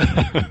one.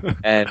 Yeah.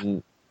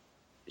 And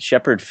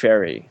Shepard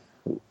Fairey,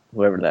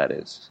 whoever that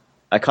is.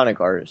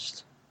 Iconic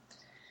artist.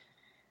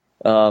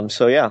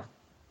 So yeah,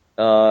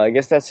 I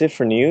guess that's it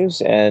for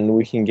news, and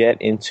we can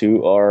get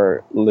into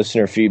our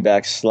listener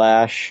feedback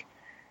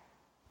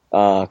 /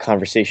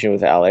 conversation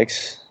with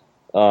Alex.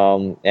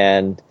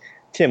 And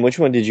Tim, which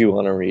one did you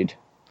want to read?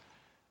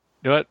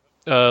 You know what?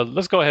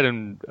 Let's go ahead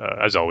and,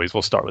 as always,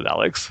 we'll start with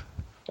Alex.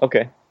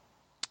 Okay.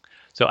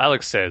 So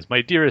Alex says,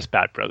 "My dearest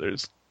Bat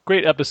Brothers,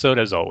 great episode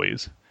as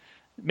always.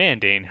 Man,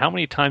 Dane, how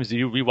many times do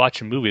you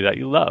rewatch a movie that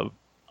you love?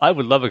 I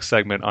would love a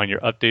segment on your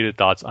updated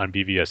thoughts on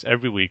BVS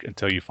every week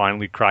until you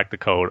finally crack the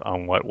code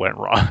on what went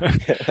wrong.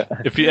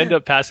 If you end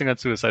up passing on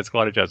Suicide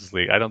Squad or Justice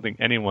League, I don't think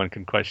anyone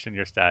can question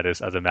your status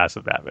as a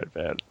massive Batman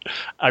fan.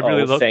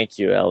 Thank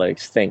you,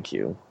 Alex. Thank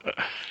you.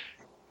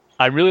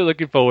 I'm really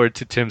looking forward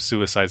to Tim's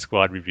Suicide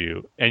Squad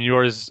review, and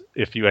yours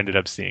if you ended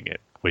up seeing it,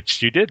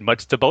 which you did,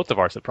 much to both of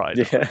our surprise.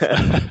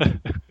 Yeah.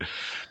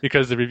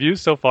 Because the reviews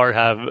so far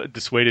have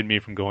dissuaded me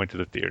from going to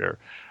the theater.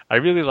 I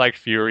really liked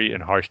Fury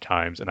and Harsh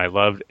Times, and I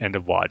loved End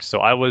of Watch, so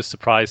I was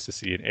surprised to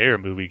see an Ayer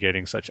movie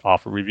getting such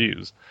awful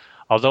reviews.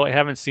 Although I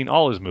haven't seen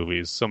all his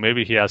movies, so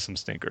maybe he has some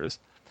stinkers.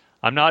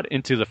 I'm not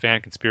into the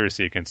fan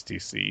conspiracy against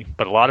DC,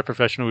 but a lot of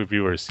professional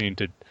reviewers seem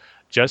to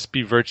just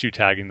be virtue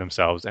tagging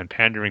themselves and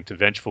pandering to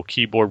vengeful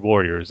keyboard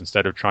warriors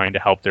instead of trying to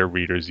help their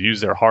readers use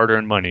their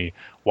hard-earned money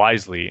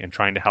wisely and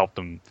trying to help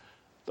the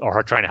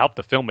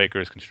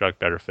filmmakers construct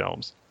better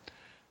films.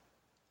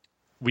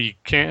 We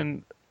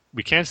can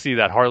see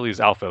that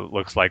Harley's outfit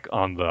looks like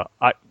on the.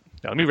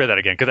 Let me read that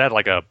again because I had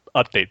like a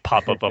update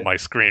pop up on my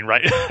screen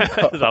right.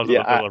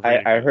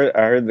 I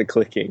heard the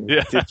clicking.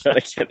 Yeah, to try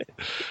to get it.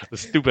 The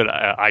stupid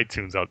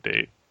iTunes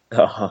update.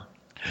 Uh-huh.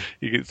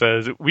 It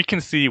says, "We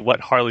can see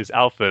what Harley's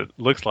outfit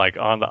looks like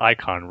on the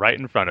icon right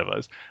in front of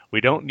us.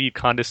 We don't need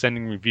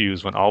condescending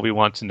reviews when all we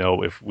want to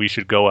know if we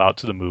should go out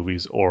to the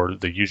movies or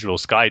the usual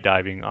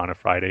skydiving on a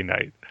Friday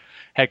night.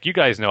 Heck, you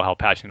guys know how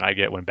passionate I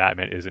get when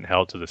Batman isn't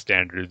held to the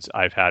standards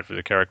I've had for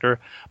the character,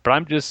 but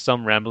I'm just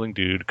some rambling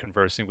dude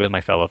conversing with my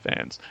fellow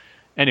fans.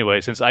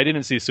 Anyway, since I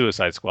didn't see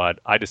Suicide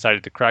Squad, I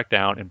decided to crack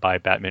down and buy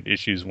Batman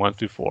issues 1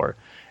 through 4.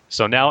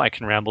 So now I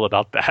can ramble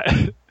about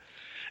that."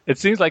 It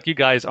seems like you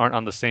guys aren't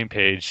on the same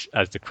page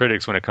as the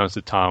critics when it comes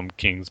to Tom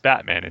King's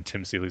Batman and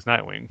Tim Seeley's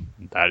Nightwing.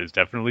 That is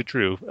definitely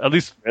true. At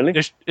least Really?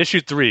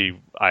 issue 3,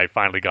 I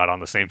finally got on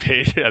the same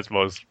page as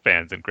most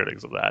fans and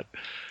critics of that.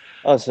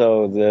 Oh,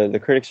 so the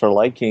critics are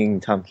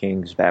liking Tom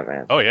King's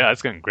Batman. Oh yeah,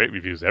 it's getting great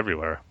reviews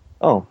everywhere.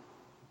 Oh.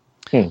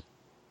 He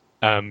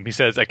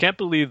says, "I can't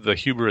believe the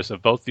hubris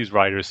of both these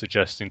writers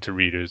suggesting to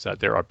readers that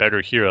there are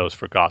better heroes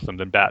for Gotham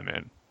than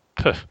Batman.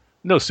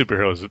 No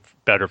superhero is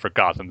better for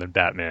Gotham than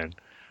Batman.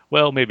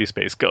 Well, maybe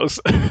Space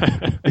Ghost."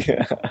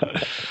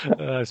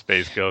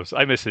 Space Ghost.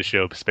 I miss his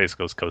show, Space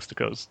Ghost Coast to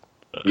Coast.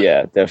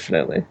 Yeah,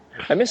 definitely.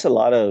 I miss a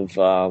lot of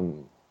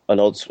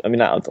adults. I mean,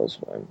 not Adult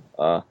Swim.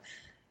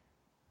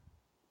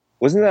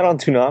 Wasn't that on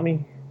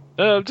Toonami?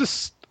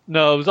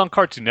 No, it was on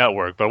Cartoon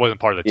Network, but it wasn't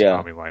part of the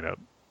Toonami lineup.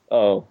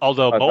 Oh,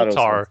 although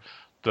Moltar,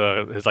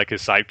 his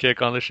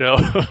sidekick on the show,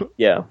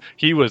 yeah,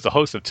 he was the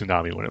host of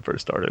Toonami when it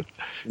first started.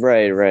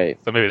 Right.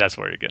 So maybe that's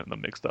where you're getting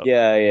them mixed up.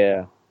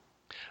 Yeah.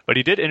 But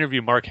he did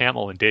interview Mark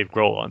Hamill and Dave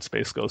Grohl on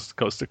Space Ghost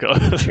Coast to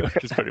Coast,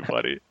 which is pretty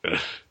funny.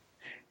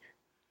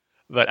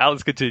 But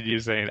Alex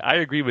continues saying, "I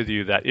agree with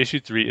you that issue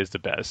 3 is the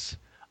best.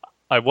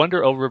 I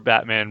bonded over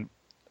Batman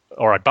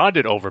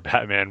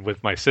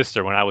with my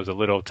sister when I was a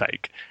little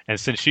tyke. And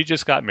since she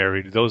just got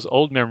married, those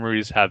old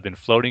memories have been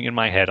floating in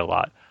my head a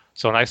lot.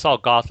 So when I saw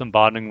Gotham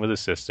bonding with a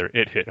sister,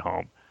 it hit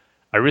home.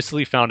 I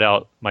recently found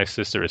out my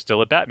sister is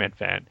still a Batman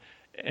fan,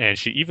 and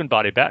she even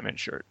bought a Batman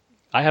shirt.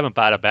 I haven't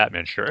bought a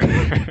Batman shirt."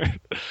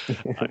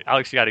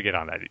 Alex, you got to get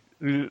on that.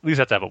 You at least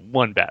have to have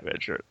one Batman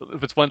shirt.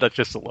 If it's one that's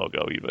just a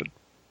logo, even.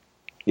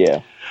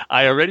 Yeah.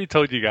 "I already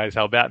told you guys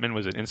how Batman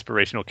was an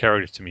inspirational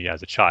character to me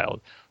as a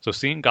child, so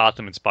seeing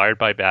Gotham inspired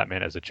by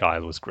Batman as a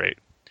child was great.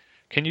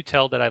 Can you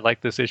tell that I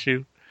like this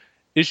issue?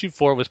 Issue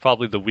 4 was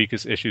probably the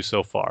weakest issue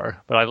so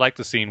far, but I like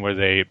the scene where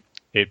they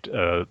aped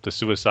the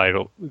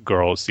suicidal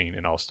girl scene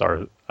in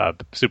All-Star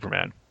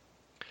Superman.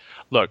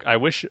 Look, I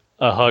wish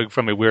a hug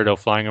from a weirdo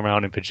flying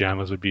around in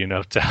pajamas would be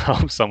enough to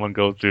help someone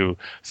go through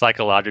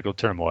psychological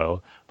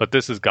turmoil, but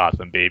this is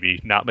Gotham,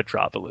 baby, not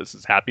Metropolis.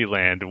 It's Happy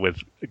Land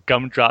with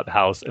Gumdrop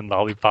House and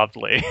Lollipop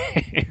Lane."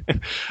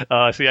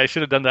 See, I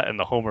should have done that in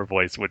the Homer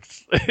voice,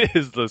 which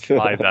is the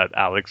slide that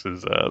Alex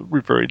is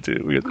referring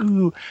to. He goes,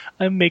 "Ooh,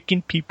 I'm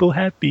making people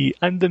happy.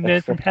 I'm the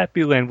man from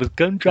Happy Land with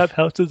gumdrop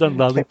houses on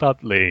Lollipop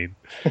Lane."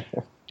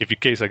 If in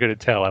case I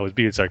couldn't tell, I was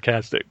being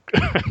sarcastic.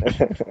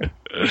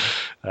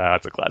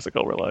 That's a classic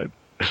Homer line.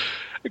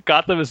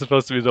 "Gotham is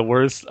supposed to be the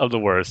worst of the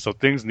worst, so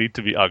things need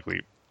to be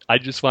ugly. I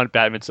just want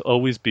Batman to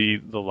always be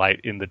the light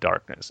in the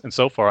darkness, and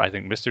so far I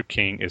think Mr.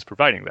 King is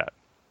providing that.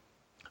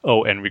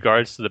 Oh, and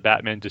regards to the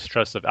Batman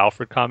distrust of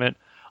Alfred comment,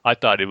 I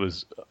thought it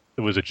was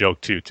a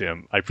joke too,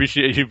 Tim. I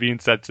appreciate you being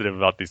sensitive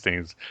about these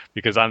things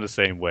because I'm the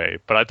same way,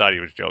 but I thought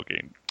he was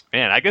joking."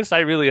 Man, I guess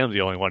I really am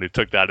the only one who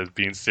took that as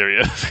being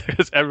serious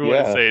because everyone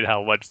is saying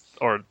how much,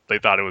 or they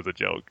thought it was a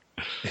joke.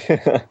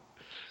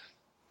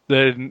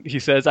 Then he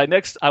says,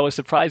 I was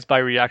surprised by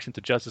reaction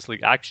to Justice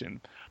League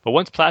Action, but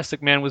once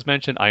Plastic Man was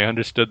mentioned, I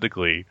understood the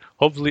glee.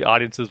 Hopefully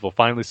audiences will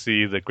finally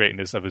see the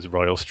greatness of his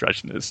royal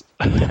stretchness.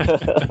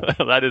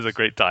 That is a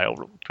great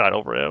title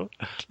for him.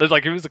 There's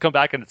like, if he was to come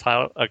back in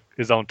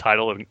his own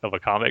title of a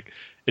comic,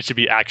 it should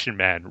be Action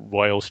Man,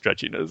 Royal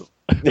Stretchiness.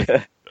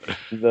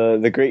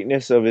 the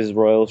greatness of his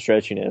royal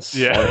stretchiness.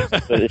 Yeah.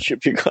 That's what it should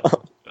be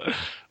called.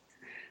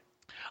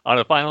 On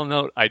a final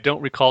note, I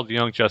don't recall the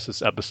Young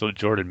Justice episode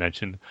Jordan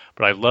mentioned,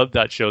 but I love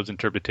that show's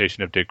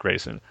interpretation of Dick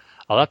Grayson.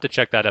 I'll have to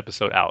check that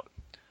episode out.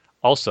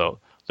 Also,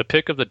 the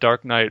pick of the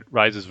Dark Knight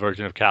Rises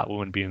version of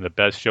Catwoman being the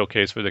best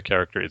showcase for the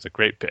character is a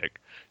great pick.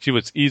 She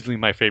was easily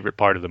my favorite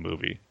part of the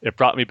movie. It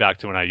brought me back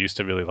to when I used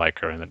to really like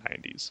her in the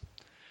 90s.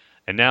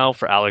 And now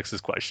for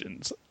Alex's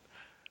questions.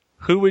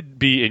 Who would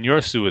be in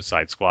your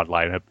Suicide Squad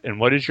lineup, and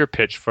what is your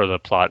pitch for the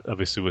plot of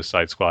a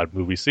Suicide Squad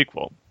movie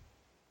sequel?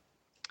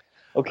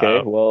 Okay,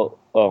 you want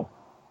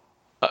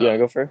to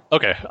go first?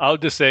 Okay, I'll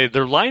just say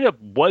their lineup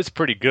was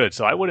pretty good,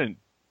 so I wouldn't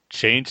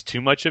change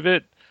too much of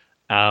it.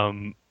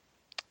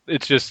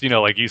 It's just,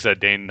 like you said,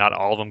 Dane, not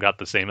all of them got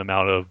the same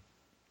amount of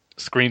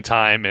screen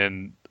time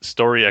and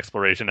story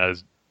exploration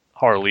as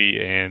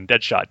Harley and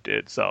Deadshot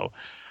did. So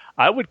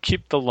I would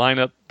keep the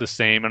lineup the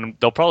same, and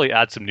they'll probably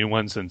add some new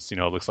ones since, it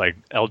looks like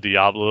El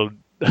Diablo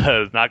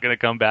is not going to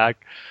come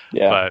back.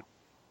 Yeah.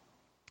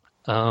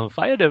 But if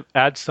I had to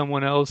add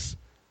someone else...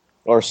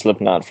 Or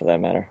Slipknot, for that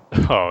matter.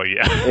 Oh,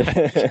 yeah.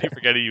 I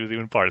forget he was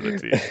even part of the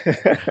team.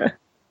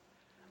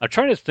 I'm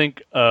trying to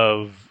think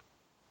of...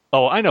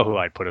 Oh, I know who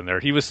I'd put in there.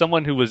 He was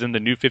someone who was in the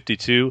New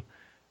 52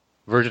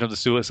 version of the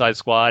Suicide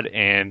Squad,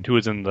 and who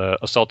was in the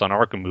Assault on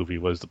Arkham movie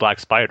was the Black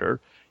Spider.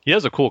 He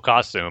has a cool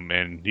costume,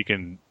 and he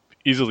can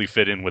easily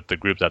fit in with the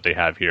group that they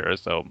have here.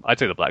 So I'd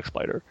say the Black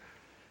Spider.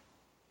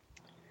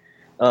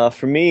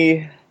 For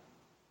me,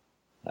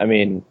 I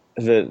mean,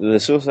 the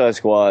Suicide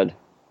Squad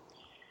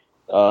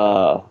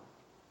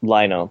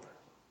lineup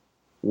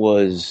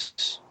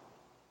wasn't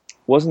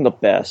the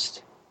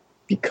best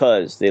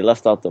because they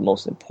left out the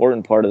most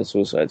important part of the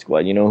Suicide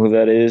Squad. You know who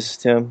that is,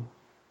 Tim?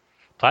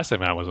 Plastic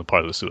Man wasn't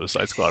part of the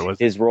Suicide Squad, was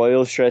he? His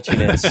royal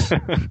stretchiness.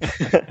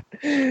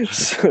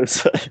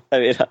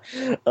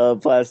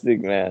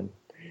 Plastic Man.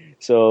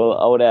 So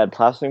I would add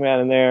Plastic Man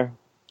in there.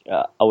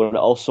 I would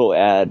also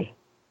add,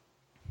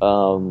 you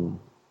know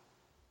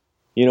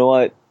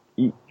what?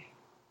 You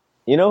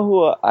know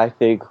who I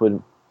think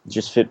would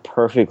just fit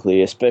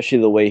perfectly, especially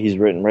the way he's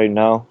written right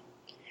now?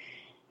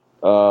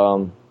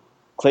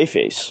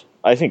 Clayface.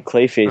 I think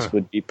Clayface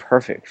would be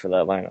perfect for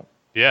that lineup.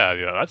 Yeah,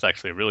 that's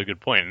actually a really good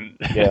point.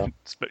 Yeah.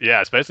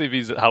 Yeah, especially if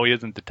he's how he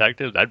is in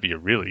Detective, that'd be a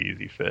really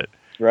easy fit.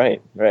 Right.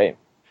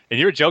 And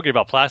you were joking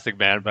about Plastic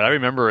Man, but I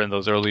remember in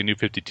those early New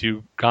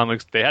 52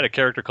 comics, they had a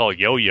character called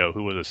Yo-Yo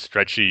who was a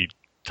stretchy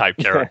type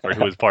character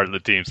who was part of the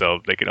team, so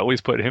they could always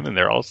put him in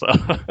there also.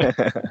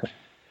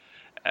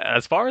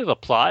 As far as the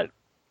plot,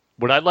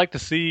 what I'd like to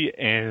see,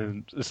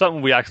 and it's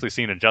something we actually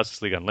seen in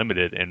Justice League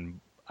Unlimited, and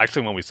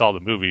actually when we saw the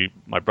movie,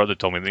 my brother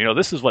told me,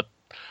 this is what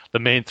the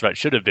main threat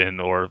should have been,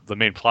 or the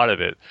main plot of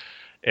it.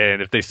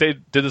 And if they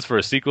did this for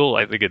a sequel,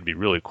 I think it'd be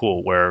really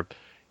cool, where,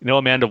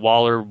 Amanda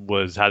Waller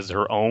has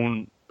her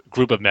own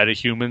group of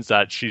metahumans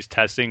that she's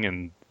testing,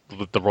 and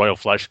with the Royal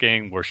Flush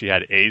Gang, where she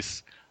had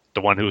Ace,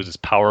 the one who is this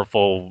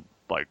powerful,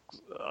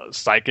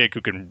 psychic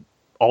who can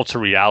alter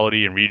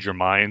reality and read your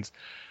minds.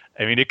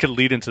 I mean, it could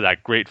lead into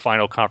that great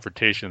final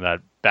confrontation that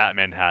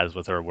Batman has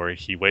with her, where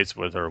he waits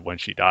with her when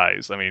she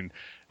dies. I mean,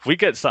 if we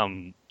get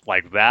something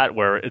like that,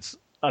 where it's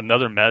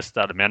another mess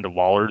that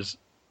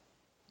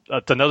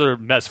it's another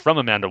mess from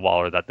Amanda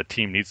Waller that the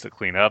team needs to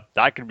clean up,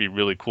 that could be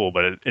really cool,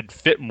 but it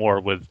fit more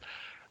with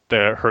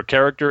her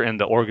character and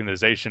the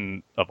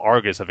organization of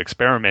Argus of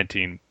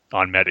experimenting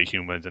on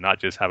metahumans and not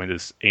just having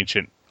this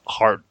ancient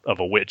heart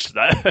of a witch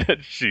that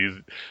she's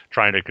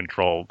trying to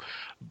control.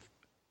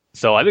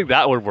 So I think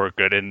that would work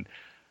good. And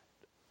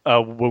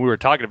when we were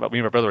talking about, me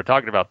and my brother were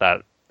talking about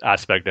that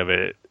aspect of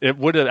it, it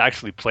would have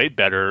actually played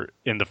better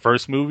in the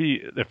first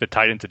movie if it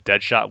tied into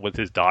Deadshot with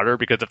his daughter,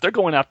 because if they're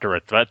going after a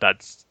threat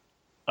that's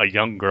a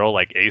young girl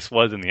like Ace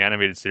was in the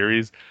animated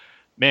series,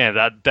 man,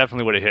 that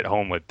definitely would have hit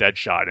home with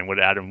Deadshot and would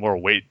have added more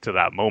weight to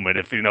that moment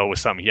if, it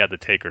was something he had to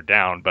take her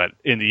down. But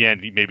in the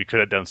end, he maybe could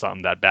have done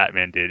something that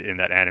Batman did in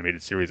that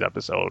animated series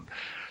episode.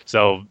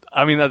 So,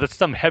 I mean, that's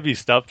some heavy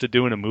stuff to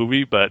do in a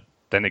movie, but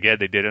then again,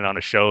 they did it on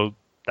a show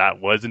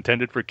that was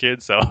intended for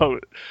kids, so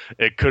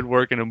it could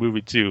work in a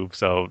movie too.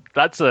 So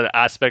that's an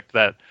aspect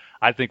that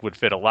I think would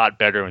fit a lot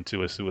better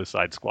into a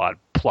Suicide Squad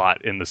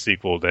plot in the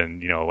sequel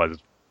than, as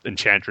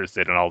Enchantress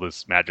did and all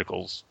this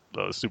magical,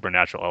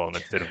 supernatural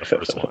elements did in the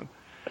first one.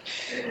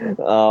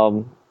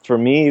 For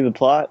me, the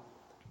plot,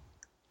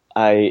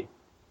 I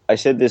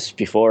said this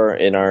before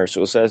in our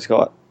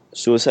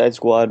Suicide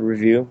Squad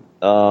review,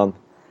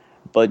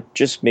 but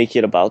just make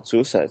it about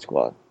Suicide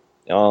Squad.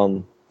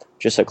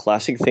 Just a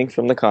classic thing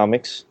from the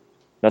comics.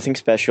 Nothing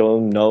special,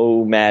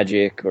 no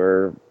magic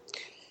or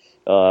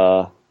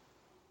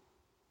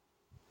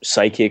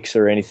psychics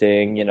or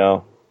anything,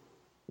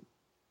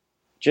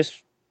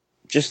 Just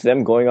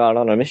them going out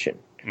on a mission.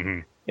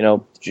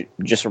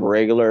 Mm-hmm. Just a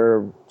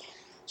regular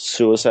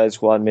Suicide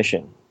Squad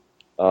mission.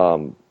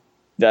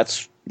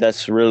 That's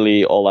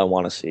really all I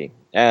want to see.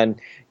 And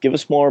give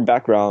us more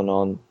background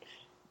on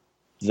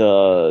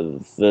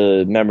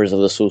the members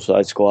of the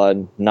Suicide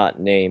Squad not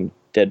named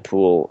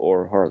Deadpool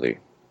or Harley.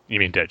 You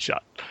mean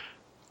Deadshot?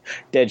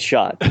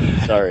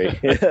 Deadshot. Sorry.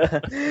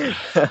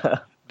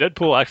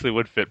 Deadpool actually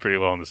would fit pretty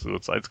well in the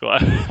Suicide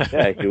Squad.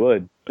 Yeah, he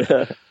would.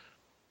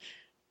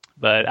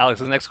 But Alex,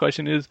 the next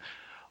question is,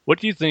 what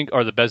do you think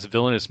are the best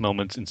villainous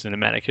moments in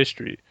cinematic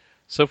history?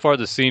 So far,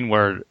 the scene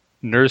where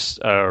Nurse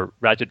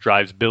Ratchet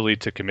drives Billy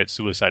to commit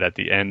suicide at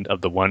the end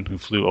of The One Who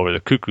Flew Over the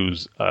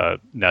Cuckoo's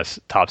Nest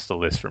tops the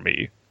list for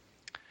me.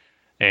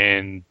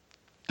 And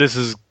this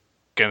is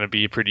going to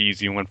be a pretty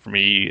easy one for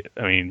me.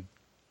 I mean,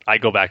 I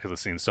go back to the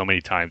scene so many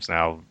times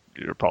now.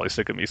 You're probably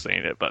sick of me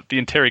saying it, but the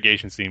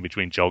interrogation scene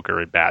between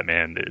Joker and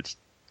Batman is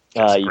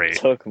just great.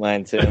 You took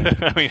mine too.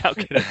 I mean, how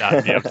can it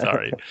not be? I'm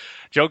sorry.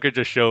 Joker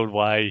just showed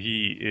why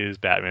he is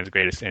Batman's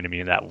greatest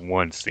enemy in that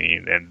one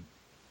scene, and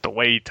the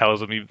way he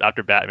tells him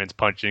after Batman's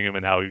punching him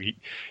and how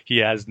he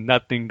has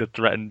nothing to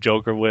threaten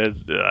Joker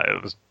with,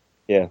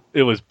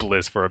 it was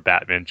bliss for a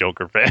Batman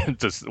Joker fan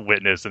to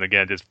witness, and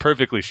again, just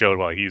perfectly showed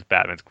why he's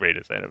Batman's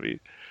greatest enemy.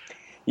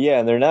 Yeah,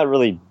 and they're not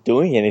really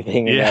doing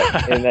anything in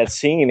that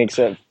scene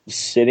except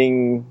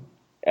sitting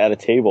at a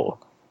table,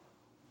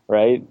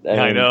 right?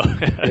 I know.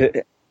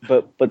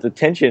 But the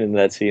tension in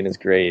that scene is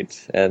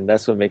great, and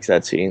that's what makes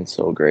that scene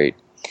so great.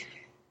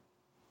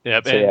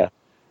 Yeah,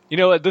 you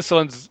know what? This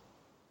one's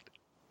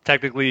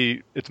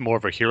technically it's more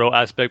of a hero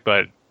aspect,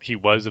 but he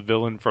was a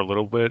villain for a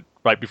little bit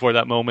right before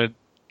that moment.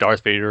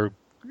 Darth Vader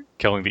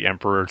killing the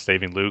Emperor,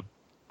 saving Luke.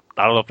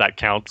 I don't know if that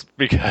counts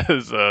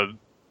because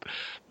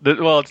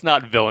it's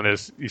not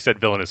villainous. You said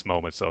villainous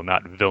moment, so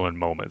not villain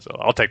moment. So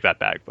I'll take that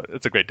back, but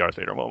it's a great Darth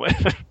Vader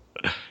moment.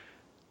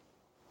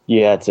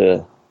 You had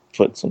to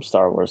put some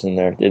Star Wars in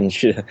there,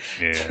 didn't you?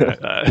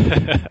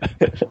 Yeah.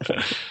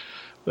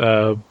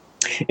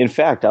 In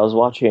fact, I was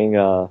watching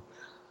Return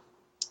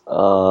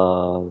of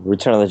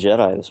the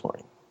Jedi this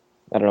morning.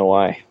 I don't know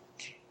why.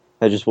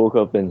 I just woke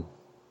up and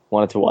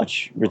wanted to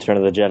watch Return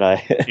of the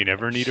Jedi. You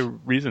never need a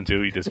reason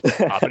to. You just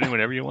pop it in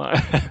whenever you want.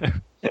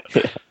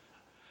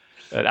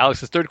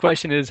 Alex's third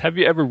question is, have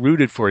you ever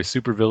rooted for a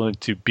supervillain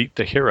to beat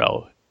the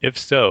hero? If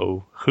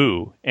so,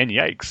 who? And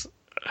yikes.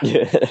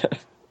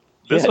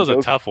 This was Joker.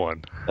 A tough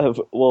one.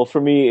 Well,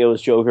 for me, it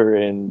was Joker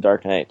in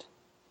Dark Knight.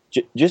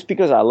 Just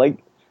because I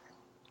like...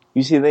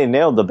 You see, they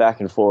nailed the back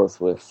and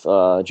forth with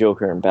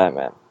Joker and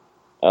Batman.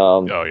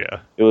 Oh, yeah.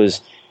 It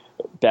was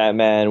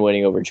Batman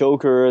winning over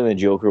Joker, and then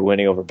Joker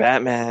winning over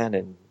Batman,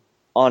 and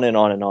on and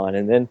on and on.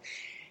 And then...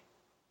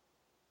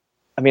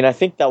 I mean, I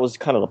think that was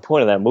kind of the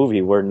point of that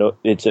movie, where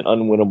it's an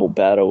unwinnable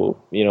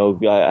battle. You know,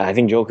 I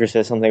think Joker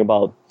said something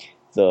about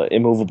the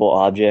immovable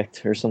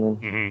object or something.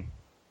 Mm-hmm.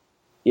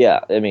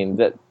 Yeah, I mean,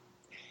 that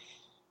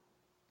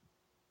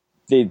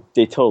they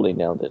totally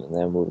nailed it in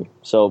that movie.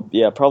 So,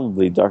 yeah,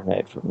 probably Dark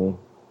Knight for me.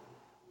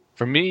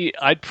 For me,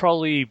 it'd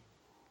probably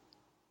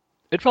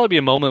be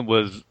a moment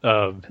with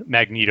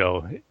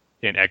Magneto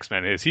in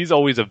X-Men. He's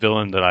always a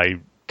villain that I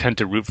tend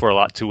to root for a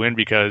lot to win,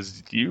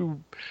 because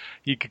you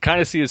could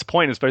kind of see his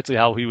point, especially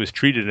how he was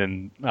treated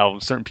and how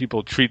certain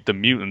people treat the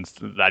mutants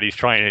that he's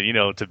trying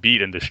to, to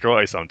beat and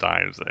destroy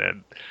sometimes.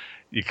 And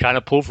you kind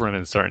of pull for him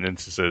in certain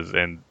instances.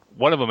 And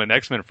one of them in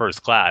X-Men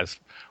First Class,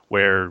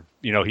 where,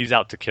 he's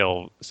out to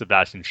kill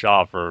Sebastian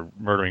Shaw for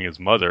murdering his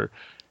mother.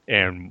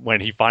 And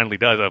when he finally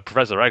does,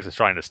 Professor X is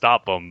trying to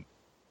stop him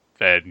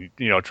and,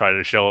 try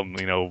to show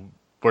him,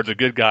 we're the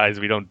good guys.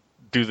 We don't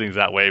do things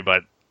that way,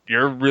 but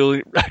you're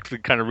really actually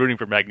kind of rooting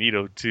for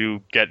Magneto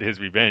to get his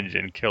revenge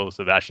and kill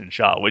Sebastian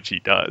Shaw, which he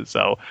does.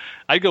 So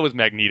I go with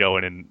Magneto,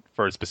 and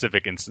for a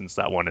specific instance,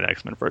 that one in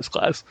X-Men First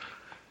Class.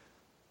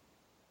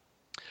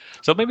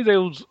 So maybe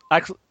those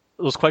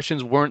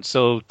questions weren't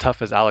so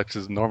tough as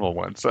Alex's normal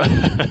ones.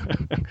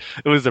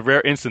 It was a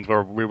rare instance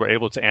where we were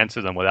able to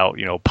answer them without,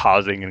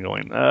 pausing and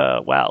going,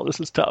 wow, this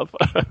is tough.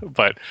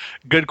 But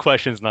good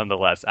questions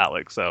nonetheless,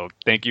 Alex. So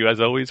thank you, as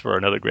always, for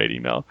another great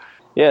email.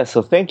 Yeah,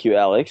 so thank you,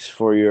 Alex,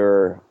 for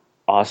your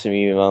awesome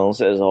emails,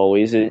 as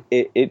always.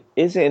 It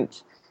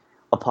isn't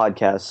a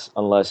podcast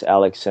unless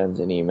Alex sends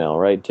an email,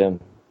 right, Tim?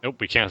 Nope,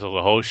 we cancel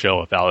the whole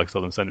show if Alex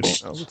doesn't send an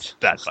email. It's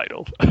that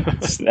vital.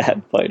 It's that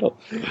vital.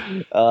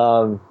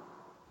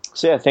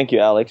 So yeah, thank you,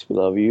 Alex. We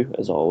love you,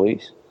 as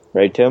always.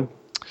 Right, Tim?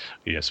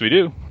 Yes, we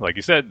do. Like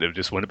you said, it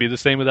just wouldn't be the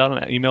same without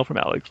an email from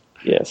Alex.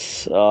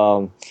 Yes.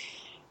 But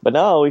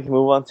now we can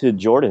move on to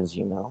Jordan's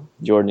email.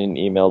 Jordan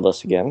emailed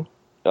us again.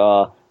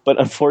 But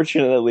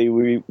unfortunately,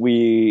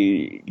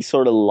 we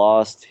sort of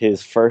lost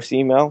his first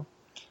email.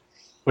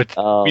 Which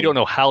we don't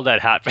know how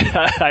that happened.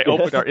 I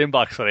opened our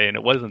inbox today and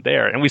it wasn't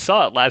there. And we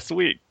saw it last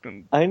week.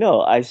 I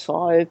know. I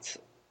saw it.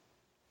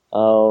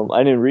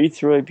 I didn't read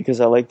through it because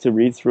I like to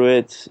read through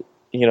it,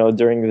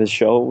 during the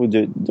show,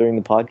 during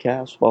the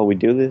podcast, while we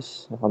do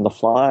this on the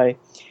fly.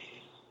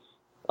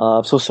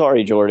 So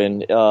sorry,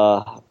 Jordan.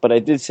 But I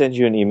did send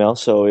you an email.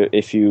 So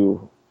if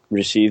you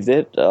received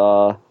it,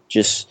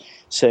 just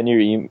send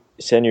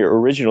your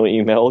original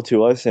email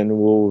to us, and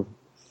we'll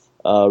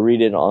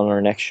read it on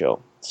our next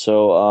show.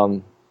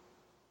 So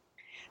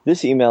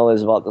this email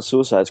is about the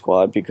Suicide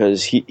Squad,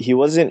 because he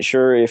wasn't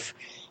sure if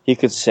he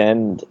could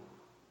send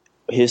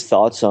his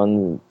thoughts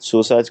on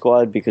Suicide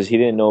Squad, because he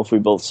didn't know if we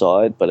both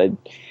saw it. But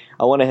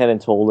I went ahead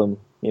and told him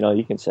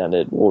You can send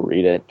it. We'll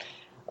read it.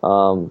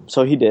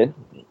 So he did.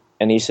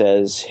 And he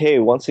says, hey,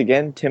 once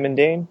again, Tim and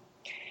Dane,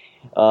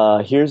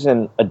 here's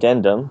an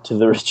addendum to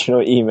the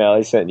original email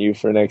I sent you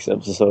for next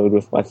episode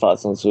with my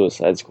thoughts on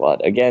Suicide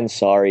Squad. Again,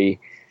 sorry,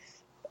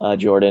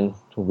 Jordan.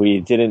 We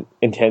didn't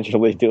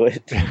intentionally do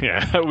it.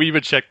 Yeah, we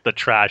even checked the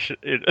trash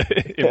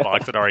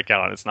inbox at our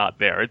account. It's not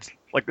there. It's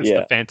like this is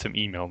the phantom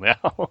email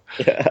now.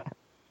 Yeah.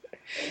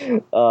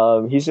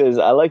 He says,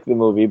 I like the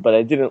movie, but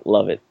I didn't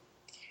love it.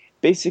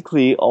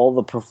 Basically, all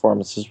the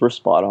performances were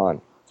spot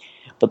on.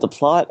 But the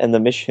plot and the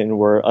mission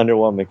were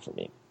underwhelming for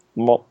me.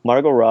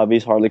 Margot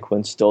Robbie's Harley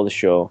Quinn stole the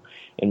show,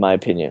 in my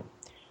opinion.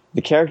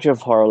 The character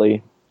of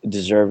Harley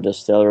deserved a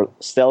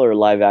stellar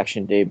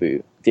live-action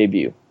debut.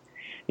 You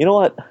know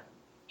what?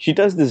 She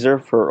does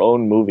deserve her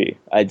own movie,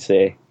 I'd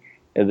say,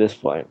 at this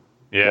point.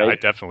 Yeah, right? I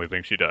definitely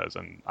think she does,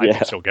 and I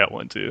think she'll get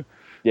one, too.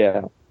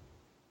 Yeah.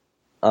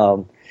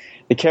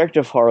 The character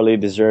of Harley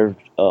deserved...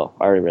 Oh,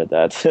 I already read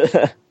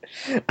that.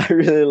 I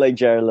really like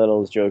Jared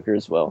Leto's Joker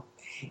as well,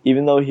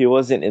 even though he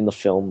wasn't in the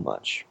film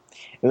much.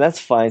 And that's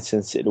fine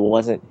since it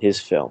wasn't his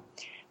film.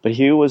 But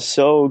he was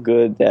so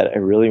good that I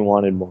really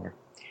wanted more.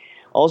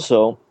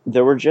 Also,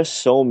 there were just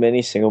so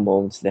many single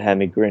moments that had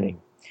me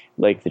grinning,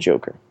 like the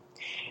Joker.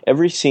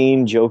 Every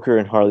scene Joker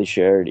and Harley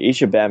shared,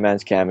 each of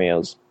Batman's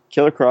cameos,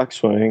 Killer Croc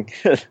swimming,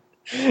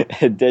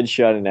 and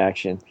Deadshot in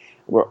action,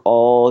 were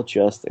all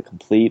just a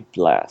complete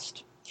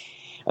blast.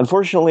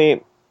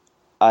 Unfortunately,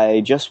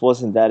 I just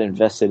wasn't that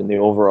invested in the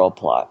overall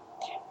plot.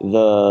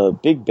 The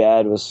big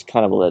bad was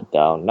kind of a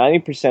letdown.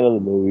 90% of the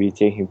movie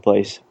taking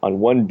place on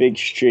one big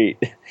street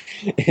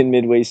in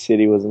Midway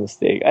City was a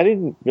mistake. I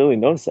didn't really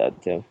notice that,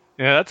 Tim.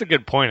 Yeah, that's a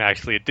good point,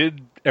 actually.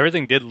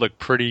 Everything did look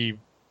pretty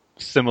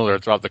similar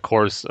throughout the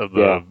course of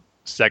the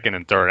second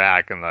and third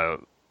act, and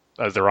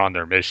as they're on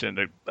their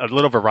mission. A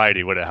little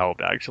variety would have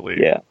helped, actually.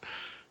 Yeah.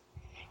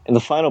 And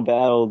the final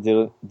battle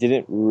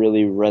didn't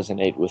really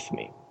resonate with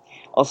me.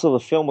 Also, the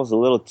film was a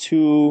little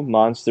too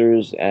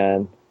monsters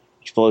and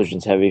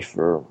explosions heavy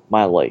for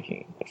my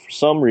liking. For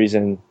some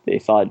reason, they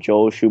thought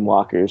Joel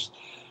Schumacher's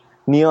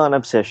Neon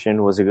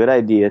Obsession was a good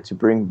idea to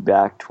bring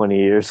back 20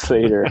 years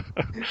later.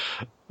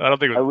 I don't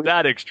think it was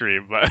that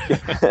extreme, but...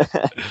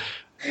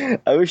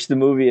 I wish the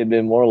movie had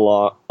been more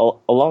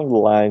along the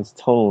lines,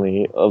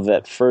 tonally, of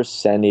that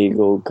first San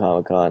Diego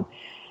Comic-Con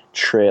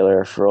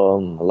trailer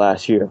from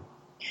last year,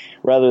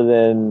 rather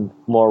than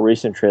more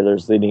recent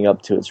trailers leading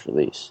up to its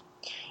release.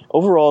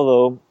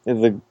 Overall,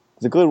 though,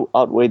 the good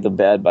outweighed the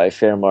bad by a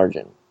fair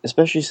margin,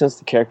 especially since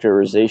the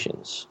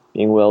characterizations,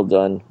 being well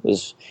done,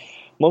 was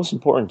most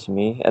important to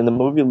me, and the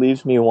movie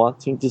leaves me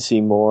wanting to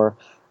see more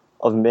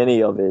of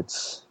many of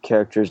its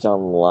characters down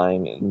the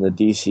line in the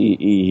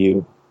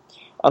DCEU.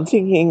 I'm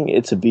thinking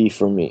it's a B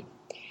for me.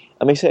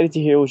 I'm excited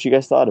to hear what you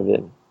guys thought of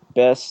it.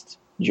 Best,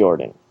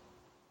 Jordan.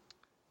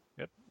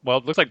 Yep. Well,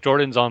 it looks like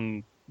Jordan's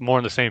more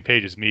on the same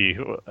page as me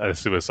as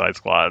Suicide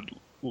Squad.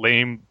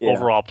 Lame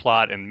overall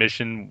plot and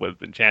mission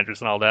with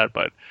Enchantress and all that,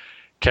 but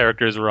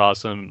characters were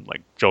awesome,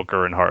 like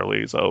Joker and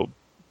Harley, so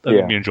I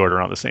think me and Jordan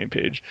are on the same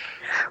page.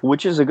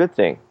 Which is a good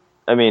thing.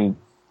 I mean,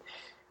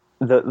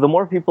 the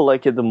more people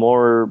like it, the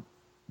more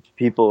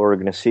people are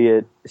going to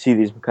see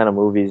these kind of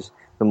movies,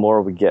 the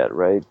more we get,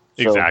 right?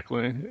 So,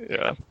 exactly,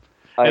 yeah.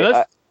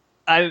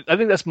 I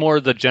think that's more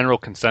the general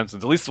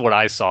consensus, at least what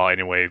I saw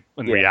anyway,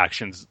 in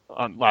reactions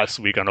on last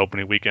week on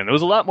opening weekend. There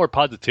was a lot more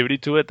positivity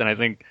to it than I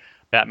think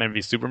Batman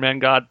v Superman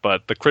got,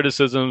 but the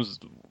criticisms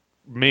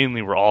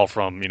mainly were all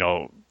from,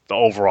 the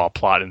overall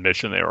plot and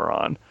mission they were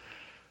on.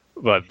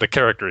 But the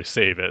characters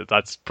save it.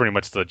 That's pretty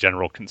much the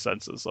general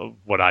consensus of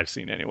what I've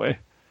seen anyway.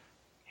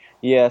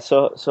 Yeah,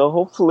 so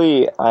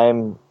hopefully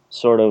I'm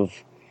sort of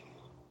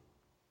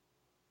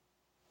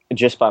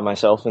just by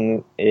myself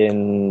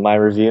in my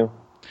review.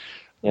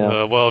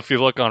 Well, if you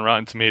look on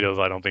Rotten Tomatoes,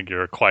 I don't think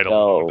you're quite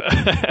alone.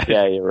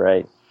 Yeah, you're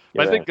right.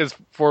 I think as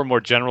for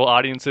more general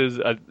audiences,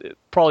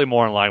 probably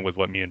more in line with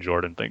what me and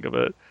Jordan think of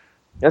it.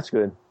 That's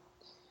good.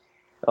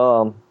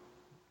 But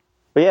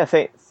yeah,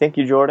 thank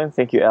you, Jordan.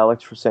 Thank you,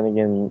 Alex, for sending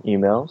in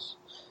emails.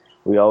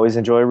 We always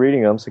enjoy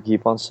reading them, so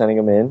keep on sending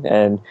them in.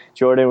 And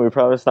Jordan, we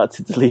promise not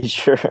to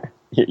delete your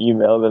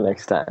email the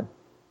next time.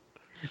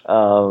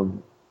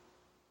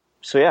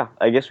 So yeah,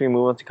 I guess we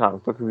move on to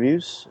comic book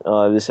reviews.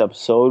 This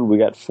episode, we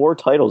got 4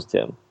 titles,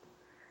 Tim.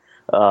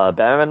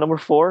 Batman number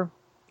 4,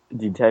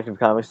 Detective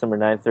Comics number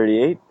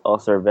 938,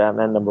 All-Star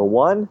Batman number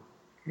 1,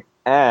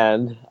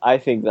 and I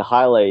think the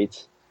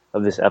highlight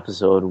of this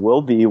episode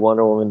will be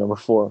Wonder Woman number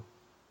 4.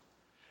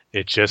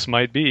 It just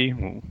might be.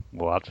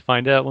 We'll have to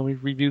find out when we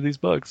review these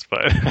books,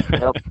 but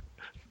a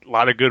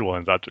lot of good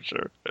ones, that's for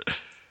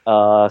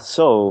sure.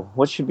 So,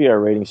 what should be our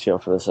rating scale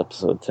for this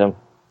episode, Tim?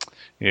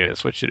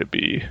 Yes, what should it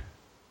be?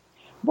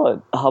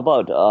 But how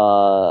about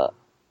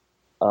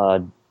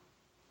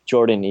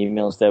Jordan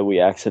emails that we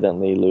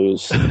accidentally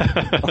lose?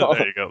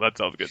 There you go. That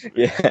sounds good.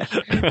 Yeah.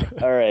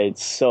 All right.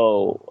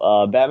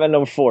 So, Batman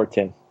number 4,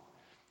 Tim.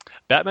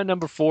 Batman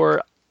number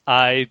 4,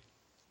 I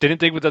didn't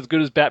think it was as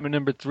good as Batman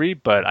number 3,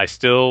 but I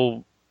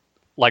still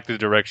like the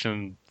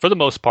direction, for the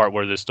most part,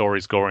 where the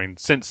story's going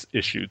since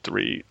issue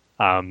 3.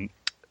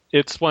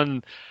 It's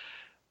one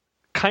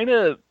kind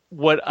of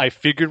what I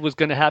figured was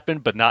going to happen,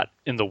 but not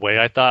in the way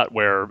I thought,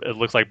 where it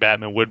looks like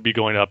Batman would be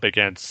going up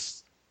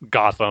against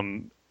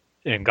Gotham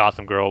and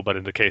Gotham Girl, but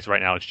in the case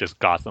right now, it's just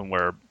Gotham,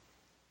 where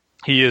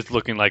he is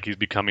looking like he's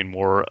becoming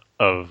more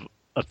of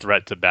a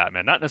threat to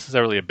Batman. Not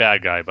necessarily a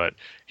bad guy, but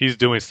he's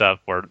doing stuff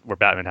where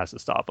Batman has to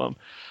stop him.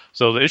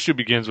 So the issue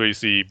begins where you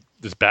see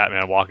this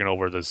Batman walking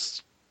over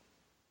this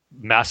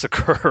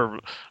massacre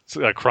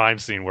crime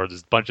scene where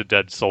there's a bunch of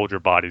dead soldier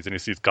bodies, and he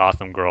sees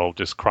Gotham Girl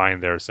just crying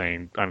there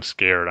saying, "I'm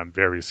scared, I'm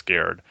very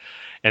scared."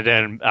 And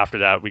then after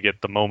that, we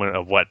get the moment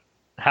of what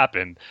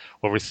happened,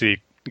 where we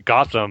see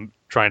Gotham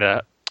trying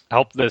to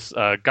help this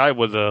guy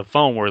with a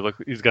phone where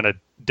he's going to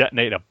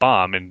detonate a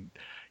bomb, and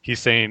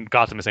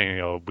Gotham is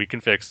saying, we can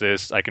fix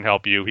this, I can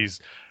help you. He's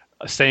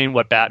saying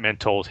what Batman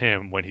told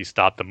him when he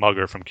stopped the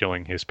mugger from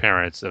killing his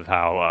parents, of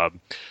how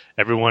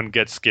everyone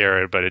gets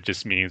scared, but it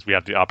just means we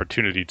have the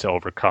opportunity to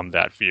overcome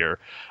that fear.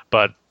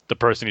 But the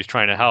person he's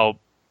trying to help,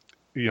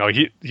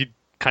 he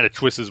kind of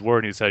twists his word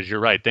and he says, "You're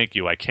right, thank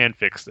you, I can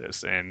fix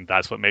this." And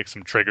that's what makes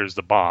him triggers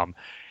the bomb,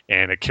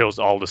 and it kills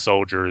all the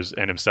soldiers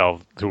and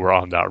himself who were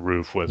on that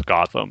roof with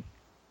Gotham.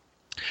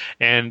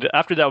 And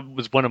after that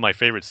was one of my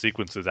favorite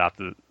sequences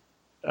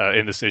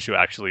in this issue,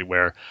 actually,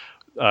 where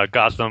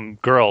Gotham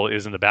Girl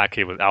is in the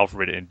Batcave with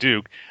Alfred and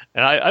Duke.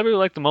 And I really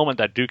like the moment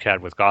that Duke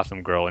had with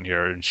Gotham Girl in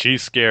here. And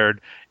she's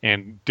scared,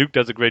 and Duke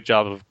does a great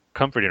job of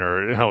comforting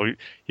her.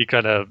 He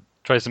kind of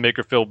tries to make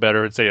her feel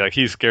better and say, like,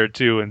 he's scared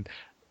too, and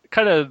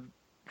kind of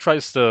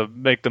tries to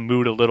make the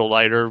mood a little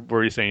lighter,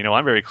 where he's saying,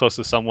 I'm very close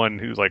to someone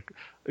who's a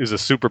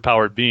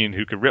superpowered being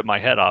who could rip my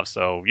head off,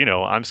 so,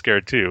 I'm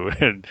scared too.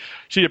 And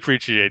she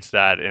appreciates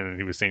that, and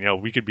he was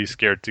saying, we could be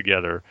scared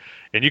together.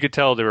 And you could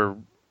tell they were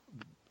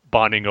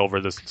bonding over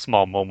this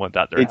small moment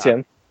that they're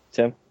having.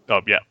 Tim?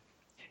 Oh, yeah.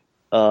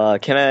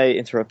 Can I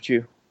interrupt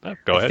you?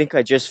 Go ahead. I think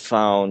I just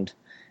found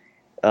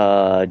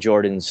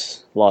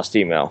Jordan's lost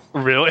email.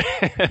 Really?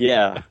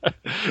 Yeah.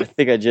 I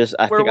think I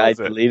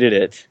deleted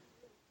it.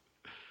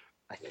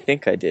 I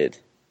think I did.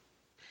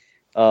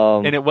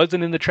 And it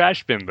wasn't in the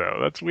trash bin, though.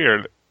 That's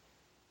weird.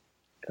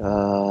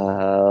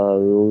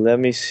 Let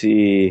me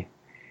see.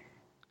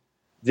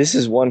 This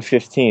is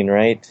 115,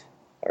 right?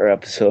 Our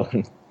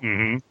episode.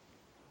 Mm-hmm.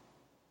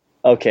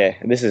 Okay,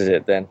 this is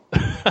it then.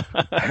 All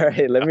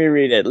right, let me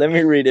read it. Let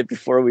me read it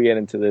before we get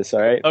into this, all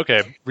right?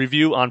 Okay,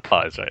 review on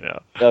pause right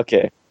now.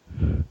 Okay.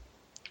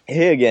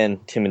 Hey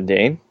again, Tim and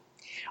Dane.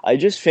 I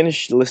just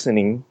finished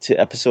listening to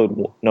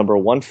episode number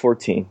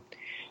 114.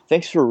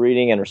 Thanks for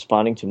reading and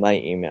responding to my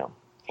email.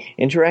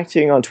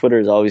 Interacting on Twitter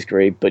is always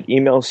great, but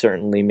email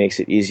certainly makes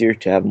it easier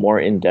to have more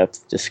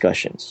in-depth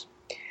discussions.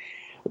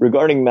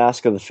 Regarding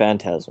Mask of the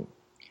Phantasm,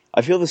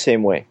 I feel the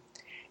same way.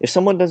 If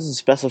someone doesn't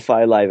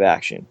specify live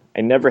action,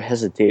 I never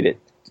hesitate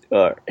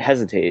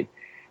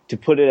to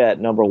put it at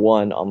number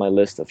 1 on my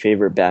list of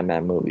favorite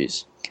Batman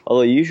movies,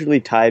 although usually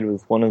tied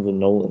with one of the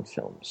Nolan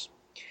films.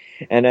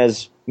 And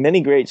as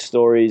many great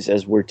stories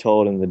as were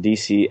told in the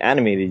DC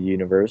animated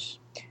universe,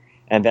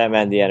 and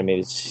Batman the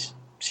Animated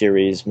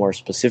Series more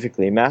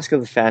specifically, Mask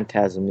of the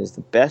Phantasm is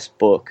the best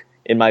book,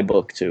 in my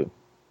book too.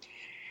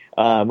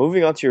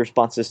 Moving on to your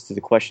responses to the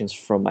questions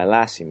from my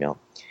last email.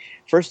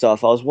 First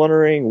off, I was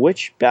wondering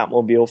which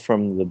Batmobile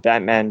from the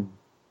Batman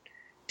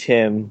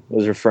Tim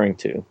was referring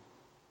to.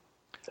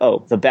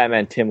 Oh, the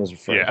Batman Tim was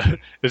referring to. Yeah,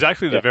 it's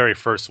actually the very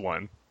first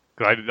one.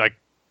 Because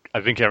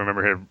I think I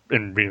remember him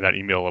in reading that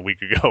email a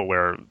week ago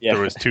where there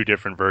was 2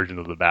 different versions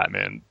of the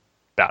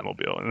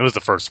Batmobile. And it was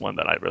the first one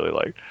that I really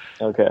liked.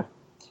 Okay.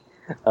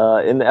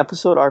 In the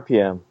episode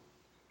RPM,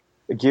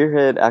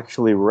 Gearhead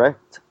actually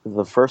wrecked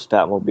the first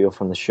Batmobile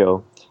from the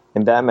show,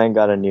 and Batman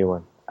got a new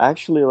one. I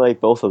actually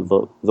like both of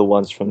the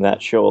ones from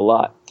that show a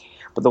lot,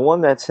 but the one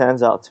that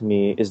stands out to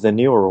me is the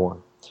newer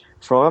one.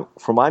 For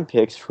my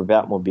picks for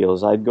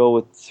Batmobiles, I'd go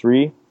with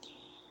 3.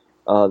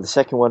 The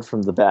second one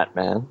from the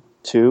Batman,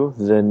 2,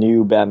 the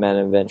new Batman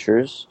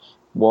Adventures,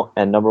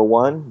 and number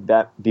 1,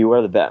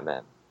 Beware the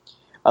Batman.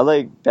 I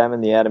like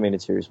Batman the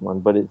Animated Series 1,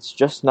 but it's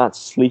just not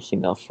sleek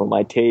enough for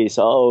my taste.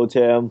 Oh,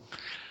 Tim.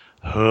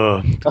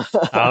 I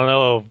don't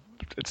know.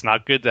 It's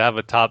not good to have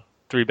a top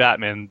 3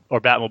 Batman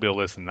or Batmobile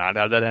list and not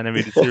have that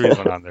animated series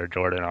one on there,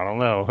 Jordan. I don't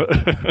know.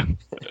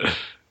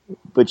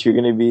 But you're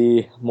going to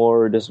be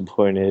more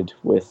disappointed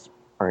with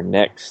our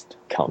next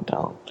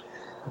countdown.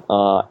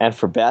 And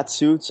for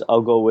Batsuits,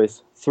 I'll go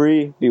with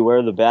 3,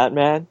 Beware the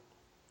Batman,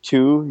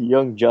 2,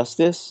 Young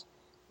Justice,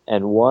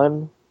 and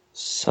 1,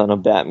 Son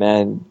of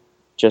Batman,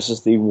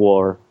 Justice League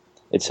War,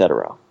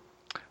 etc.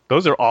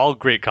 Those are all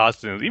great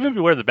costumes. Even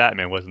Beware the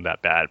Batman wasn't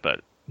that bad,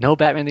 but no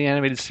Batman the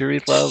Animated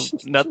Series love?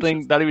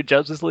 Nothing? Not even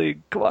Justice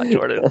League? Come on,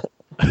 Jordan.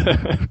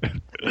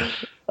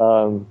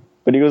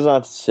 But he goes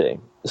on to say,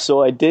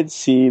 so I did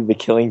see The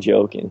Killing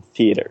Joke in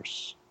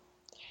theaters.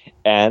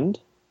 And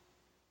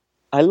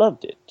I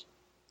loved it.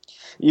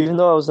 Even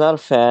though I was not a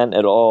fan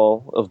at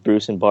all of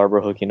Bruce and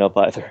Barbara hooking up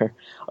either,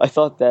 I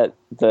thought that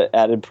the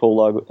added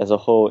prologue as a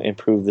whole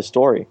improved the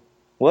story.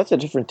 Well, that's a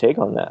different take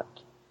on that.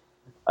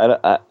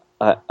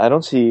 I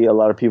don't see a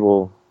lot of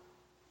people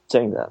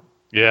saying that.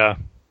 Yeah,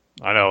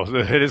 I know.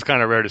 It is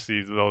kind of rare to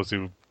see those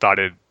who thought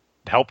it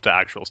helped the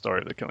actual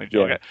story of the Killing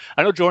Joke. Yeah.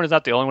 I know Jordan's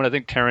not the only one. I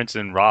think Terrence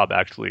and Rob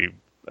actually.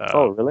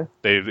 Oh, really?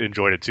 They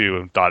enjoyed it too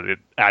and thought it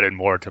added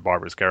more to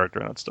Barbara's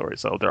character in that story.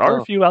 So there are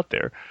a few out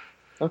there.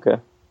 Okay.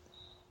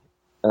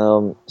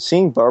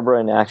 Seeing Barbara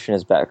in action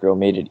as Batgirl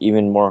made it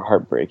even more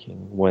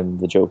heartbreaking when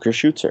the Joker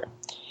shoots her.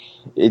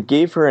 It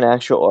gave her an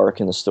actual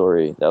arc in the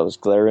story that was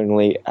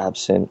glaringly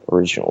absent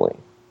originally.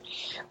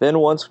 Then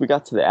once we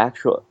got to the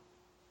actual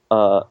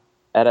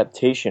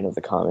adaptation of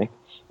the comic,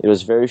 it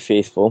was very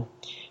faithful,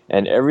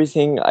 and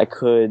everything I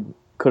could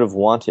have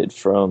wanted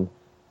from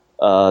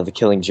the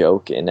Killing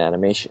Joke in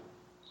animation.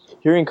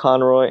 Hearing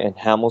Conroy and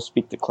Hamill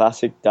speak the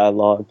classic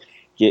dialogue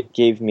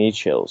gave me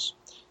chills.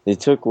 They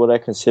took what I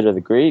consider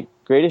the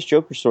greatest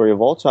Joker story of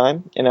all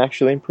time and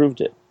actually improved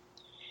it.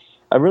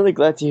 I'm really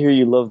glad to hear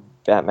you love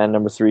Batman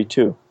number 3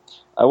 too.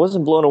 I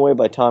wasn't blown away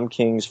by Tom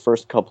King's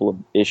first couple of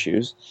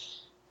issues,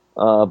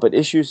 but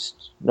issues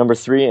number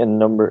 3 and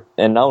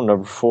now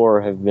number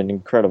 4 have been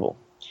incredible.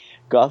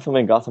 Gotham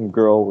and Gotham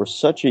Girl were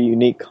such a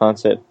unique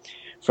concept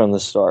from the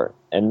start,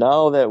 and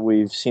now that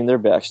we've seen their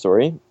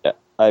backstory,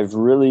 I've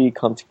really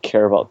come to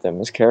care about them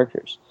as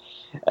characters.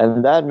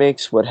 And that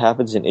makes what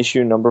happens in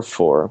issue number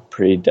 4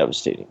 pretty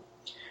devastating.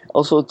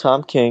 Also,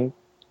 Tom King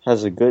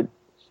has a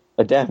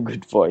damn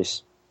good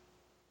voice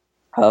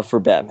for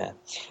Batman,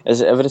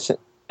 as evidenced.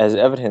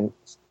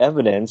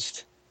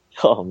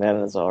 Oh man,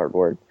 that's a hard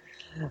word.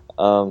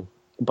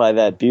 By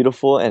that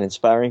beautiful and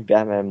inspiring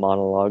Batman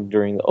monologue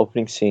during the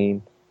opening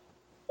scene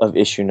of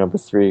issue number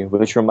 3,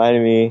 which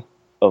reminded me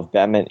of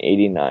Batman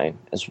 '89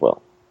 as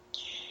well.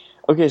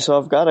 Okay, so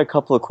I've got a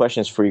couple of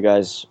questions for you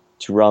guys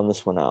to round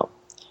this one out.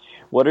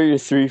 What are your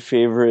 3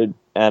 favorite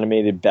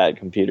animated Bat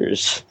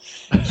computers?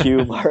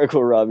 Q, Margot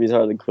Robbie's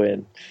Harley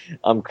Quinn.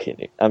 I'm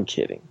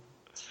kidding.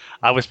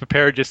 I was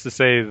prepared just to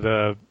say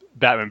the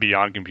Batman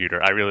Beyond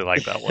computer. I really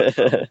like that one.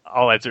 So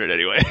I'll answer it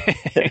anyway.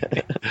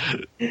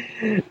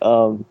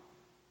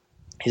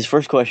 His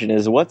first question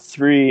is, what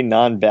 3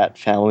 non-Bat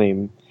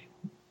family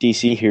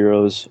DC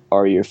heroes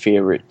are your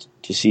favorite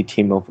to see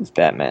team up with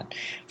Batman?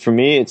 For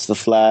me, it's The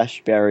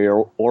Flash, Barry,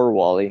 or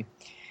Wally.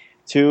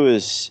 2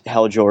 is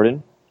Hal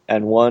Jordan.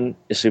 And 1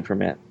 is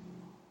Superman.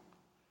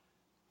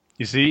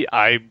 You see,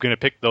 I'm going to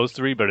pick those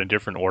 3, but in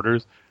different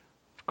orders.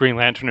 Green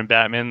Lantern and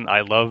Batman,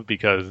 I love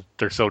because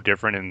they're so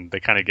different and they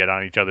kind of get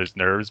on each other's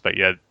nerves, but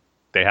yet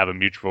they have a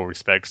mutual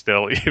respect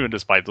still, even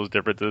despite those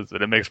differences.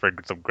 And it makes for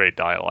some great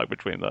dialogue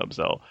between them.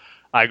 So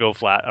I go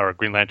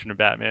Green Lantern and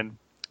Batman.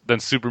 Then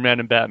Superman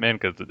and Batman,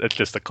 because it's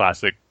just a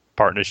classic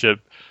partnership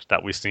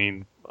that we've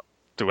seen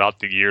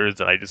throughout the years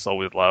that I just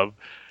always love.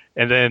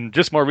 And then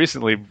just more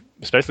recently,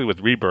 especially with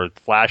Rebirth,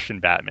 Flash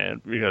and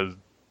Batman, because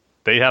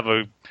they have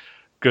a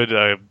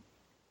good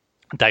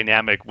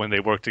dynamic when they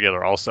work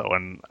together also.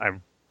 And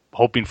I'm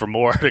hoping for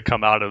more to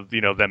come out of,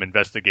 them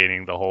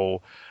investigating the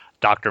whole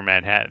Dr.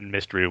 Manhattan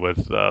mystery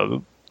with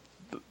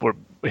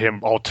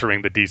him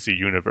altering the DC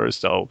universe.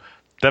 So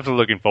definitely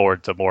looking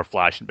forward to more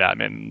Flash and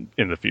Batman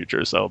in the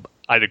future. So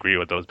I'd agree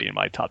with those being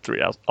my top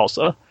 3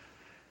 also.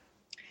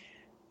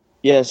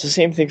 Yeah, it's the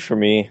same thing for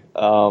me.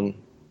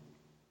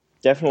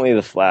 Definitely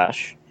The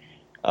Flash.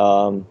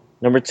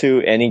 Number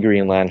 2, any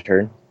Green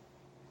Lantern.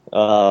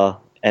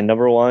 And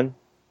number 1,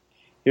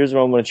 here's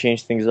where I'm going to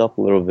change things up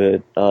a little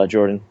bit,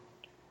 Jordan.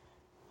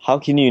 How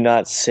can you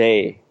not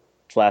say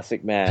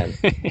Plastic Man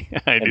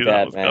I and knew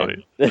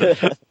Batman?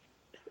 That was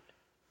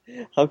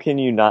How can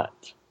you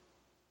not,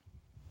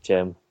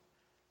 Tim?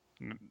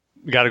 You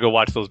got to go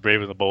watch those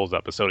Brave and the Bold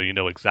episode, and you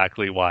know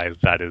exactly why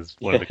that is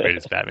one of the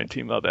greatest Batman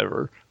team up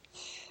ever.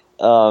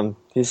 The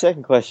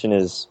second question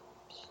is,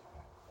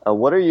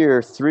 what are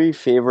your 3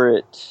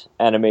 favorite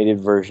animated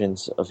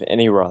versions of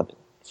any Robin?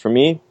 For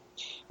me,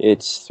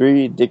 it's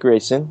 3 Dick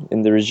Grayson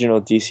in the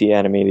original DC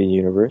animated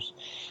universe,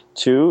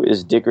 2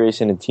 is Dick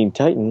Grayson in Teen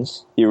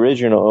Titans, the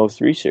original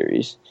 03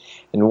 series,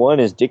 and 1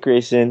 is Dick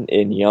Grayson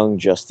in Young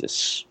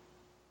Justice.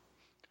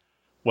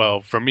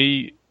 Well, for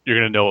me, you're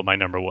going to know what my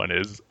number 1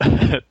 is.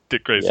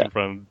 Dick Grayson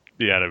from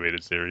the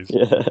animated series.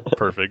 Yeah.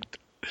 Perfect.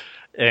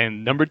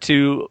 And number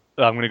 2,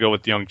 I'm going to go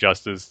with Young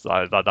Justice.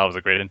 I thought that was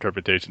a great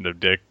interpretation of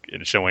Dick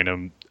and showing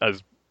him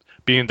as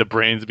being the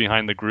brains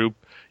behind the group,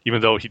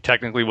 even though he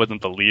technically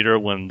wasn't the leader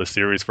when the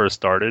series first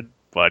started,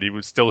 but he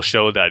would still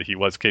show that he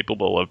was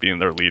capable of being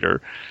their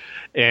leader.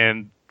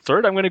 And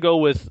third, I'm going to go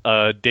with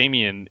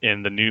Damian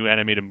in the new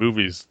animated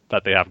movies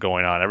that they have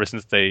going on. Ever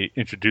since they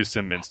introduced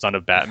him in Son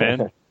of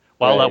Batman,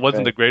 while that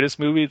wasn't the greatest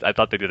movie, I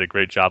thought they did a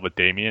great job with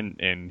Damian,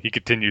 and he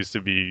continues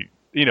to be,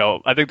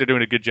 I think they're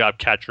doing a good job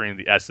capturing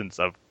the essence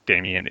of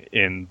Damian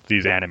in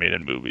these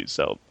animated movies.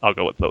 So I'll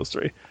go with those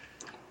 3.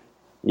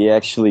 You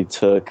actually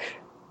took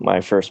my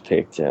first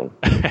pick, Tim.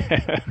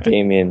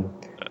 Damian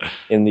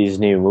in these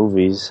new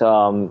movies.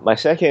 My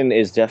second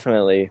is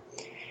definitely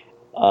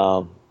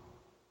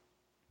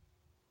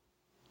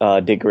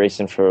Dick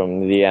Grayson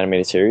from the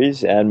animated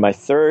series, and my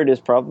third is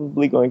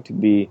probably going to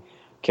be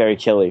Carrie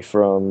Kelly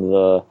from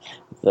the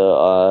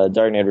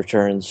Dark Knight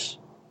Returns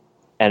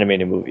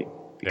animated movie,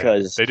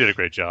 because they did a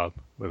great job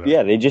with it.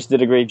 Yeah, they just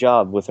did a great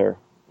job with her.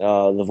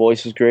 The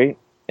voice was great,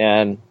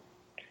 and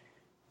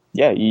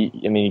yeah,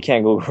 you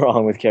can't go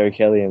wrong with Carrie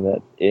Kelly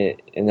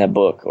in that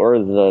book or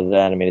the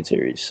animated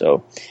series.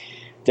 So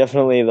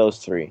definitely those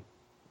three.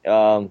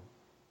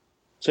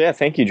 So yeah,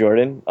 thank you,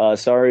 Jordan.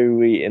 Sorry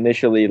we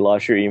initially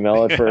lost your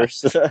email at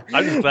first.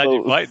 I'm just glad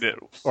you found it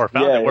or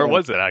found it. Where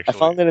was it actually? I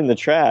found it in the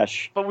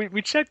trash. But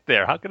we checked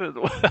there. How could it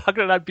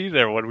not be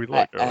there when we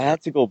looked? I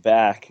had to go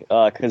back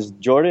because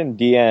Jordan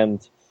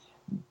DM'd.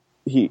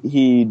 He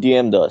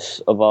DM'd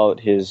us about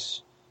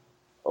his,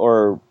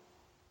 or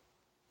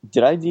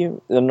did I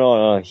DM?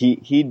 No. He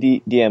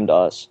DM'd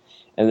us,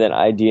 and then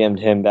I DM'd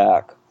him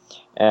back,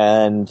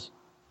 and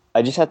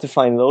I just had to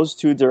find those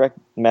two direct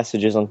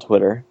messages on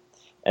Twitter.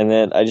 And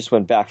then I just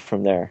went back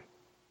from there,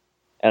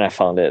 and I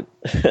found it.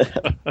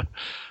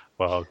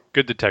 Well,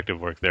 good detective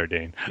work there,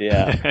 Dane.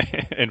 Yeah.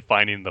 And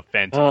finding the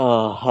fence.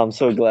 Oh, I'm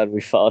so glad we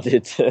found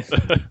it.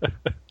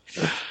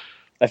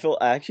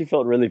 I actually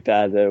felt really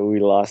bad that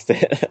we lost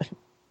it.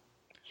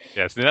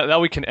 Yes, now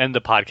we can end the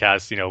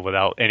podcast,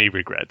 without any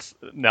regrets.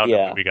 Now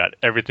that we got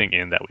everything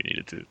in that we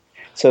needed to.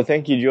 So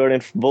thank you,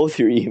 Jordan, for both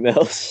your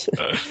emails.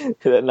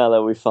 Now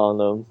that we found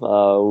them,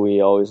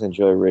 we always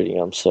enjoy reading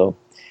them. So.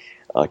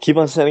 Keep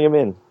on sending them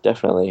in,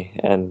 definitely.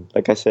 And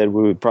like I said,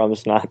 we would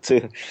promise not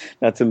to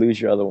lose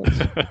your other ones.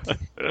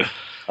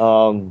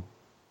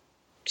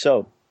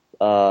 So,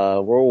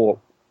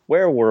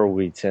 where were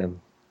we, Tim?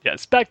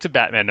 Yes, back to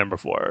Batman number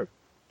 4.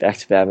 Back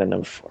to Batman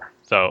number 4.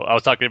 So I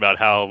was talking about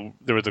how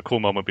there was a cool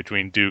moment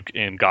between Duke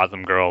and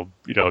Gotham Girl,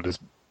 just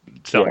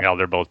telling how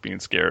they're both being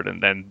scared.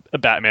 And then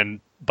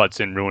Batman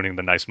butts in, ruining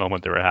the nice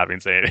moment they were having,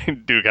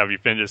 saying, Duke, have you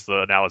finished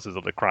the analysis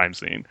of the crime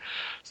scene?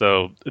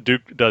 So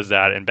Duke does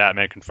that, and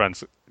Batman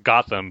confronts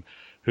Gotham,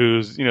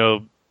 who's,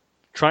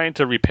 trying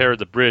to repair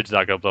the bridge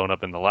that got blown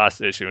up in the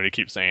last issue, and he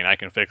keeps saying, I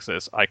can fix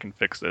this.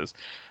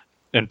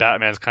 And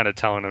Batman's kind of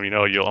telling him,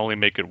 you'll only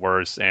make it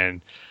worse,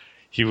 and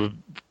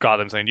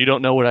Gotham saying, you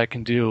don't know what I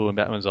can do, and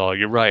Batman's all,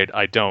 you're right,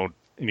 I don't.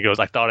 And he goes,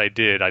 I thought I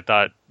did. I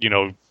thought,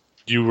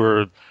 you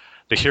were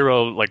the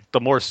hero, like the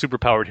more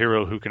superpowered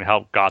hero who can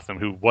help Gotham,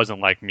 who wasn't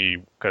like me,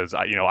 because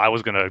I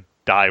was gonna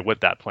die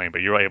with that plane,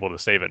 but you were able to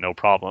save it, no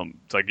problem.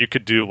 It's like you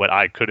could do what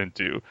I couldn't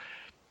do,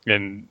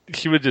 and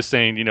he was just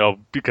saying,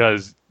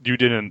 because you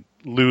didn't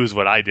lose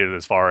what I did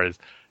as far as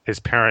his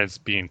parents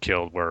being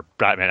killed, where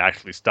Batman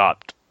actually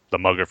stopped the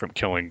mugger from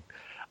killing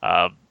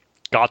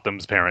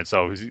Gotham's parents,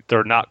 so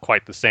they're not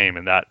quite the same.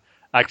 And that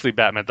actually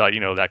Batman thought,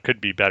 that could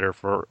be better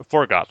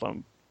for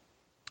Gotham.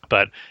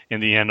 But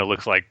in the end, it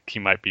looks like he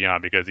might be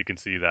on, because he can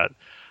see that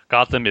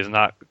Gotham is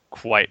not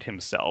quite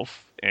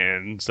himself.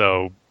 And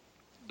so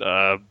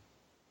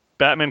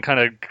Batman kind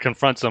of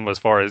confronts him as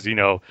far as,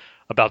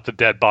 about the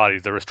dead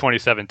bodies. There was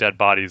 27 dead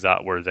bodies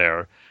that were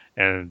there.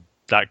 And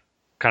that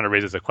kind of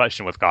raises a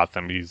question with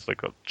Gotham. He's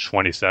like,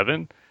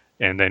 27?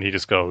 And then he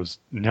just goes,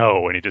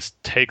 no, and he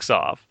just takes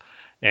off.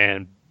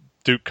 And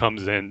Duke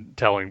comes in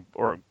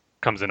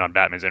on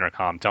Batman's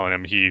intercom, telling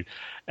him he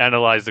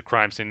analyzed the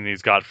crime scene and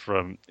he's got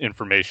from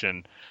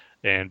information.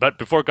 But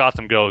before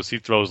Gotham goes, he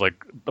throws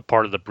like a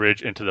part of the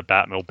bridge into the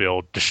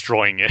Batmobile,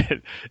 destroying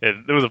it.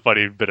 And there was a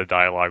funny bit of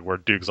dialogue where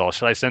Duke's all,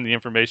 should I send the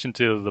information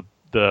to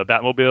the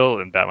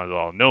Batmobile? And Batman's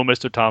all, no,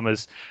 Mr.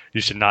 Thomas,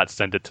 you should not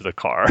send it to the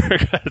car.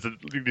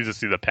 You can just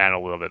see the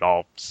panel of it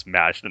all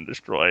smashed and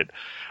destroyed.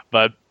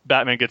 But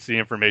Batman gets the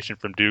information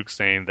from Duke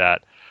saying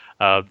that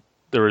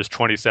there was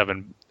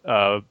 27,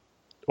 or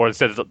it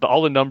says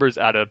all the numbers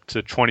add up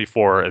to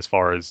 24 as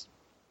far as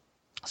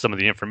some of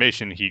the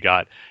information he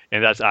got,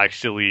 and that's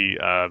actually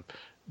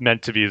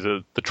meant to be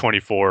the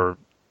 24th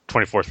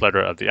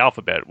letter of the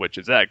alphabet, which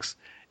is X.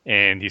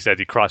 And he said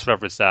he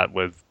cross-referenced that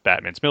with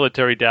Batman's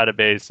military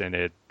database, and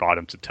it brought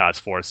him to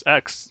Task Force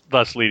X,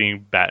 thus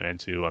leading Batman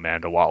to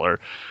Amanda Waller,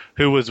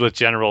 who was with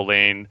General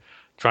Lane,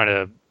 trying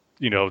to,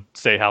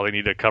 say how they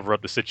need to cover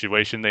up the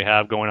situation they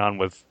have going on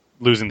with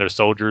losing their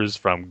soldiers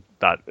from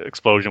that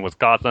explosion with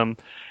Gotham,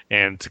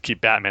 and to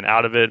keep Batman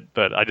out of it.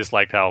 But I just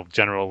like how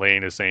General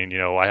Lane is saying,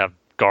 I have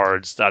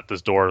guards at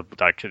this door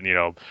that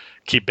can,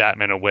 keep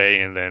Batman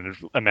away, and then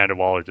Amanda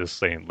Waller just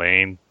saying,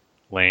 Lane,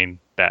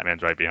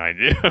 Batman's right behind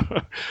you.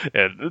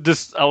 And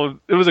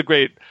it was a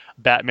great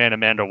Batman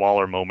Amanda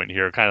Waller moment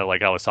here, kind of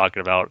like I was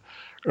talking about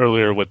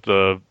earlier with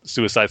the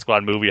Suicide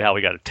Squad movie, how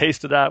we got a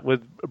taste of that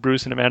with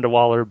Bruce and Amanda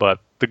Waller. But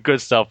the good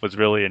stuff was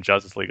really in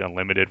Justice League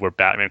Unlimited, where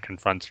Batman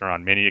confronts her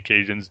on many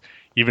occasions,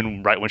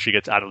 even right when she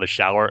gets out of the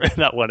shower in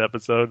that one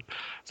episode.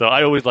 So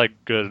I always like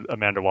good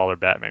Amanda Waller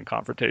Batman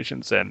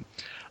confrontations, and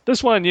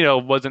this one,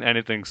 wasn't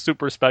anything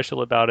super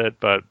special about it,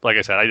 but like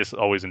I said, I just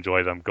always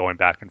enjoy them going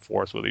back and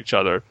forth with each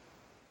other.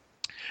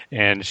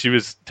 And she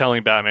was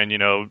telling Batman,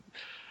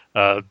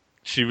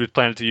 she was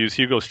planning to use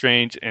Hugo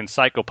Strange and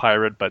Psycho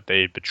Pirate, but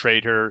they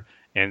betrayed her,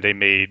 and they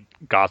made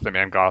Gotham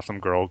and Gotham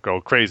Girl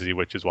go crazy,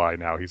 which is why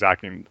now he's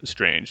acting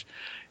strange.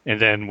 And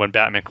then when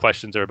Batman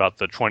questions her about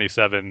the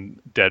 27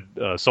 dead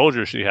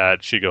soldiers she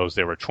had, she goes,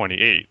 there were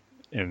 28.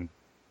 And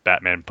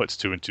Batman puts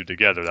two and two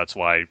together. That's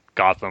why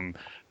Gotham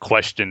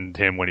questioned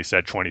him when he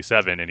said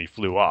 27 and he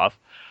flew off.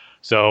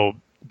 So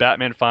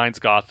Batman finds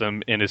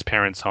Gotham in his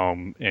parents'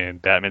 home,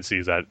 and Batman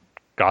sees that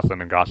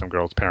Gotham and Gotham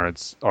Girl's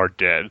parents are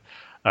dead.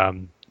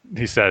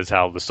 He says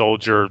how the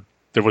soldier,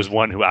 there was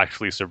one who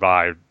actually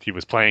survived. He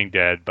was playing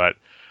dead, but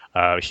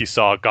he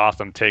saw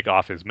Gotham take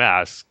off his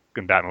mask,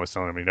 and Batman was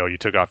telling him, you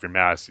took off your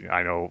mask.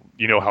 I know,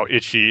 how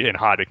itchy and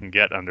hot it can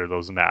get under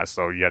those masks,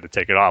 so you had to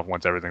take it off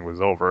once everything was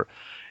over.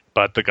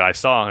 But the guy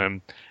saw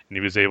him, and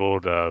he was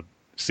able to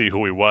see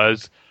who he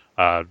was,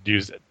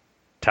 used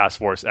Task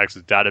Force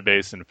X's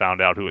database and found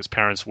out who his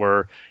parents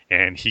were,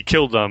 and he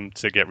killed them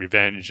to get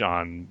revenge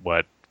on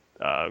what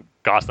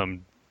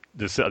Gotham,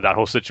 that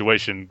whole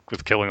situation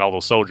with killing all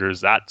those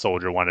soldiers. That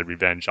soldier wanted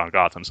revenge on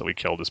Gotham, so he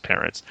killed his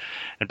parents.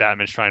 And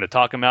Batman's trying to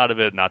talk him out of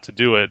it, not to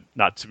do it,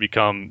 not to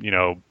become,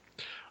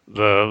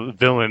 the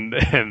villain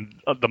and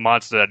the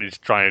monster that he's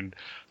trying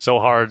so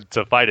hard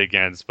to fight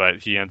against,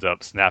 but he ends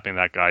up snapping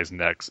that guy's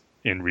neck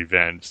in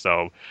revenge.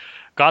 So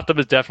Gotham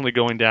is definitely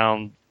going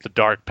down the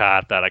dark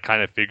path that I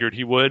kind of figured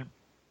he would.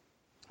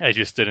 I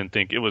just didn't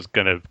think it was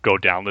going to go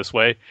down this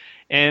way.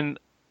 And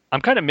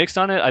I'm kind of mixed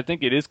on it. I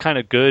think it is kind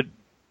of good,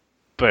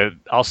 but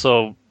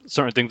also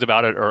certain things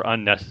about it are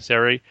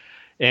unnecessary.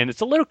 And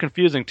it's a little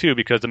confusing, too,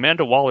 because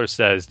Amanda Waller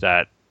says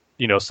that,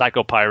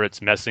 Psycho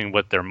Pirate's messing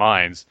with their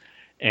minds.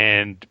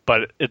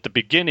 But at the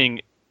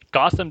beginning,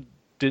 Gotham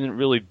didn't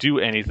really do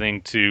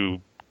anything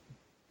to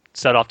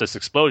set off this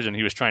explosion.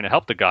 He was trying to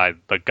help the guy.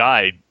 The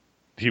guy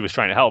he was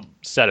trying to help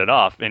set it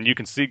off. And you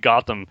can see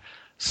Gotham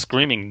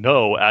screaming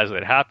no as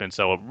it happened.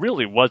 So it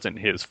really wasn't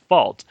his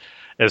fault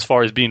as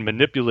far as being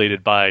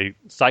manipulated by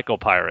Psycho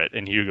Pirate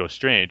and Hugo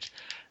Strange.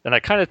 And I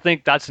kind of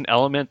think that's an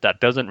element that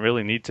doesn't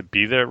really need to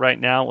be there right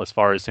now as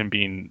far as him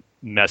being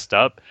messed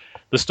up.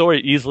 The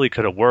story easily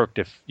could have worked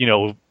if,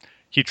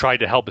 he tried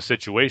to help a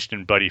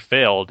situation, but he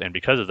failed. And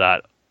because of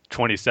that,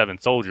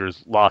 27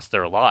 soldiers lost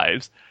their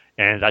lives.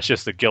 And that's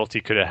just the guilt he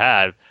could have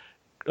had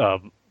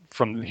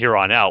from here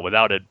on out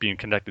without it being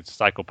connected to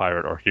Psycho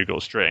Pirate or Hugo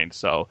Strange.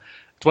 So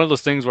it's one of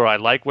those things where I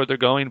like where they're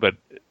going, but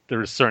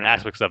there's certain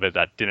aspects of it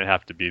that didn't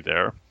have to be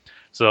there.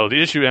 So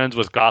the issue ends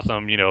with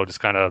Gotham,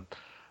 just kind of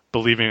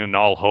believing in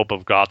all hope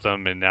of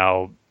Gotham, and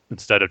now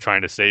instead of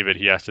trying to save it,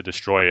 he has to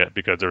destroy it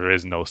because there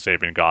is no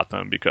saving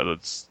Gotham because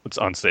it's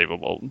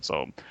unsavable.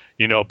 So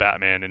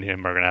Batman and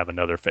him are going to have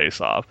another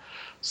face-off.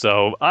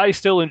 So I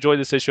still enjoy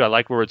this issue. I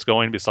like where it's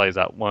going, besides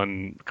that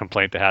one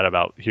complaint they had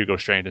about Hugo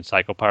Strange and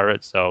Psycho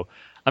Pirate. So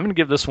I'm going to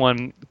give this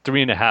one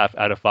 3.5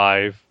 out of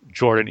 5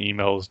 Jordan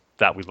emails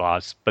that we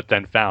lost, but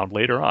then found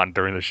later on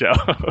during the show.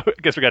 I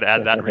guess we got to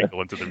add that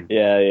wrinkle into the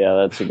Yeah,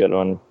 that's a good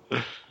one.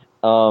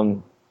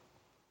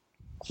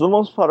 For the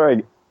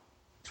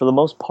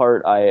most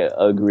part, I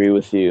agree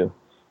with you.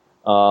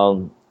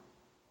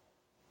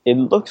 It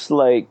looks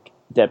like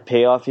that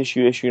payoff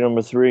issue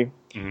number 3,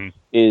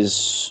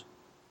 is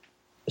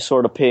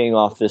sort of paying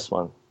off this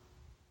one,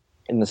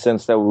 in the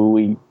sense that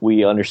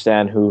we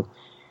understand who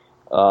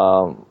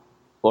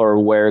or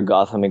where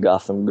Gotham and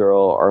Gotham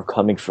Girl are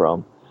coming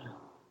from.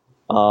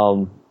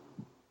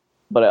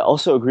 But I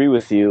also agree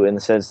with you in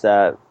the sense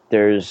that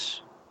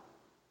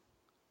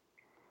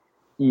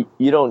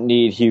you don't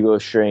need Hugo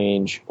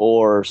Strange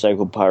or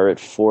Psycho Pirate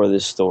for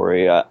this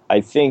story.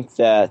 I think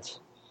that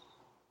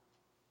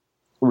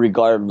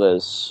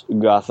regardless,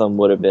 Gotham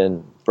would have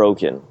been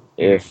broken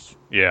if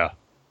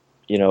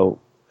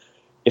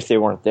if they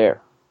weren't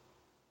there.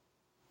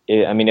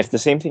 If the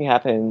same thing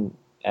happened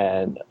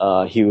and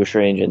Hugo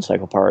Strange and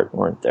Psycho Pirate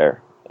weren't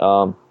there,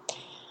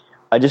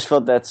 I just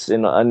felt that's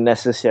an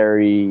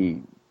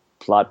unnecessary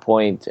plot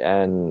point,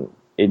 and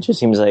it just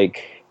seems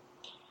like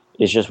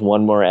it's just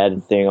one more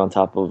added thing on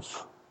top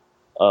of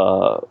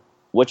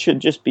what should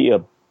just be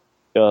a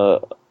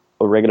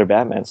regular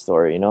Batman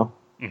story,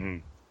 Mm-hmm.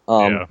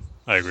 Yeah,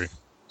 I agree.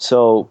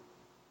 So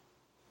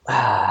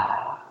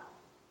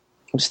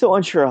I'm still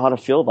unsure how to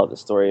feel about the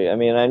story.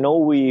 I know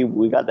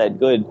we got that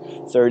good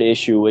third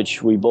issue,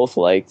 which we both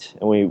liked,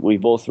 and we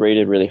both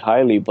rated really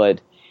highly, but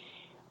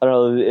I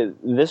don't know,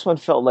 this one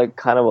felt like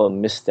kind of a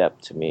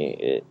misstep to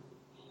me.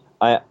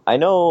 I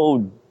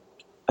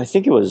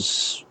think it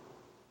was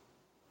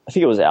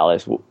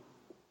Alex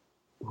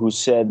who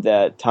said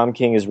that Tom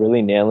King is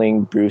really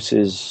nailing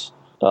Bruce's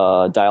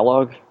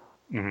dialogue.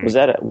 Mm-hmm.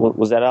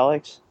 Was that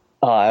Alex?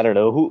 I don't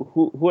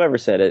know whoever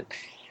said it.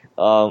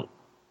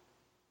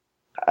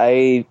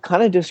 I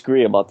kind of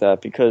disagree about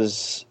that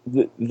because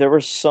there were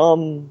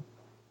some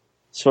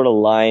sort of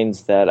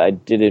lines that I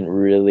didn't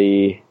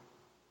really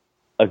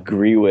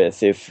agree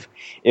with, if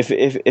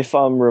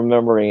I'm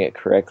remembering it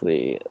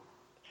correctly.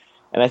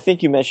 And I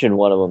think you mentioned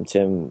one of them,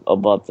 Tim,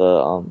 about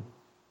the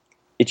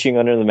itching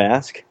under the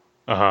mask.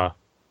 Uh-huh.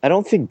 I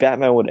don't think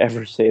Batman would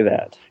ever say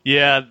that.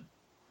 Yeah,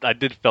 I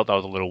did felt that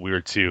was a little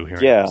weird too,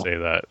 hearing him say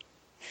that.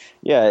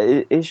 Yeah,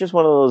 it's just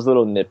one of those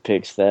little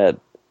nitpicks that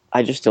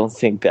I just don't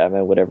think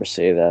Batman would ever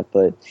say that.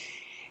 But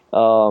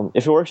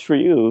if it works for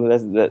you,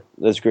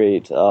 that's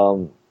great.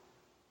 But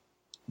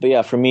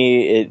yeah, for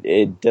me,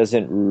 it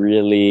doesn't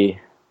really.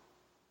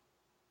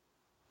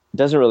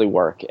 doesn't really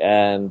work.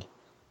 And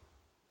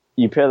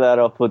you pair that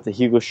up with the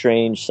Hugo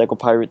Strange Psycho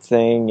Pirate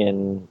thing,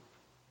 and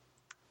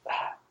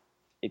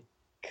it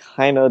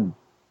kind of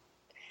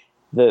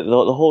the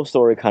whole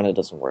story kind of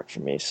doesn't work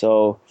for me.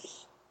 So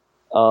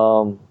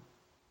I'm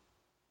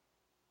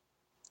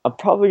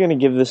probably going to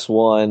give this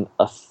one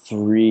a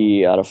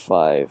 3 out of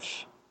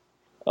 5.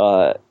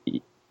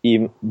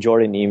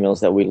 Jordan emails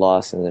that we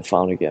lost and then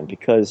found again,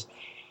 because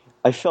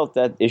I felt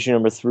that issue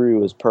number 3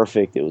 was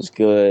perfect. It was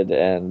good,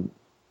 and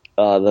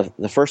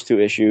the first 2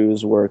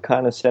 issues were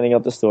kind of setting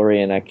up the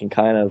story, and I can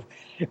kind of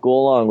go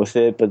along with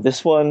it. But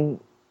this one,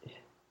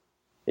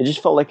 it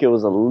just felt like it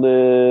was a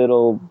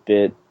little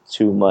bit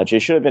too much. It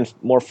should have been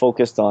more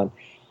focused on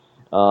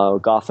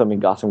Gotham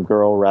and Gotham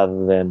Girl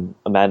rather than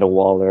Amanda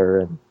Waller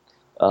and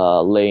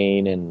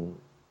Lane and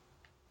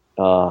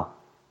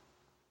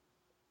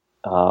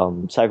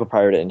Psycho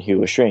Pirate and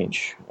Hugo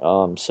Strange.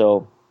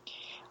 So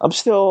I'm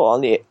still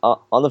on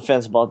the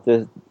fence about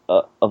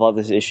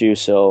this issue.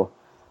 So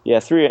yeah,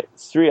 3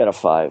 out of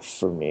 5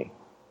 for me.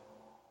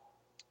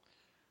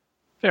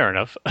 Fair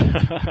enough.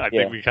 I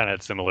think we kind of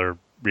had similar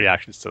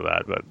reactions to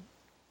that, but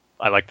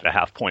I liked it a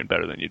half point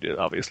better than you did,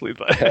 obviously.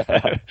 But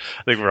I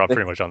think we're all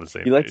pretty much on the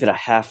same. You liked it a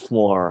half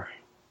more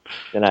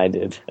than I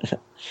did.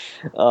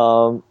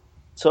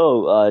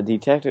 So,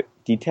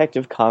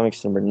 Detective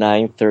Comics number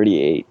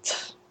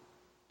 938.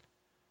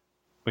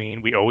 I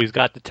mean, we always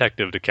got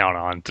Detective to count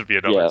on to be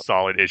another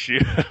solid issue.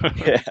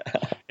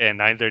 And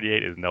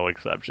 938 is no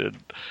exception.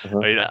 I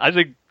mean, I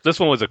think this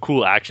one was a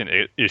cool action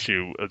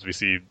issue as we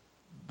see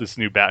this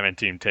new Batman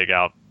team take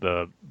out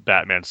the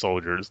Batman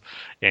soldiers.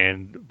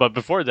 But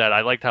before that,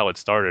 I liked how it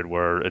started,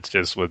 where it's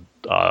just with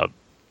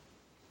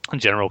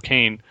General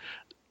Kane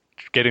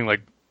getting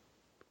like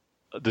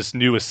this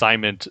new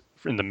assignment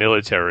in the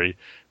military,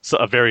 so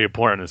a very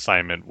important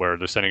assignment where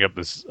they're setting up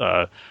this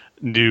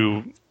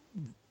new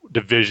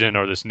division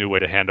or this new way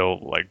to handle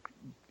like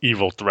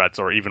evil threats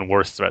or even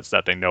worse threats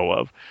that they know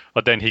of.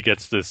 But then he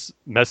gets this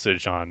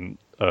message on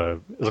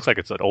it looks like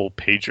it's an old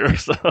pager,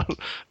 so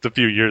it's a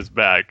few years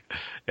back,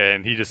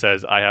 and he just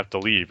says, "I have to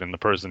leave." And the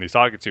person he's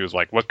talking to is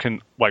like,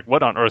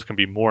 what on earth can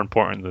be more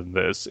important than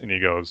this? And he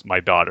goes,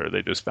 "My daughter,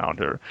 they just found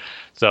her."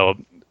 So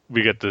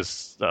we get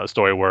this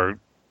story where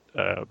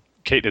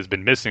Kate has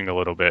been missing a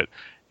little bit,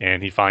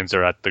 and he finds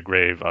her at the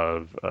grave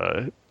of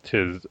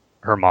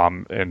her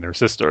mom and her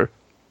sister.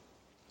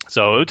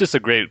 So it was just a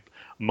great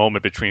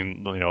moment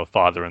between a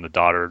father and the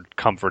daughter,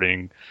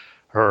 comforting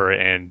her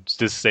and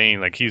just saying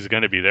like he's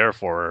going to be there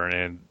for her.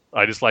 And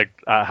I just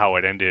liked how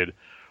it ended,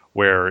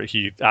 where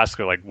he asked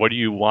her like, "What do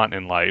you want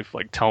in life?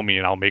 Like, tell me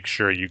and I'll make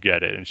sure you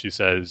get it." And she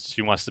says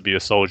she wants to be a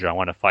soldier. "I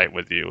want to fight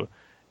with you."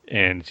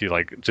 And she's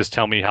like, "Just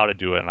tell me how to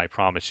do it, and I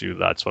promise you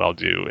that's what I'll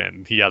do."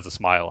 And he has a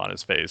smile on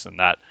his face, and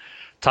that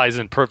ties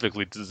in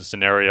perfectly to the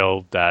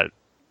scenario that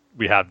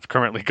we have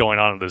currently going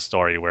on in this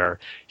story, where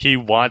he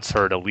wants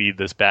her to lead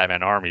this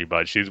Batman army,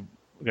 but she's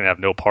going to have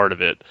no part of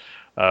it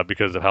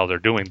because of how they're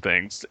doing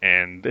things.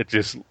 And it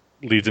just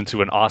leads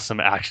into an awesome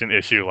action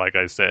issue, like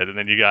I said. And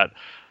then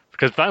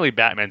because finally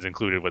Batman's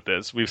included with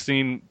this. We've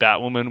seen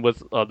Batwoman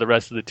with the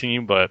rest of the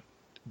team, but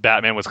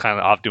Batman was kind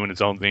of off doing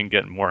his own thing,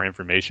 getting more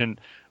information.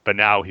 But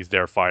now he's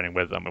there fighting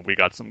with them, and we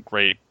got some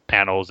great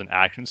panels and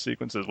action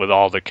sequences with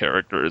all the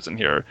characters in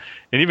here,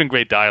 and even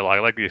great dialogue.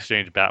 I like the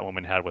exchange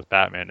Batwoman had with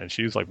Batman, and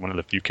she's like one of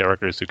the few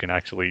characters who can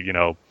actually,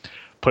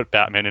 put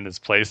Batman in his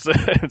place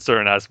in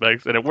certain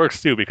aspects, and it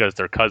works too because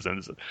they're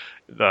cousins,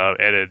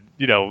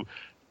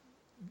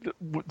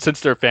 since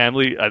they're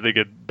family, I think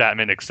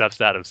Batman accepts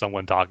that of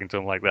someone talking to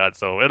him like that,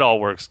 so it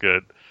all works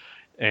good.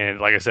 And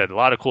like I said, a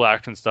lot of cool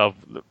action stuff.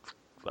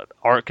 The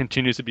art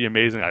continues to be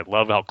amazing. I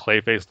love how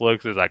Clayface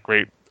looks. There's that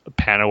great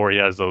panel where he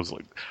has those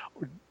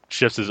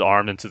shifts his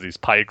arm into these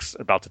pikes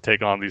about to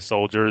take on these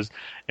soldiers,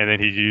 and then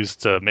he used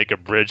to make a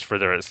bridge for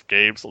their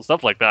escape. So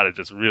stuff like that is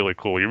just really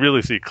cool. You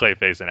really see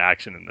Clayface in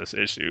action in this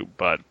issue.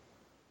 But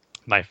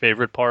my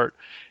favorite part,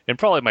 and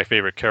probably my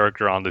favorite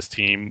character on this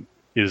team,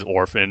 is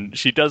Orphan.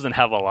 She doesn't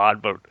have a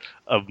lot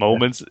of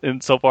moments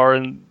so far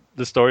in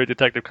the story of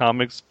Detective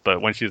Comics,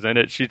 but when she's in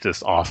it, she's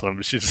just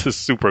awesome. She's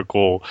just super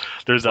cool.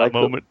 There's that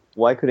moment.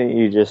 Why couldn't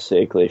you just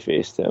say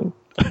Clayface to him?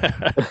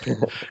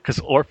 Because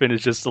Orphan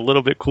is just a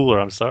little bit cooler.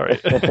 I'm sorry.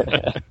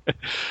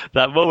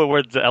 That moment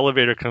where the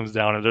elevator comes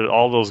down and there's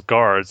all those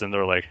guards, and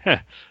they're like,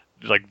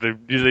 like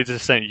they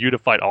just sent you to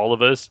fight all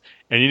of us,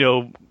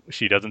 and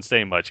she doesn't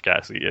say much,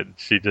 Cassie, and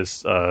she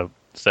just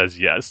says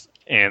yes,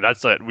 and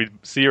that's it. We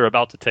see her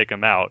about to take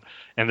him out,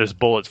 and there's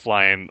bullets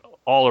flying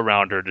all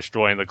around her,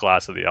 destroying the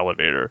glass of the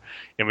elevator,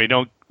 and we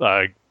don't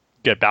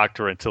get back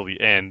to her until the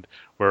end,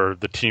 where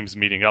the team's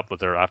meeting up with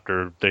her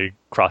after they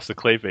cross the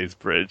Clayface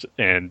bridge,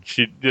 and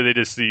they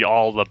just see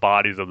all the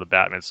bodies of the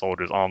Batman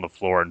soldiers on the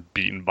floor and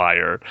beaten by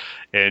her,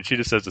 and she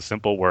just says the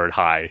simple word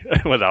 "hi"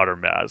 without her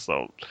mask.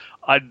 So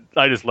I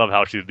just love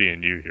how she's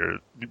being used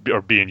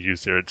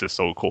here. It's just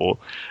so cool.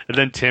 And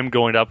then Tim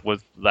going up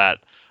with that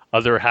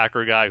other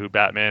hacker guy who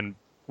Batman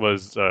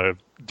was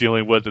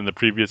dealing with in the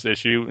previous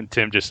issue, and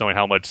Tim just showing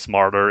how much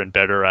smarter and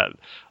better at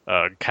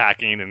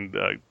hacking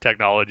and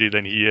technology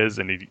than he is,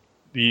 and he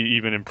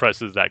even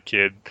impresses that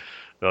kid.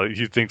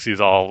 He thinks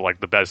he's all like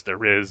the best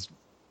there is,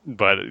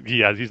 but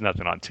he's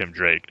nothing on Tim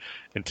Drake,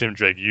 and Tim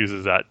Drake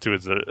uses that to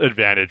his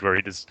advantage, where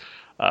he just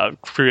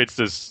creates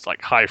this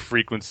like high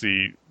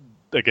frequency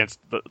against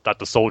that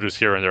the soldiers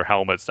hear in their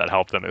helmets that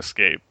help them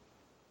escape.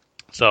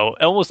 So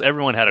almost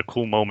everyone had a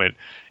cool moment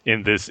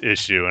in this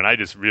issue, and I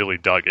just really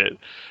dug it.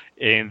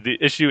 And the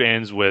issue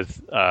ends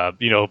with,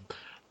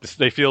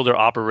 they feel their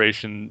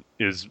operation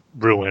is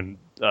ruined.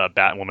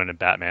 Batwoman and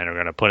Batman are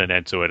going to put an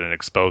end to it and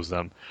expose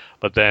them.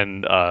 But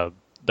then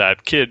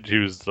that kid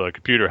who's the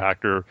computer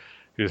hacker,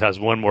 who has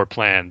one more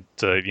plan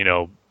to,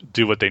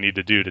 do what they need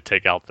to do to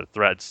take out the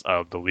threats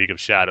of the League of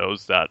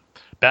Shadows that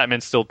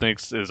Batman still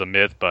thinks is a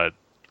myth, but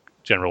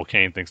General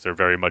Kane thinks they're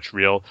very much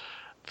real.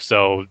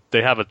 So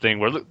they have a thing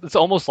where it's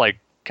almost like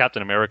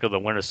Captain America, the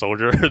Winter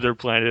Soldier. Their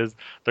plan is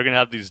they're going to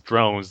have these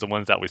drones, the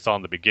ones that we saw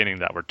in the beginning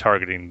that were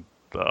targeting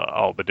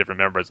all the different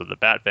members of the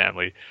Bat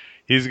family.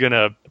 He's going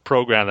to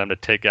program them to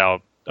take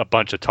out a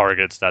bunch of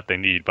targets that they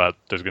need, but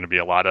there's going to be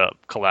a lot of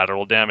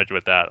collateral damage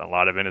with that, a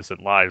lot of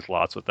innocent lives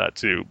lost with that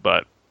too.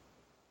 But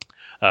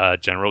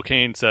General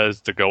Kane says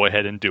to go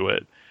ahead and do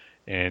it.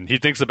 And he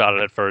thinks about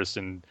it at first,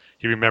 and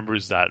he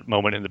remembers that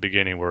moment in the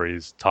beginning where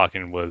he's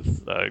talking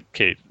with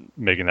Kate,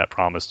 making that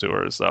promise to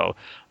her. So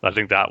I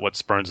think that what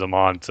spurs him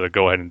on to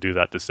go ahead and do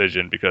that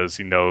decision, because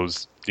he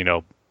knows,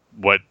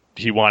 what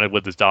he wanted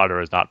with his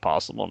daughter is not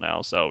possible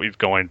now. So he's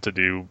going to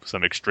do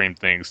some extreme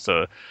things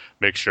to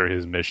make sure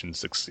his mission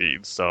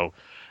succeeds. So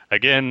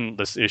again,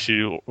 this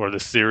issue or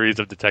this series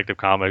of Detective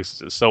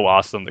Comics is so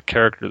awesome. The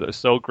characters are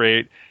so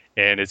great,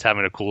 and it's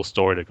having a cool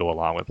story to go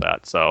along with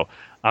that. So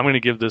I'm going to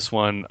give this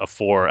one a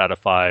 4 out of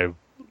 5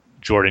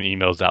 Jordan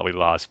emails that we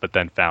lost, but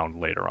then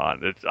found later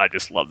on. I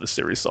just love this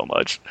series so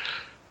much.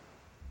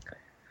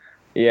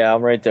 Yeah,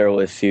 I'm right there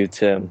with you,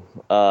 Tim.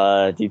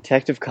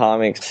 Detective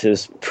Comics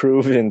has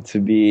proven to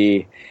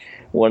be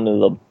one of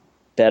the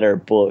better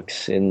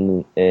books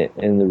in the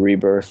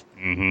Rebirth,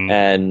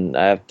 and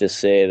I have to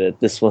say that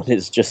this one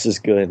is just as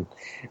good,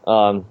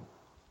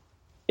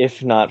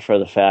 if not for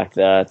the fact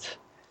that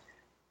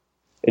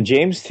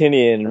James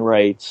Tynion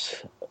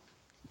writes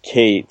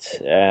Kate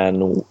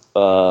and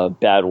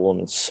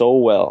Batwoman so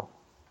well.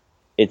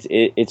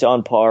 It's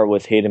on par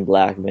with Hayden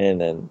Blackman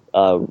and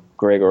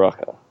Greg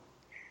Rucka.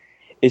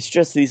 It's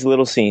just these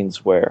little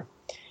scenes where,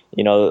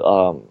 like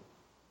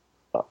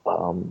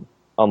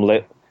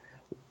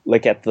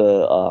at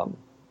the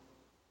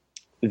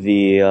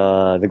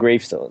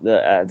gravestone,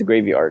 the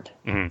graveyard,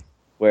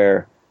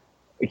 where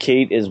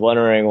Kate is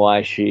wondering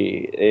why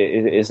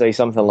it's like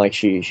something like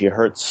she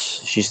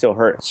still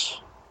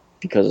hurts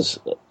because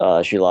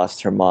she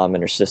lost her mom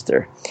and her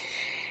sister,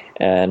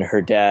 and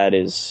her dad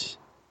is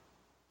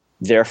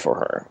there for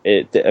her.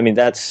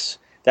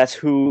 That's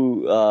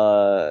who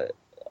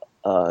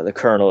the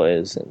Colonel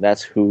is, and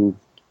that's who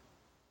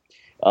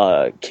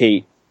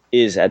Kate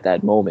is at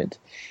that moment.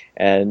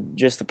 And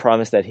just the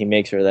promise that he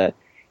makes her that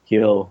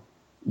he'll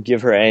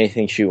give her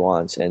anything she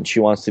wants, and she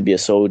wants to be a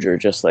soldier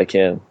just like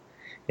him.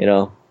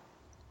 It's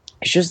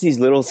just these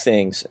little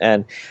things,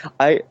 and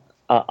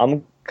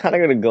I'm kind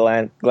of going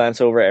to glance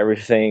over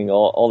everything,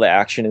 all the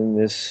action in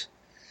this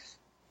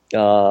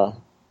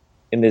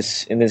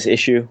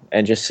issue,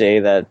 and just say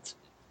that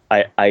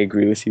I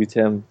agree with you,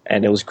 Tim.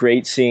 And it was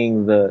great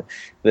seeing the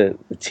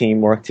team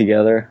work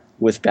together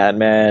with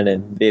Batman,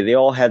 and they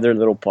all had their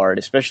little part,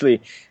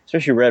 especially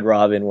Red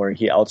Robin, where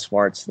he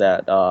outsmarts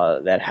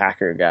that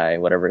hacker guy,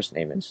 whatever his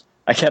name is.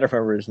 I can't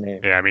remember his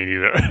name. Yeah, me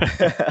neither.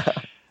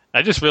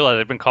 I just realized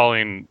I've been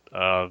calling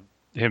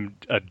him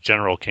a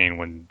General Kane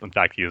when in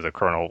fact he is a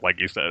Colonel, like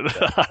you said.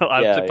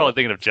 I'm probably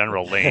thinking of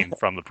General Lane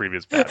from the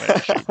previous Batman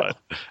issue, but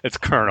it's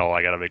Colonel.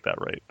 I got to make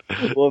that right.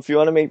 Well, if you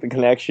want to make the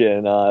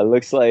connection, it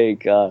looks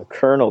like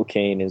Colonel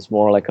Kane is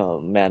more like a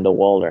Amanda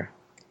Waller,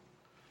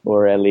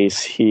 or at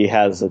least he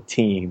has a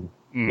team,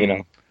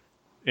 And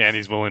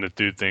he's willing to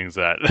do things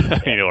that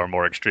are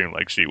more extreme,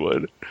 like she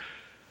would.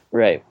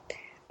 Right,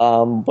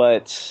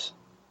 but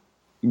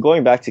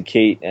going back to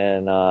Kate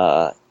and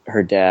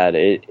her dad,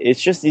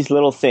 it's just these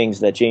little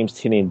things that James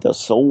Tynion does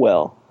so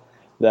well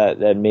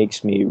that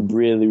makes me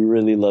really,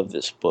 really love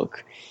this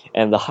book.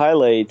 And the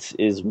highlight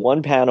is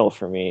one panel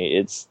for me.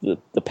 It's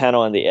the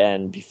panel on the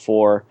end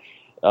before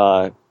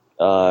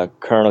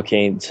Colonel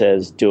Kane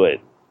says, "Do it,"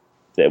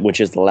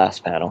 which is the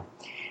last panel.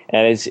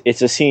 And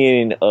it's a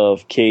scene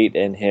of Kate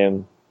and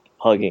him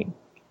hugging.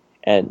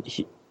 And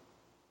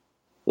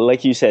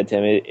like you said,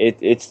 Tim,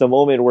 it's the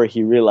moment where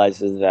he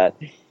realizes that,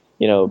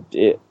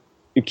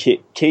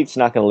 Kate's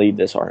not going to lead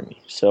this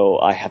army, so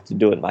I have to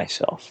do it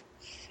myself.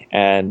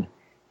 And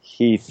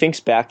he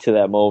thinks back to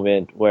that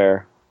moment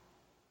where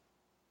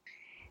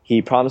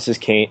he promises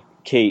Kate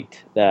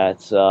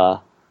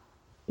that,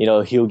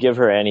 he'll give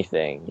her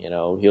anything,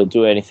 he'll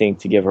do anything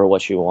to give her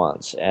what she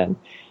wants. And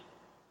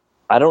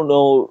I don't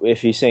know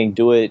if he's saying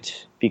do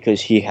it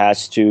because he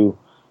has to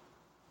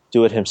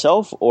do it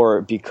himself,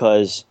 or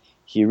because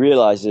he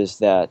realizes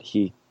that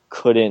he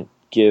couldn't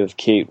give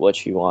Kate what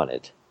she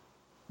wanted.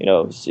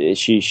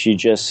 she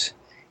just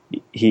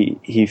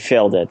he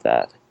failed at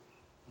that.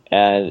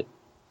 And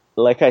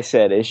like I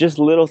said, it's just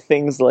little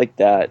things like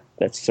that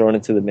that's thrown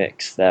into the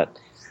mix that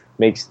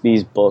makes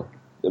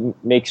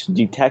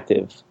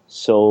Detective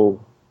so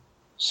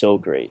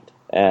great.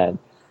 And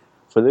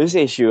for this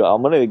issue,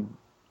 I'm gonna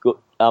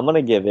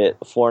give it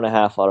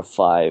 4.5 out of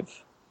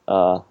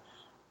 5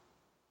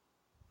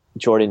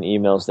 Jordan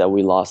emails that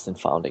we lost and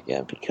found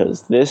again,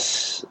 because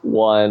this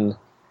one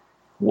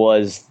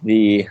was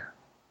the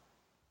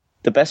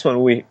best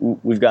one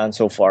we've gotten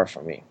so far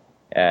from me,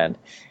 and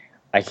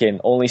I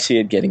can only see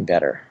it getting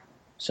better.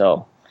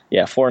 So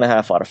yeah,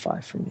 4.5 out of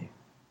 5 for me.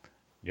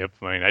 Yep,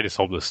 I mean, I just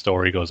hope the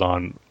story goes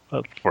on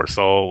for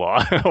so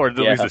long, or at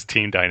least this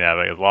team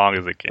dynamic as long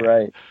as it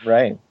can.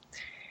 Right.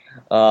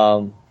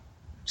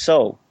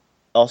 So,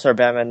 All-Star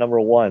Batman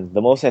 #1,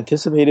 the most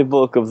anticipated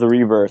book of the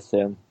Rebirth,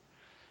 Tim.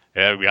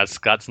 Yeah, we got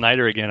Scott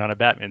Snyder again on a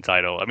Batman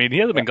title. I mean, he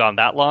hasn't been gone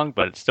that long,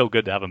 but it's still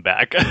good to have him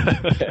back.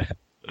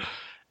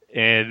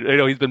 And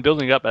he's been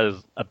building up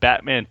as a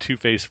Batman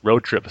Two-Face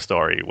road trip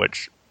story,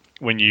 which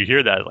when you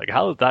hear that, like,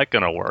 how is that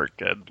going to work?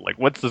 And like,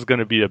 what's this going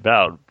to be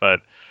about?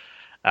 But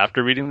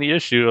after reading the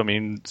issue, I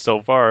mean,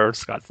 so far,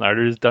 Scott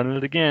Snyder has done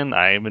it again.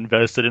 I am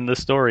invested in the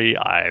story.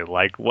 I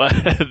like what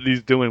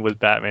he's doing with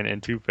Batman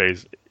and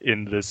Two-Face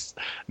in this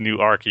new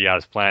arc he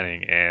has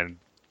planning. And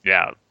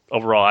yeah,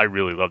 overall, I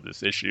really love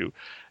this issue.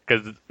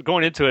 Because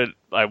going into it,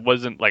 I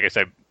wasn't, like I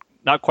said,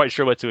 not quite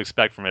sure what to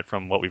expect from it,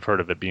 from what we've heard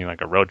of it being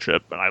like a road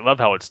trip. And I love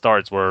how it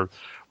starts, where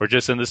we're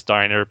just in this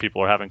diner,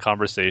 people are having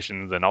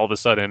conversations, and all of a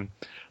sudden,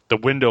 the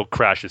window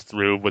crashes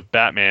through with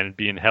Batman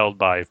being held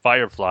by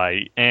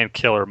Firefly and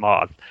Killer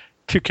Moth,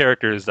 two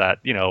characters that,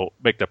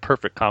 make the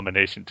perfect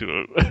combination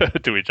to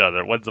to each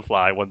other. One's a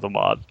fly, one's a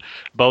moth.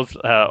 Both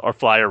are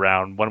fly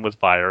around. One was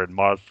fire, and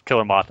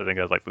Killer Moth, I think,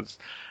 has like this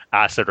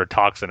acid or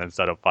toxin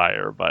instead of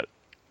fire. But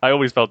I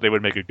always felt they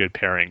would make a good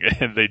pairing,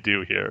 and they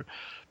do here.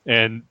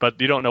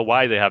 But you don't know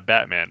why they have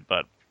Batman,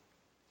 but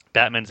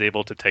Batman's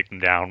able to take them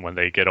down when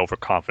they get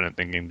overconfident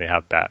thinking they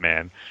have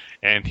Batman,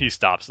 and he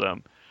stops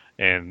them.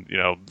 And,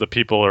 the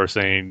people are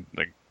saying,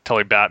 like,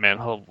 telling Batman,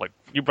 oh, like,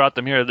 you brought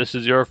them here, this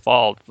is your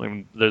fault.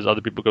 And there's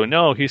other people going,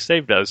 no, he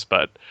saved us.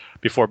 But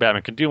before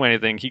Batman can do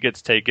anything, he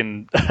gets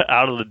taken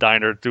out of the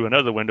diner through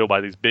another window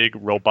by these big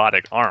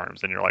robotic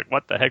arms. And you're like,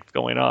 what the heck's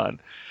going on?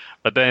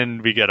 But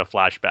then we get a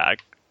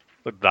flashback.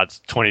 That's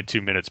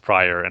 22 minutes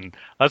prior. And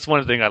that's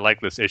one thing I like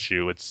this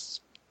issue.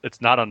 It's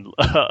not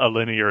a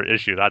linear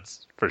issue,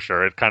 that's for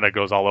sure. It kind of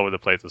goes all over the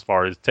place as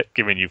far as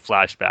giving you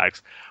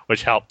flashbacks,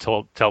 which help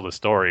tell the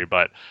story.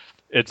 But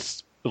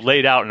it's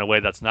laid out in a way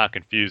that's not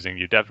confusing.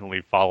 You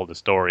definitely follow the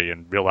story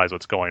and realize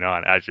what's going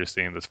on as you're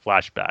seeing this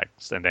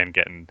flashbacks and then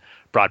getting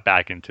brought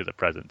back into the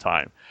present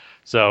time.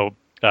 So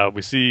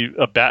we see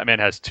Batman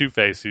has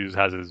Two-Face, who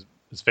has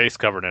his face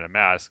covered in a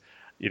mask,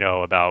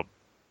 about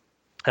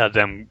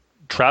them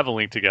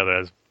traveling together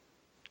as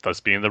thus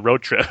being the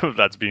road trip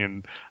that's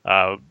being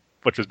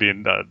which was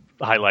being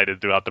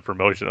highlighted throughout the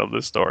promotion of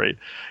this story.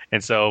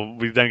 And so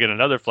we then get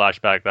another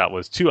flashback that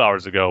was 2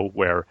 hours ago,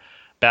 where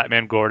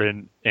Batman,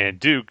 Gordon, and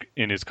Duke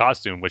in his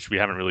costume, which we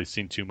haven't really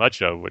seen too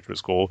much of, which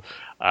was cool,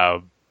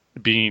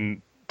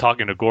 talking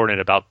to Gordon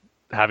about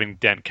having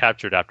Dent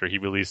captured after he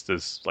released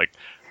this, like...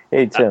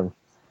 Hey, Tim,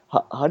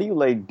 how do you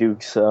like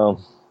Duke's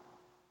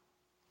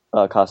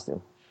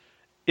costume?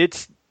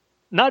 It's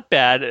not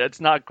bad. It's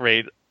not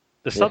great.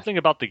 There's something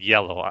about the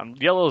yellow.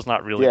 Yellow is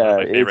not really one of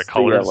my favorite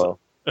colors. Yellow.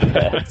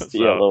 Yeah, it's the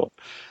yellow.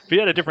 If he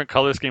had a different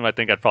color scheme, I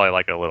think I'd probably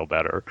like it a little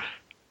better.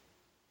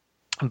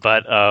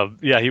 But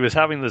he was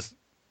having this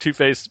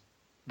Two-Face,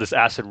 this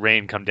acid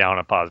rain come down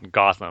upon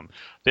Gotham.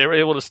 They were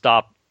able to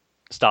stop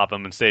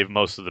him and save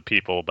most of the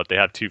people, but they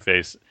have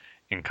Two-Face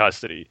in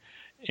custody.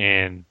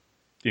 And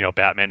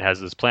Batman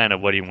has this plan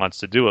of what he wants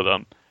to do with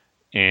them,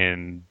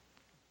 and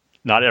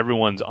not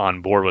everyone's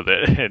on board with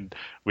it. And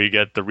we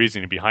get the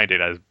reasoning behind it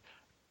as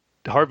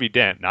Harvey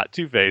Dent, not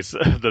Two-Face,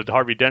 the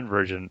Harvey Dent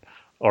version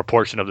or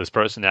portion of this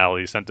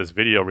personality sent this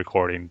video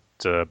recording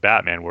to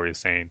Batman where he's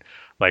saying,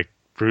 like,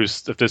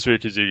 Bruce, if this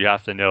reaches you, you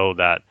have to know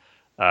that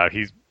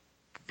he's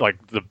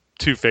like the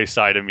Two-Face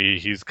side of me.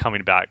 He's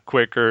coming back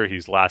quicker.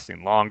 He's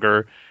lasting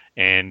longer.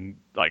 And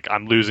like,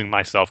 I'm losing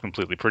myself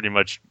completely. Pretty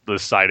much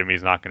this side of me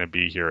is not going to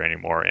be here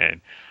anymore.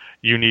 And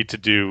you need to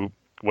do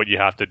what you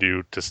have to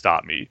do to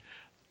stop me.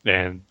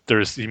 And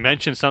he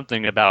mentioned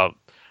something about,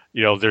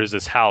 there's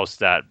this house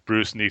that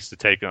Bruce needs to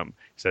take him.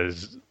 He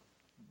says,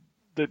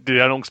 I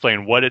don't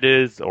explain what it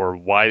is or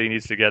why he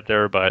needs to get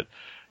there, but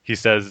he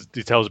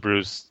tells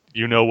Bruce,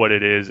 you know what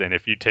it is, and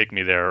if you take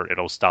me there,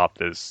 it'll stop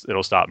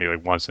me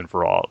like once and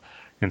for all.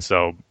 And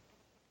so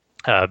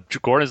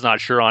Gordon's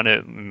not sure on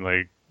it, and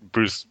like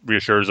Bruce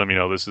reassures him,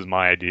 this is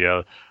my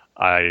idea.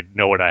 I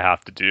know what I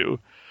have to do.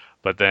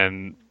 But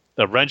then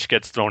a wrench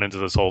gets thrown into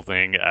this whole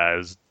thing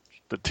as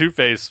the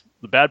Two-Face,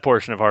 the bad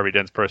portion of Harvey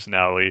Dent's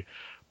personality,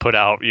 put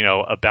out,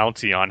 a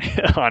bounty on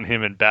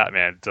him and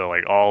Batman to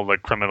like all the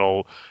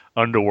criminal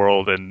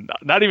underworld, and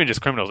not even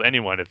just criminals,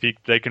 anyone. If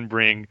they can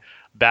bring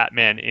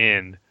Batman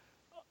in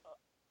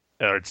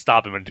or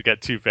stop him and to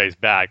get Two-Face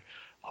back,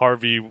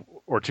 Harvey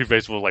or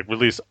Two-Face will like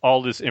release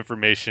all this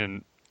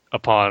information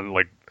upon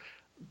like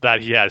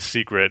that he has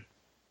secret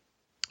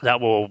that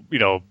will,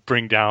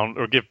 bring down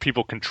or give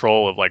people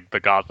control of like the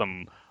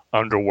Gotham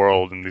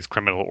underworld and these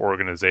criminal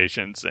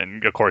organizations,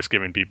 and of course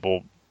giving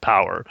people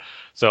power.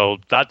 So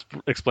that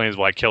explains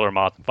why Killer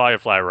Moth and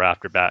Firefly were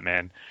after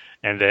Batman.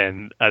 And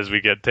then as we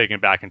get taken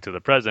back into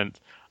the present,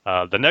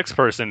 the next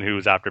person who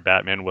was after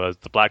Batman was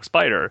the Black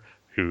Spider,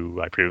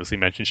 who I previously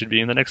mentioned should be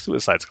in the next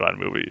Suicide Squad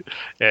movie.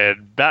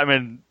 And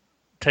Batman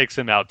takes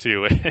him out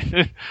too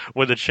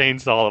with a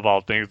chainsaw of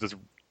all things, just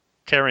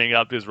carrying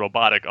up his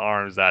robotic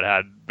arms that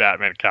had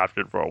Batman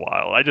captured for a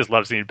while. I just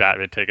love seeing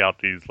Batman take out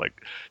these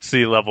like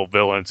C-level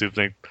villains who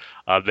think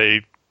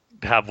they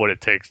have what it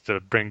takes to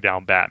bring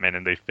down Batman,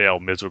 and they fail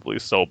miserably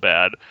so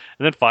bad.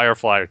 And then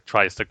Firefly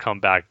tries to come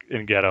back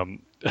and get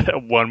him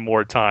one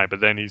more time, but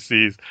then he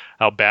sees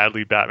how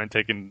badly Batman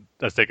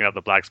has taken out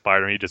the Black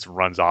Spider, and he just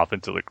runs off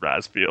into the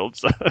grass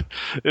fields.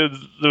 There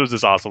was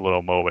this awesome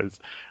little moment.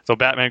 So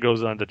Batman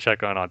goes on to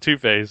check on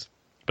Two-Face,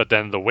 but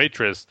then the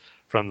waitress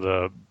from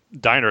the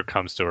diner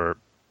comes to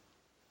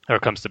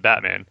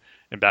Batman,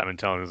 and Batman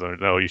tells her,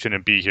 no, you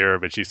shouldn't be here,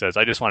 but she says,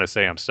 I just want to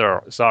say I'm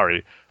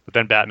sorry. But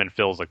then Batman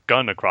feels a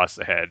gun across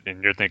the head,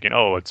 and you're thinking,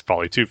 oh, it's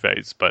probably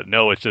Two-Face. But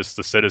no, it's just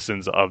the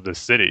citizens of the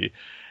city,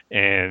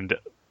 and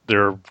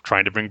they're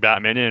trying to bring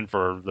Batman in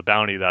for the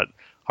bounty that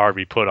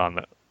Harvey put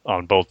on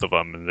both of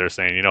them. And they're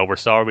saying, we're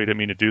sorry, we didn't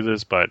mean to do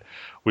this, but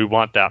we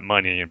want that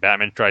money. And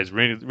Batman tries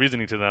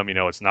reasoning to them,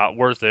 it's not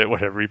worth it.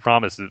 Whatever he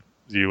promises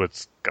you,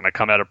 it's going to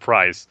come at a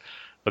price.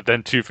 But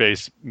then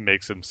Two-Face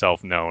makes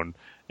himself known,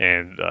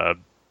 and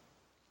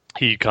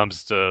he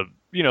comes to,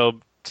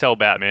 tell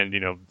Batman,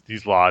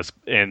 these laws.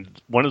 And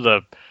one of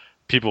the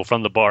people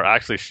from the bar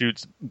actually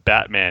shoots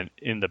Batman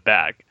in the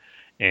back.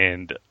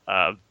 And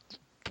the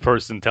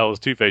person tells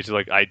Two-Face, he's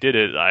like, I did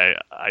it.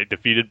 I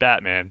defeated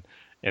Batman.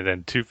 And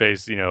then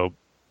Two-Face,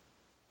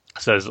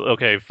 says,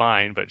 okay,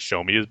 fine, but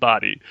show me his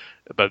body.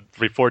 But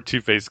before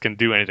Two-Face can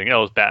do anything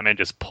else, Batman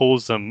just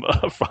pulls him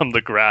from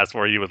the grass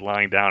where he was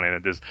lying down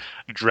and just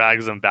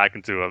drags him back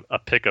into a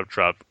pickup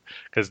truck,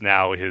 because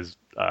now his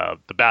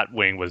the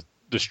Batwing was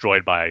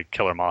destroyed by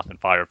Killer Moth and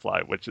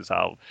Firefly, which is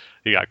how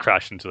he got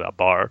crashed into that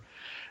bar.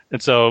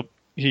 And so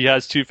he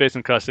has Two-Face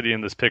in custody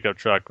in this pickup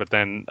truck, but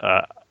then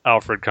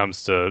Alfred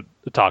comes to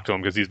talk to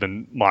him because he's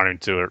been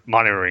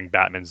monitoring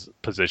Batman's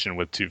position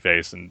with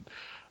Two-Face and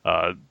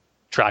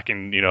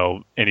tracking,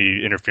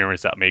 any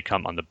interference that may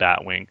come on the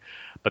Batwing.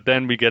 But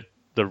then we get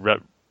the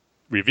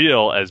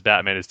reveal as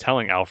Batman is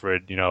telling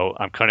Alfred,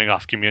 I'm cutting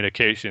off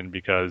communication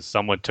because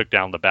someone took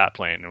down the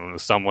Batplane, and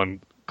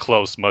someone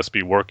close must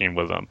be working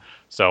with him.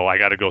 So I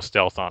got to go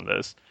stealth on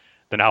this.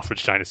 Then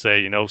Alfred's trying to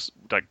say,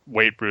 like,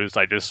 wait, Bruce,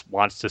 I just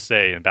wants to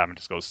say, and Batman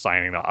just goes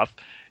signing off.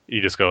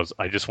 He just goes,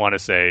 I just want to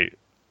say,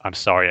 I'm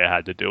sorry I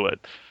had to do it.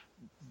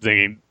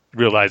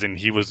 Realizing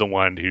he was the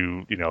one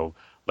who,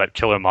 let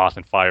Killer Moth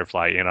and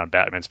Firefly in on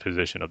Batman's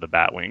position of the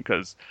Batwing,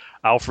 because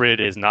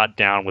Alfred is not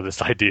down with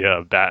this idea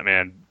of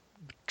Batman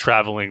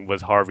traveling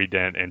with Harvey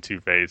Dent and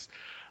Two-Face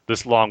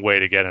this long way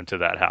to get into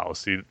that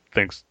house. He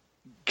thinks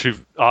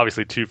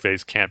obviously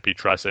Two-Face can't be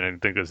trusted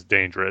and thinks it's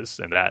dangerous,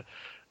 and that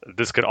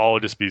this could all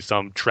just be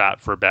some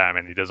trap for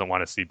Batman. He doesn't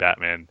want to see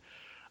Batman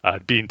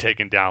being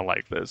taken down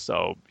like this.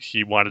 So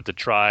he wanted to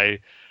try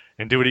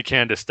and do what he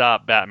can to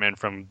stop Batman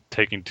from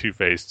taking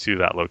Two-Face to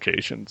that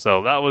location.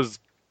 So that was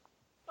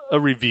a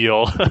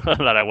reveal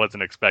that I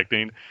wasn't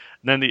expecting. And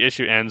then the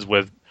issue ends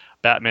with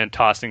Batman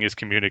tossing his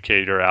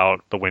communicator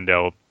out the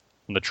window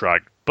in the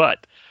truck,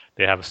 but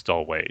they have a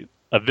stowaway.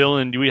 A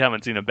villain we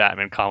haven't seen in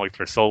Batman comics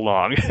for so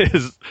long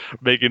is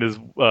making his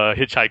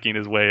hitchhiking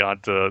his way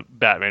onto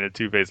Batman and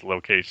Two-Face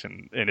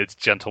location, and it's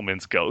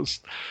Gentleman's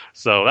Ghost.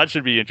 So that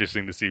should be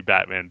interesting to see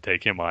Batman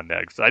take him on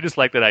next. I just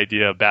like that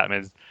idea of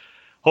Batman's.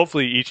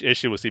 Hopefully, each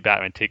issue will see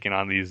Batman taking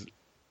on these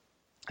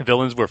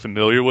villains we're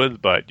familiar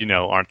with, but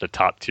aren't the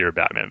top tier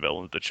Batman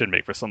villains. That should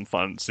make for some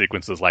fun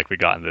sequences like we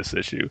got in this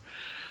issue.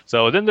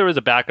 So then there was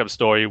a backup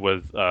story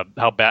with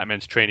how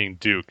Batman's training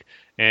Duke,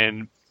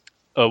 and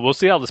we'll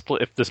see how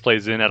if this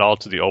plays in at all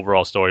to the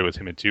overall story with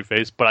him and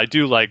Two-Face. But I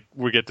do like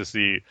we get to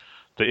see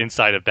the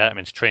inside of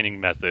Batman's training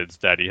methods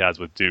that he has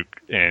with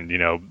Duke, and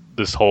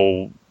this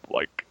whole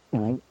like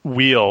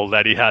wheel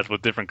that he has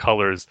with different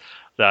colors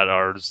that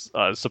are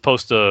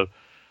supposed to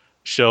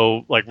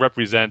show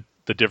represent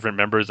the different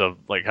members of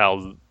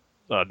how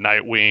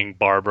Nightwing,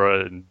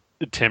 Barbara, and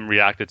Tim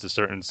reacted to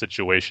certain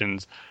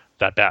situations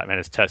that Batman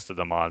has tested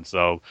them on.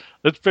 So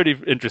it's pretty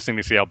interesting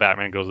to see how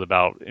Batman goes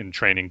about in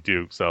training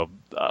Duke. So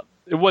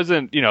it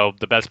wasn't,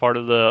 the best part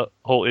of the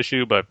whole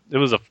issue, but it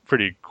was a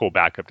pretty cool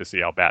backup to see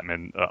how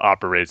Batman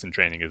operates in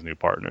training his new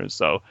partners.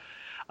 So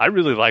I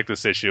really like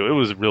this issue. It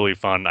was really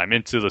fun. I'm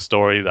into the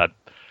story that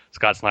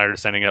Scott Snyder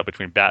is setting up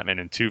between Batman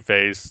and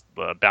Two-Face,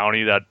 the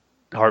bounty that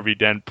Harvey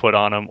Dent put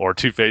on him, or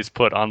Two-Face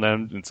put on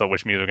them, and so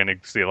which means we're going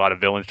to see a lot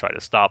of villains try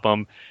to stop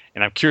them.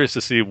 And I'm curious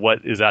to see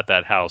what is at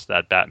that house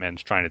that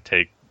Batman's trying to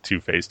take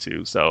Two-Face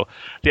to. So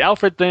the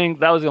Alfred thing,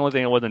 that was the only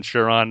thing I wasn't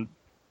sure on.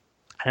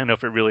 I don't know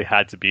if it really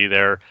had to be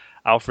there.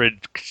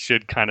 Alfred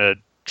should kind of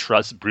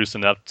trust Bruce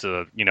enough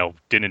to,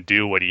 didn't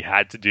do what he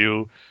had to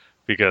do,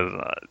 because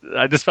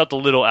I just felt a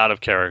little out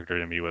of character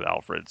to me with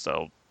Alfred.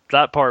 So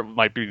that part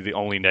might be the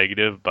only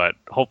negative, but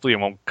hopefully it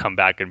won't come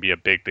back and be a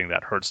big thing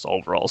that hurts the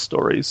overall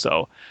story.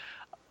 So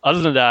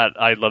other than that,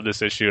 I love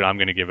this issue, and I'm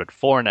going to give it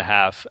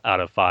 4.5 out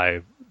of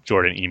 5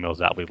 Jordan emails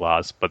that we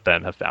lost, but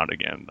then have found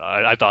again.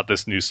 I thought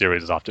this new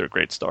series is off to a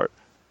great start.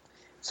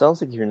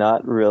 Sounds like you're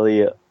not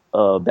really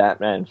a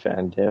Batman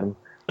fan, Tim.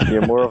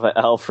 You're more of an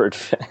Alfred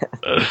fan.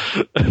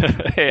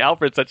 Hey,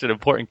 Alfred's such an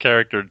important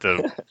character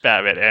to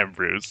Batman and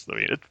Bruce. I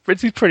mean,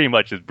 he's pretty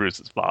much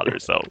Bruce's father,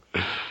 so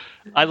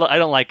I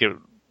don't like it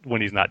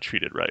when he's not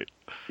treated right.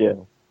 Yeah.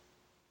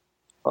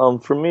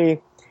 For me,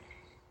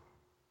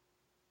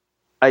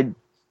 I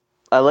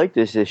like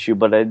this issue,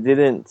 but I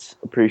didn't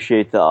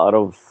appreciate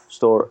the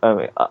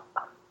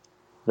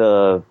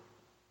the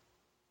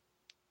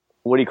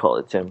what do you call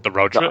it, Tim? The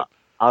road trip?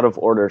 Out of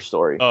order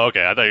story. Oh,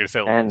 okay. I thought you were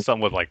saying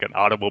something with like an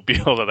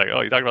automobile. I'm like,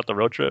 oh, you're talking about the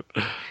road trip?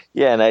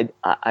 Yeah, and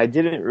I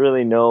didn't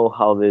really know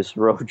how this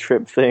road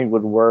trip thing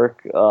would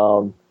work.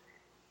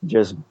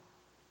 Just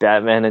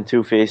Batman and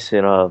Two-Face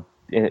in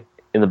the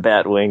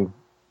Batwing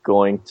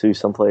going to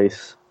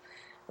someplace.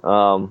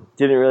 Didn't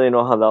really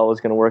know how that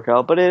was going to work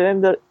out, but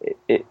it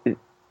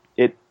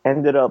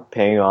ended up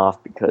paying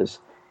off because,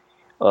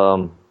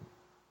 I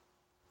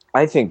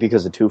think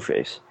because of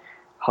Two-Face.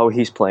 How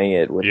he's playing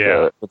it with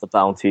the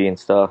bounty and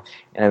stuff,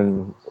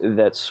 and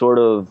that sort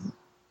of,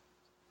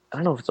 I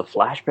don't know if it's a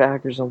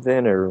flashback or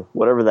something or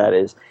whatever that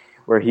is,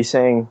 where he's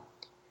saying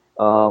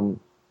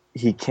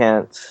he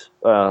can't,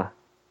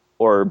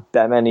 or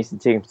Batman needs to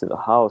take him to the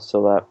house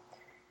so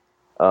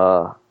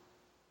that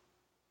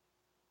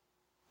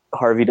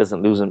Harvey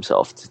doesn't lose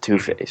himself to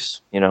Two-Face,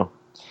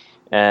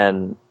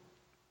 and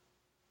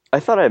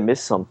I thought I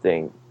missed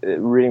something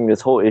reading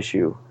this whole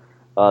issue.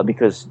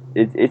 Because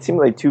it seemed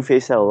like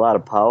Two-Face had a lot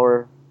of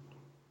power.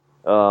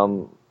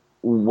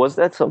 Was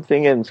that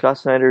something in Scott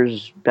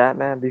Snyder's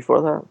Batman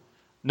before that?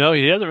 No,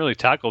 he hasn't really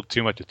tackled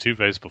too much of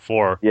Two-Face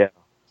before. Yeah.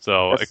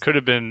 So it could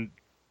have been...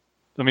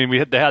 I mean,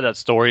 they had that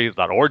story,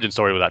 that origin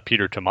story that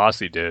Peter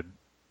Tomasi did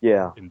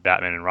in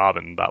Batman and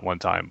Robin that one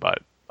time. But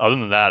other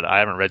than that, I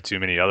haven't read too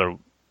many other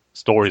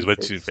stories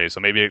with Two-Face. So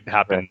maybe it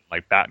happened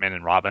like Batman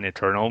and Robin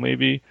Eternal,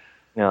 maybe.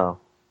 No.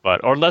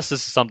 Or unless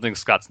this is something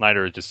Scott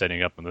Snyder is just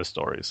setting up in this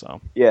story.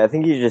 So yeah, I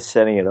think he's just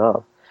setting it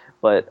up.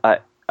 But I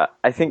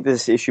think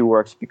this issue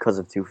works because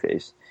of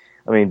Two-Face.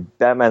 I mean,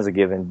 Batman's a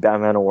given.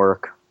 Batman will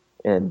work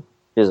in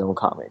his own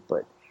comic.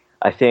 But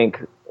I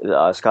think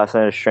Scott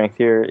Snyder's strength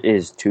here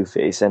is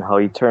Two-Face and how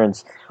he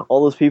turns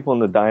all those people in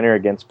the diner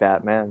against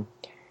Batman.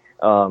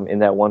 In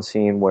that one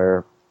scene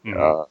where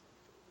it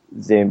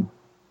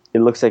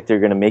looks like they're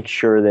going to make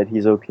sure that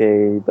he's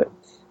okay, but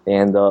they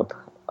end up...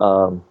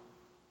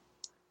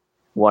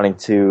 wanting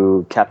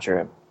to capture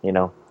him,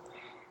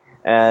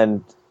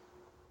 and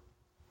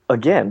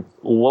again,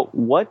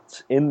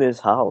 what's in this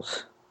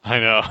house?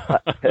 I know.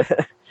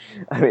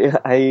 I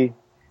mean,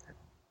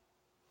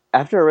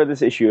 after I read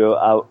this issue,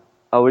 I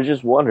was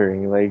just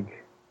wondering,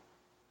 like,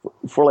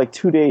 for like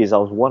 2 days, I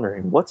was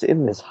wondering what's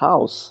in this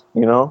house,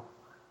 like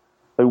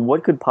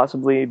what could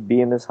possibly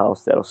be in this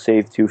house that'll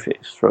save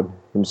Two-Face from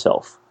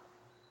himself?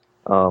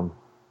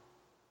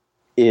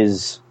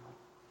 Is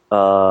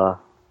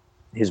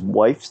his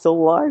wife still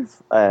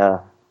alive? I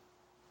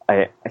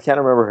can't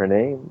remember her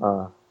name.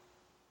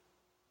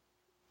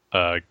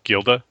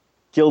 Gilda.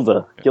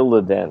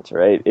 Gilda Dent,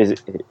 right?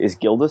 Is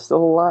Gilda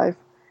still alive?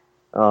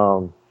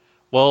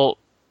 Well,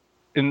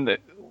 I don't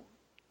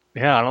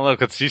know,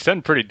 because she's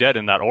been pretty dead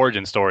in that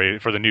origin story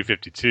for the New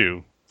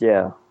 52.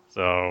 Yeah.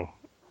 So.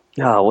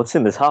 Yeah, what's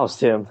in this house,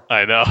 Tim?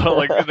 I know.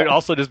 Like, it could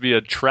also just be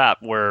a trap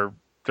where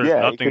there's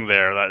nothing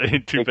there.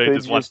 That Two-Face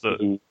just wants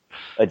to.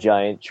 A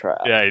giant trap.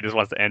 Yeah, he just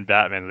wants to end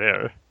Batman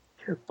there.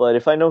 But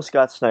if I know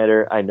Scott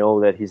Snyder, I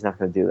know that he's not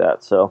going to do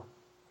that. So,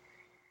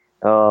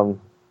 I'm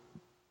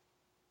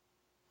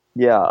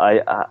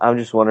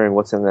just wondering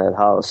what's in that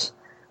house.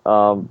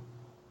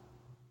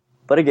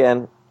 But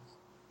again,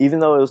 even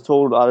though it was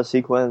told out of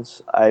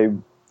sequence, I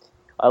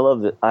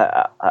loved it.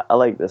 I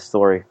like this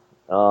story,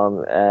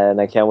 and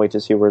I can't wait to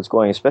see where it's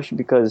going, especially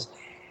because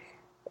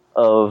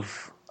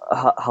of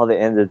how they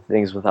ended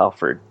things with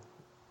Alfred.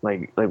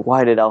 Like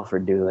why did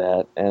Alfred do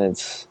that? And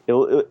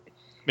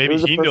maybe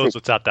he knows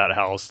what's at that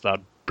house that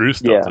Bruce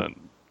doesn't.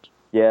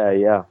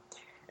 Yeah.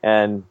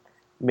 And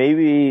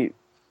maybe,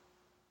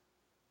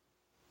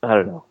 I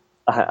don't know.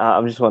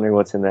 I'm just wondering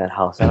what's in that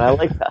house. And I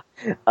like that.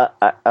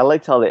 I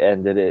liked how they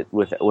ended it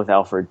with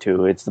Alfred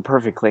too. It's the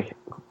perfect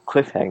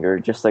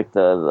cliffhanger, just like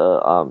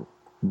the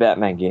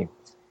Batman game.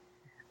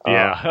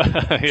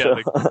 Yeah,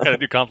 they kind of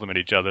do complement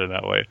each other in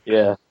that way.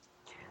 Yeah.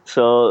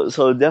 So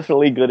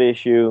definitely good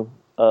issue.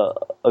 A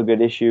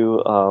good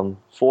issue.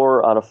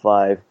 4 out of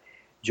 5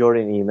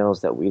 Jordan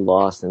emails that we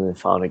lost and then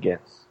found again.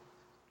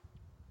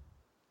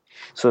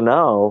 So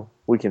now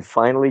we can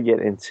finally get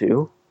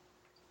into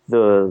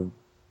to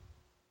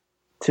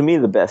me,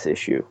 the best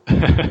issue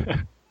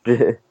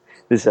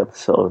this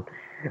episode.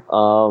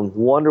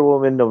 Wonder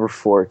Woman number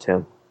 4,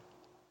 Tim.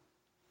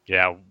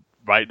 Yeah,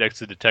 right next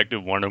to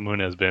Detective Wonder Moon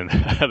has been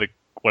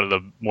one of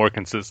the more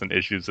consistent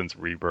issues since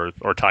Rebirth,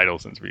 or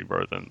titles since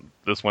Rebirth, and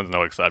this one's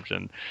no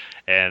exception.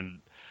 And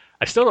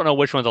I still don't know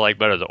which ones I like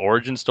better, the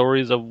origin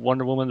stories of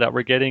Wonder Woman that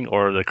we're getting,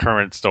 or the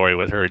current story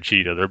with her and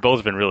Cheetah. They're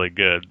both been really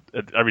good.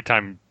 Every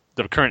time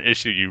the current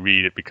issue you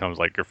read, it becomes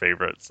like your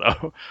favorite.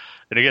 So,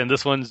 and again,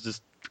 this one's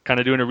just kind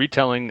of doing a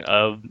retelling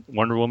of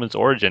Wonder Woman's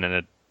origin, and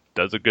it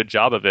does a good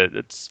job of it.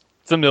 It's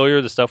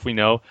familiar, the stuff we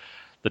know.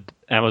 The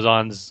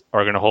Amazons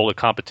are going to hold a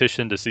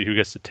competition to see who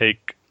gets to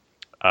take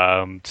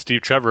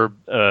Steve Trevor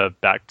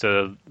back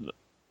to the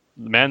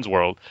man's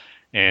world,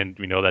 and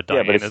we know that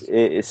Diana. Yeah, but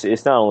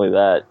it's not only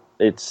that.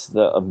 It's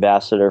the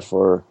ambassador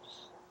for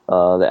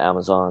the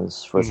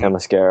Amazons for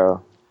Themyscira.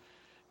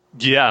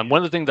 Yeah, and one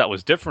of the things that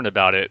was different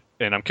about it,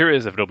 and I'm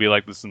curious if it'll be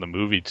like this in the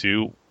movie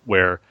too,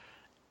 where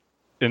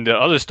in the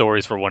other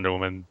stories for Wonder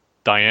Woman,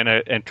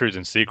 Diana enters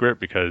in secret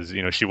because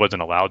she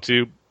wasn't allowed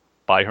to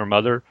by her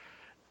mother,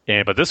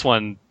 but this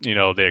one,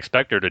 they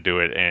expect her to do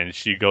it, and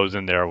she goes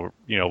in there,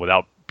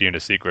 without being a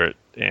secret,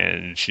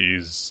 and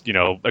she's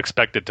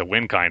expected to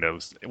win, kind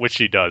of, which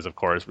she does, of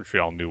course, which we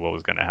all knew what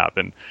was going to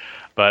happen.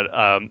 But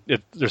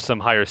there's some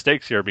higher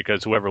stakes here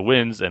because whoever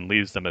wins and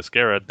leaves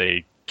Themyscira,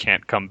 they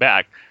can't come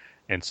back.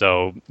 And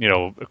so,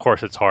 of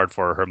course, it's hard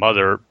for her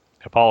mother,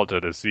 Hippolyta,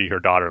 to see her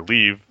daughter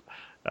leave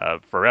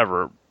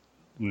forever,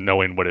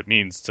 knowing what it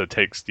means to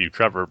take Steve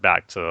Trevor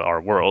back to our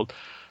world.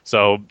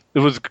 So it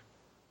was,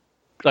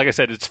 like I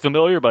said, it's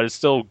familiar, but it's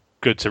still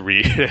good to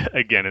read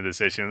again in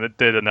this issue. And it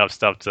did enough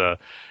stuff to,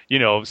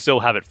 still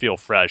have it feel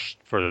fresh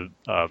for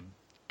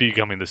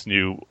becoming this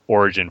new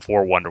origin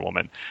for Wonder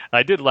Woman. And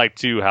I did like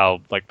too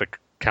how like the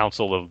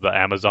Council of the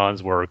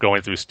Amazons were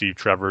going through Steve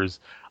Trevor's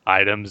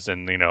items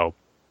and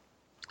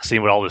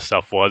seeing what all this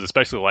stuff was.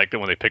 Especially liked it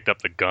when they picked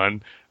up the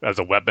gun as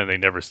a weapon they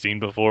never seen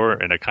before,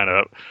 and it kind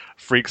of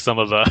freaks some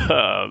of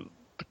the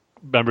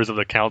members of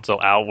the council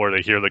out where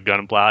they hear the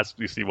gun blast.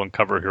 You see one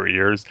cover her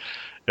ears.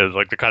 It's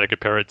like to kind of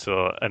compare it to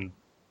a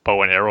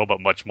bow and arrow, but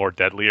much more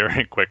deadlier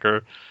and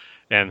quicker.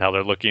 And how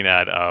they're looking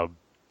at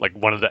like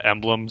one of the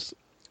emblems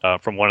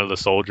from one of the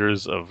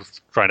soldiers of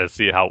trying to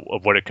see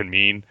of what it can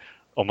mean,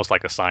 almost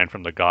like a sign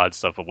from the gods,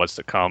 stuff of what's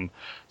to come.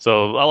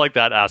 So I like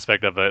that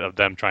aspect of it, of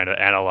them trying to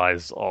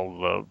analyze all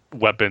the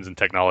weapons and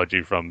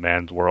technology from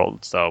man's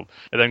world. So,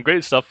 and then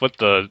great stuff with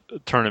the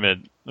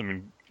tournament. I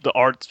mean, the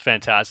art's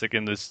fantastic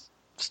in this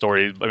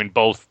story. I mean,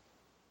 both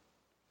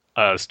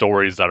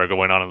stories that are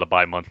going on in the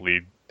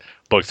bi-monthly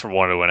books for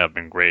Wonder Woman have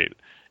been great.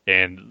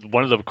 And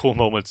one of the cool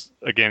moments,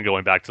 again,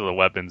 going back to the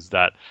weapons,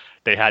 that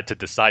they had to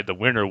decide the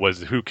winner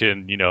was who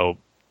can,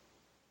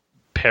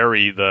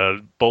 parry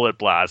the bullet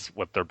blast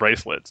with their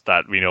bracelets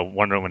that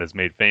Wonder Woman has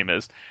made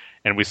famous.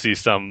 And we see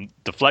some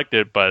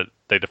deflected, but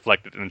they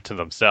deflected into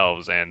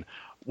themselves. And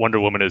Wonder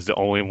Woman is the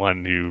only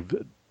one who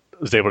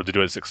is able to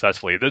do it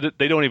successfully.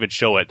 They don't even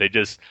show it. They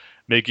just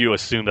make you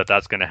assume that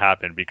that's going to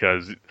happen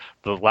because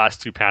the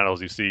last two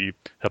panels you see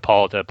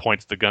Hippolyta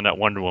points the gun at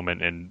Wonder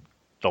Woman, and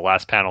the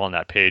last panel on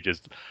that page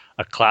is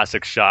a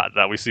classic shot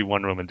that we see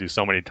Wonder Woman do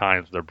so many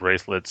times with their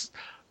bracelets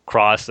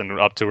crossed and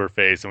up to her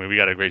face. I mean, we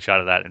got a great shot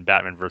of that in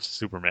Batman versus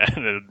Superman.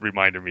 It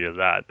reminded me of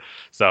that.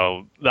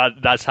 So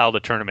that's how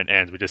the tournament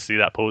ends. We just see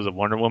that pose of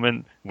Wonder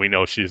Woman. We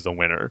know she's the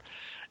winner.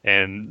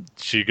 And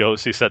she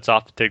sets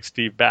off to take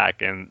Steve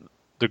back. And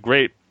the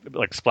great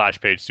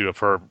splash page too of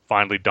her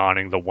finally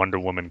donning the Wonder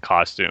Woman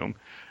costume.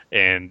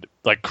 And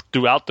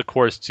throughout the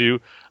course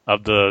too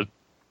of I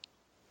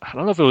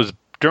don't know if it was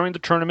during the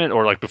tournament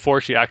or before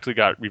she actually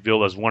got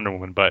revealed as Wonder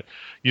Woman, but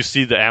you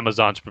see the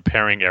Amazons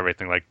preparing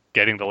everything, like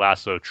getting the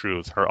lasso of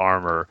truth, her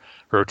armor,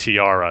 her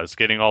tiaras,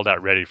 getting all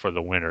that ready for the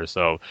winner.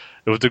 So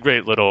it was a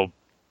great little,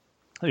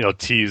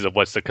 tease of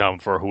what's to come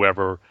for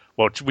whoever.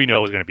 Well, we know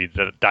it was going to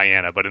be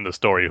Diana, but in the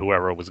story,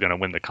 whoever was going to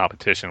win the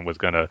competition was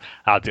going to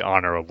have the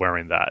honor of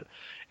wearing that.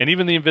 And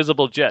even the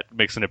Invisible Jet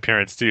makes an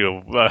appearance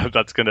too.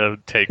 That's going to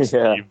take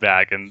Steve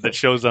back, and that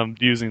shows them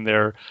using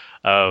their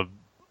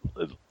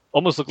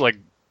almost look like.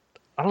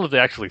 I don't know if they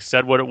actually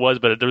said what it was,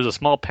 but there was a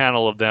small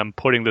panel of them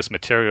putting this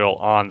material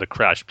on the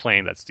crashed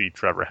plane that Steve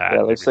Trevor had.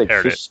 Yeah, it looks like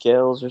fish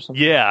scales or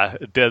something. Yeah,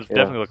 it does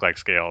definitely look like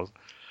scales.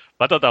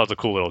 But I thought that was a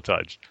cool little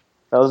touch.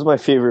 That was my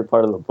favorite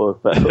part of the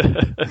book, by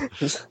the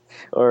way.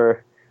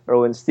 or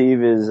when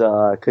Steve is,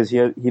 because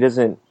he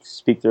doesn't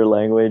speak their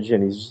language,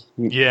 and he's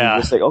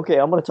just like, okay,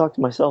 I'm going to talk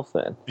to myself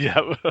then. Yeah.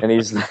 And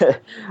he's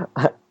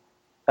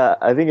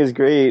I think it's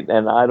great,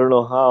 and I don't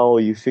know how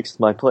you fixed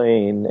my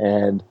plane,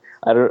 and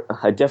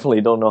I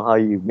definitely don't know how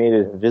you made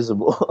it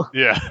invisible.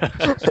 Yeah.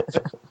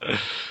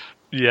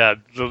 Yeah,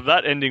 so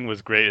that ending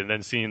was great, and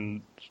then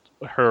seeing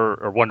her,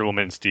 or Wonder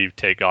Woman and Steve,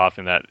 take off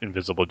in that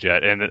invisible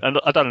jet. And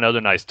I thought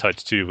another nice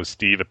touch, too, was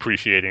Steve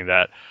appreciating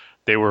that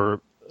they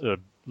were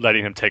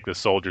letting him take the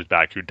soldiers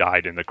back who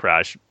died in the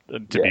crash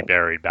to be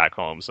buried back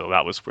home. So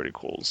that was pretty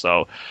cool.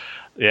 So,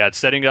 yeah, it's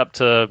setting up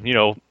to,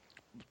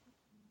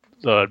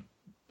 the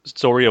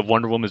story of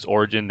Wonder Woman's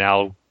origin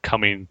now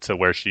coming to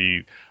where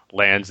she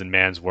lands in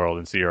man's world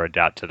and see her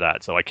adapt to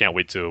that. So I can't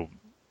wait to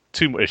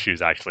 2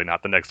 issues actually,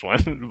 not the next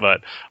one,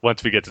 but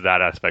once we get to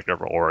that aspect of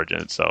her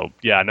origin. So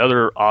yeah,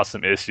 another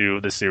awesome issue.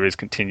 This series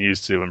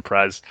continues to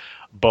impress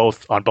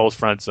on both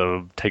fronts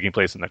of taking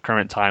place in the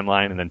current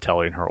timeline and then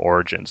telling her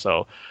origin.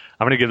 So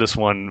I'm going to give this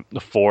one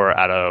 4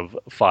 out of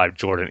 5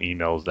 Jordan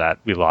emails that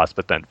we lost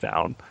but then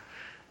found.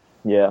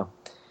 Yeah.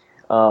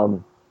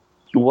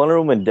 Wonder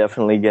Woman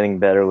definitely getting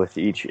better with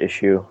each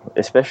issue,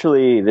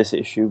 especially this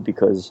issue,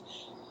 because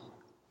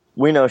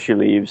we know she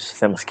leaves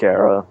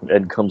Themyscira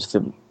and comes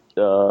to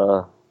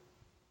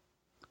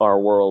our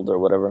world or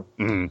whatever.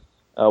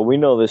 Mm-hmm. We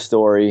know this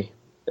story.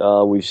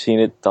 We've seen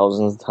it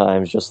thousands of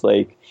times, just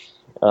like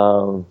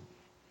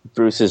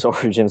Bruce's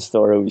origin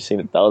story. We've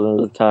seen it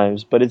thousands of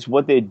times, but it's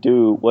what they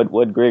do,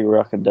 what Greg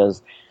Rucka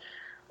does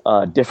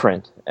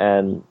different,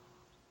 and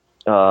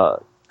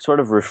sort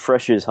of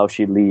refreshes how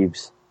she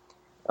leaves.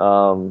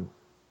 And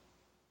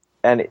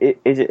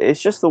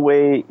it's just the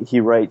way he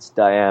writes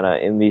Diana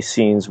in these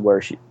scenes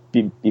where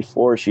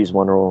before she's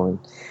Wonder Woman.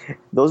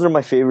 Those are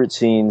my favorite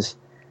scenes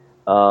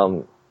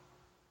in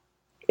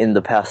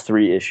the past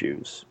 3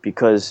 issues,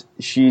 because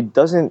she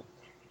doesn't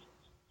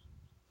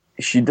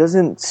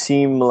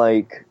seem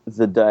like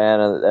the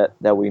Diana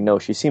that we know.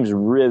 She seems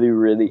really,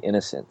 really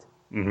innocent.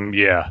 Mm-hmm,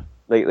 yeah.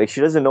 Like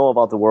she doesn't know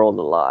about the world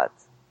a lot.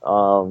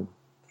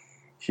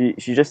 She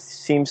just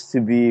seems to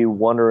be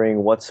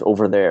wondering what's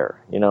over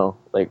there,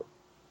 like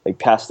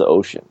past the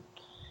ocean.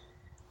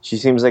 She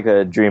seems like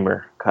a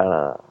dreamer kind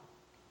of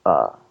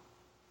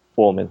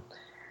woman.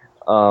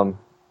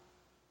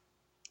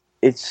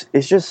 It's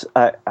just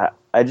I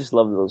just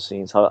love those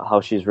scenes,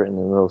 how she's written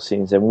in those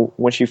scenes, and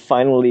when she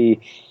finally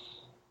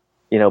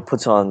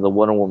puts on the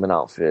Wonder Woman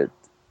outfit,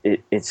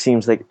 it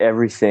seems like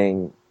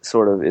everything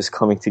sort of is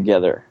coming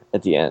together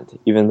at the end,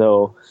 even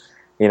though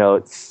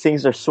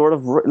things are sort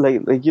of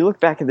like you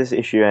look back at this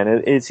issue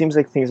and it seems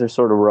like things are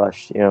sort of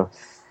rushed.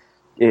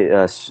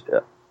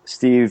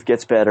 Steve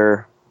gets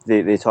better.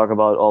 They talk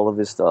about all of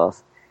this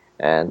stuff,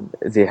 and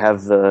they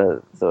have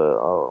the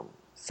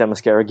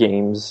Themyscira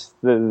Games,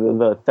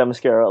 the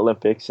Themyscira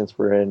Olympics, since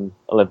we're in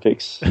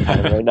Olympics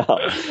time right now.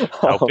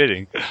 How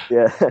fitting.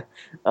 Yeah.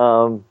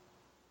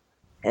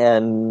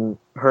 And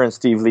her and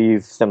Steve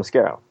leave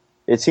Themyscira.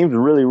 It seems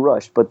really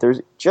rushed, but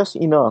there's just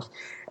enough.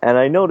 And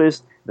I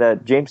noticed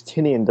that James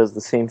Tynion does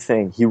the same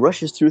thing. He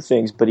rushes through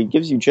things, but he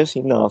gives you just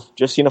enough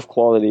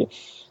quality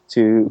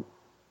to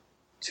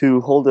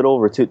hold it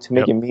over, to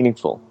make it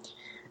meaningful.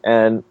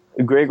 And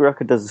Greg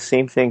Rucka does the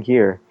same thing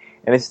here.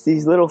 And it's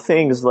these little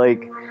things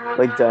like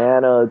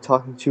Diana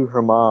talking to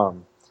her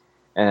mom,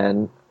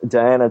 and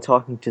Diana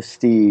talking to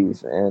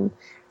Steve, and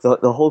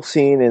the whole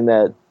scene in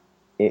that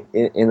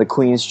in the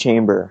Queen's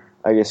chamber,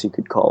 I guess you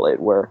could call it,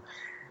 where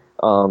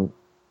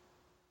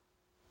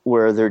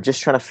they're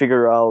just trying to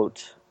figure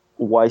out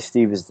why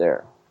Steve is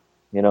there,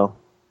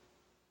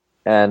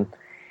 and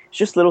it's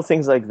just little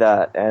things like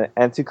that.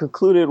 And to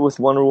conclude it with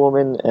Wonder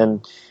Woman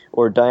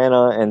or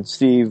Diana and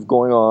Steve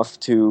going off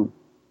to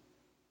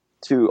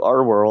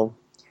our world,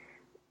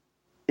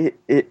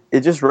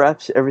 it just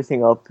wraps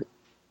everything up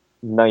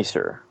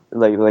nicer,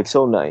 like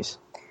so nice.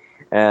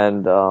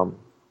 And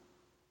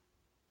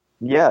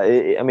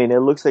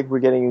it looks like we're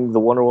getting the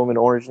Wonder Woman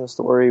origin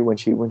story when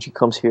she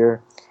comes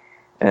here,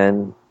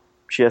 and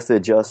she has to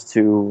adjust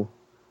to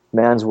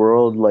man's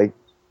world. Like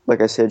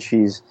I said,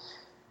 she's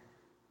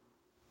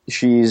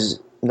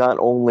not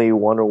only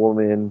Wonder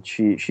Woman,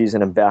 she's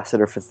an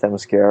ambassador for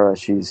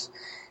Themyscira.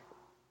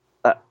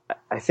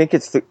 I think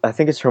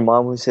it's her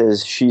mom who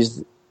says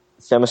she's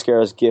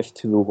Themyscira's gift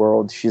to the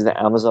world. She's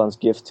the Amazon's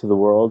gift to the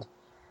world,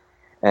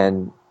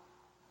 and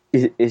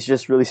it's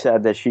just really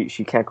sad that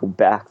she can't go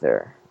back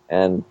there.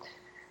 And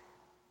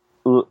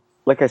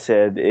like I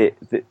said,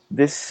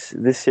 this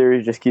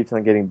series just keeps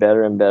on getting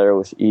better and better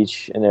with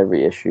each and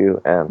every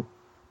issue, and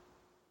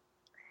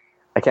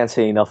I can't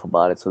say enough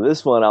about it. So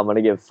this one, I'm going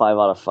to give 5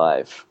 out of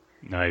 5.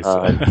 Nice.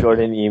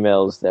 Jordan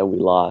emails that we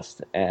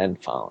lost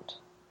and found.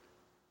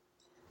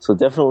 So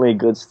definitely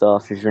good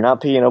stuff. If you're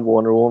not picking up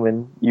Wonder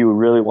Woman, you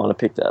really want to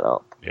pick that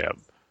up. Yeah.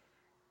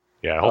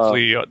 Yeah,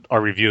 hopefully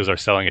our reviews are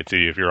selling it to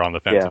you if you're on the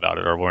fence about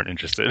it or weren't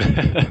interested.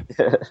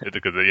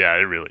 Because,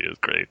 it really is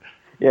great.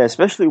 Yeah,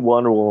 especially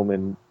Wonder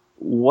Woman.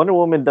 Wonder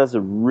Woman does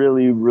a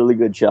really, really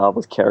good job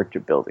with character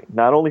building.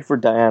 Not only for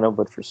Diana,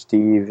 but for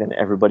Steve and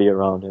everybody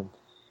around him.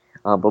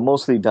 But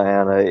mostly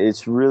Diana.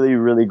 It's really,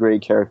 really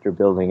great character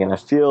building. And I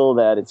feel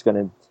that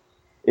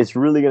it's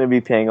really going to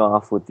be paying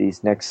off with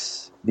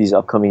these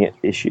upcoming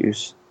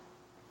issues.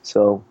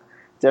 So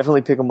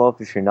definitely pick them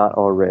up if you're not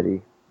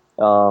already.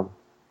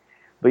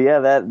 But yeah,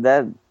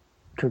 that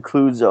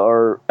concludes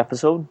our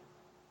episode,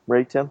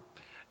 right, Tim?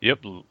 Yep.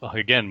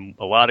 Again,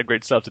 a lot of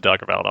great stuff to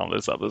talk about on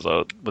this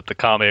episode with the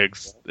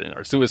comics, and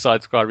our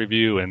Suicide Squad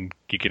review, and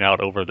geeking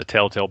out over the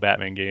Telltale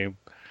Batman game.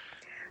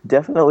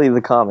 Definitely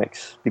the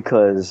comics,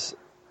 because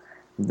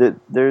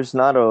there's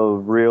not a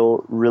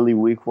really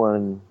weak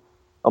one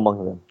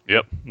among them.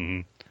 Yep. Mm-hmm.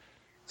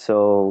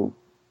 So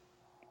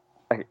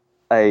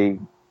I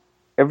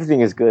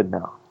everything is good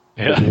now.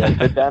 Yeah.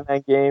 The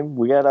Batman game,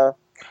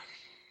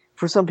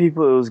 for some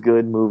people it was a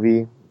good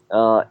movie.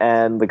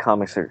 and the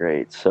comics are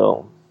great.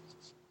 So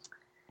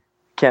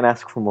can't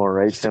ask for more,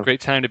 right? It's a great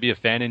time to be a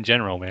fan in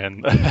general,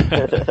 man.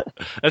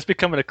 That's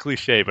becoming a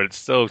cliche, but it's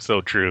so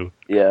true.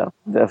 Yeah,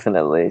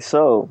 definitely.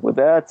 So with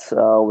that,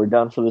 we're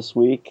done for this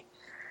week.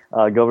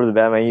 Go over to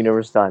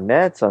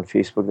BatmanUniverse.net, on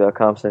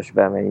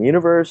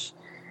Facebook.com/BatmanUniverse.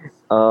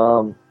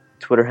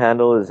 Twitter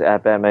handle is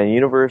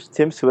 @BatmanUniverse.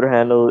 Tim's Twitter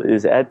handle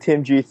is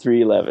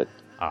 @TimG311.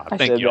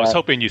 Thank you. I was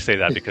hoping you say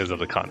that because of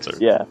the concert.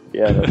 Yeah.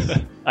 That's,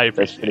 I appreciate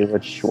that's pretty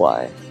much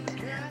why.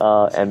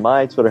 And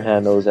my Twitter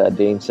handle is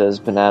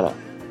 @DaneSaysBanana.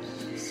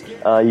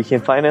 You can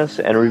find us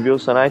and review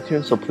us on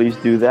iTunes, so please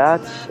do that.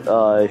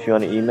 If you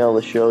want to email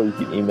the show, you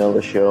can email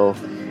the show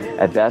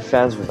at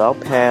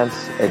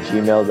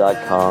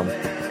batfanswithoutpants@gmail.com.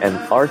 And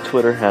our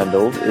Twitter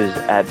handle is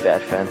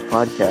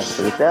 @BatFansPodcast.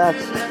 So with that,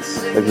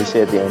 like we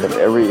say at the end of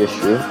every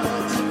issue,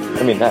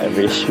 I mean, not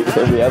every issue,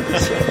 every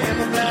episode,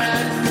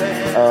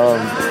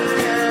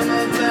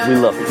 we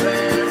love you.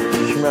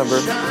 Just remember,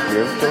 if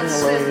you're feeling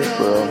alone in this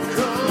world,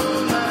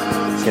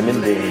 Tim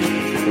and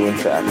Dane do in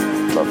fact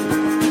love you.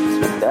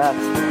 So with that,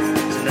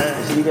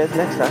 see you guys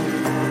next time.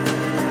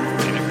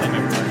 See you next time,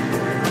 everybody.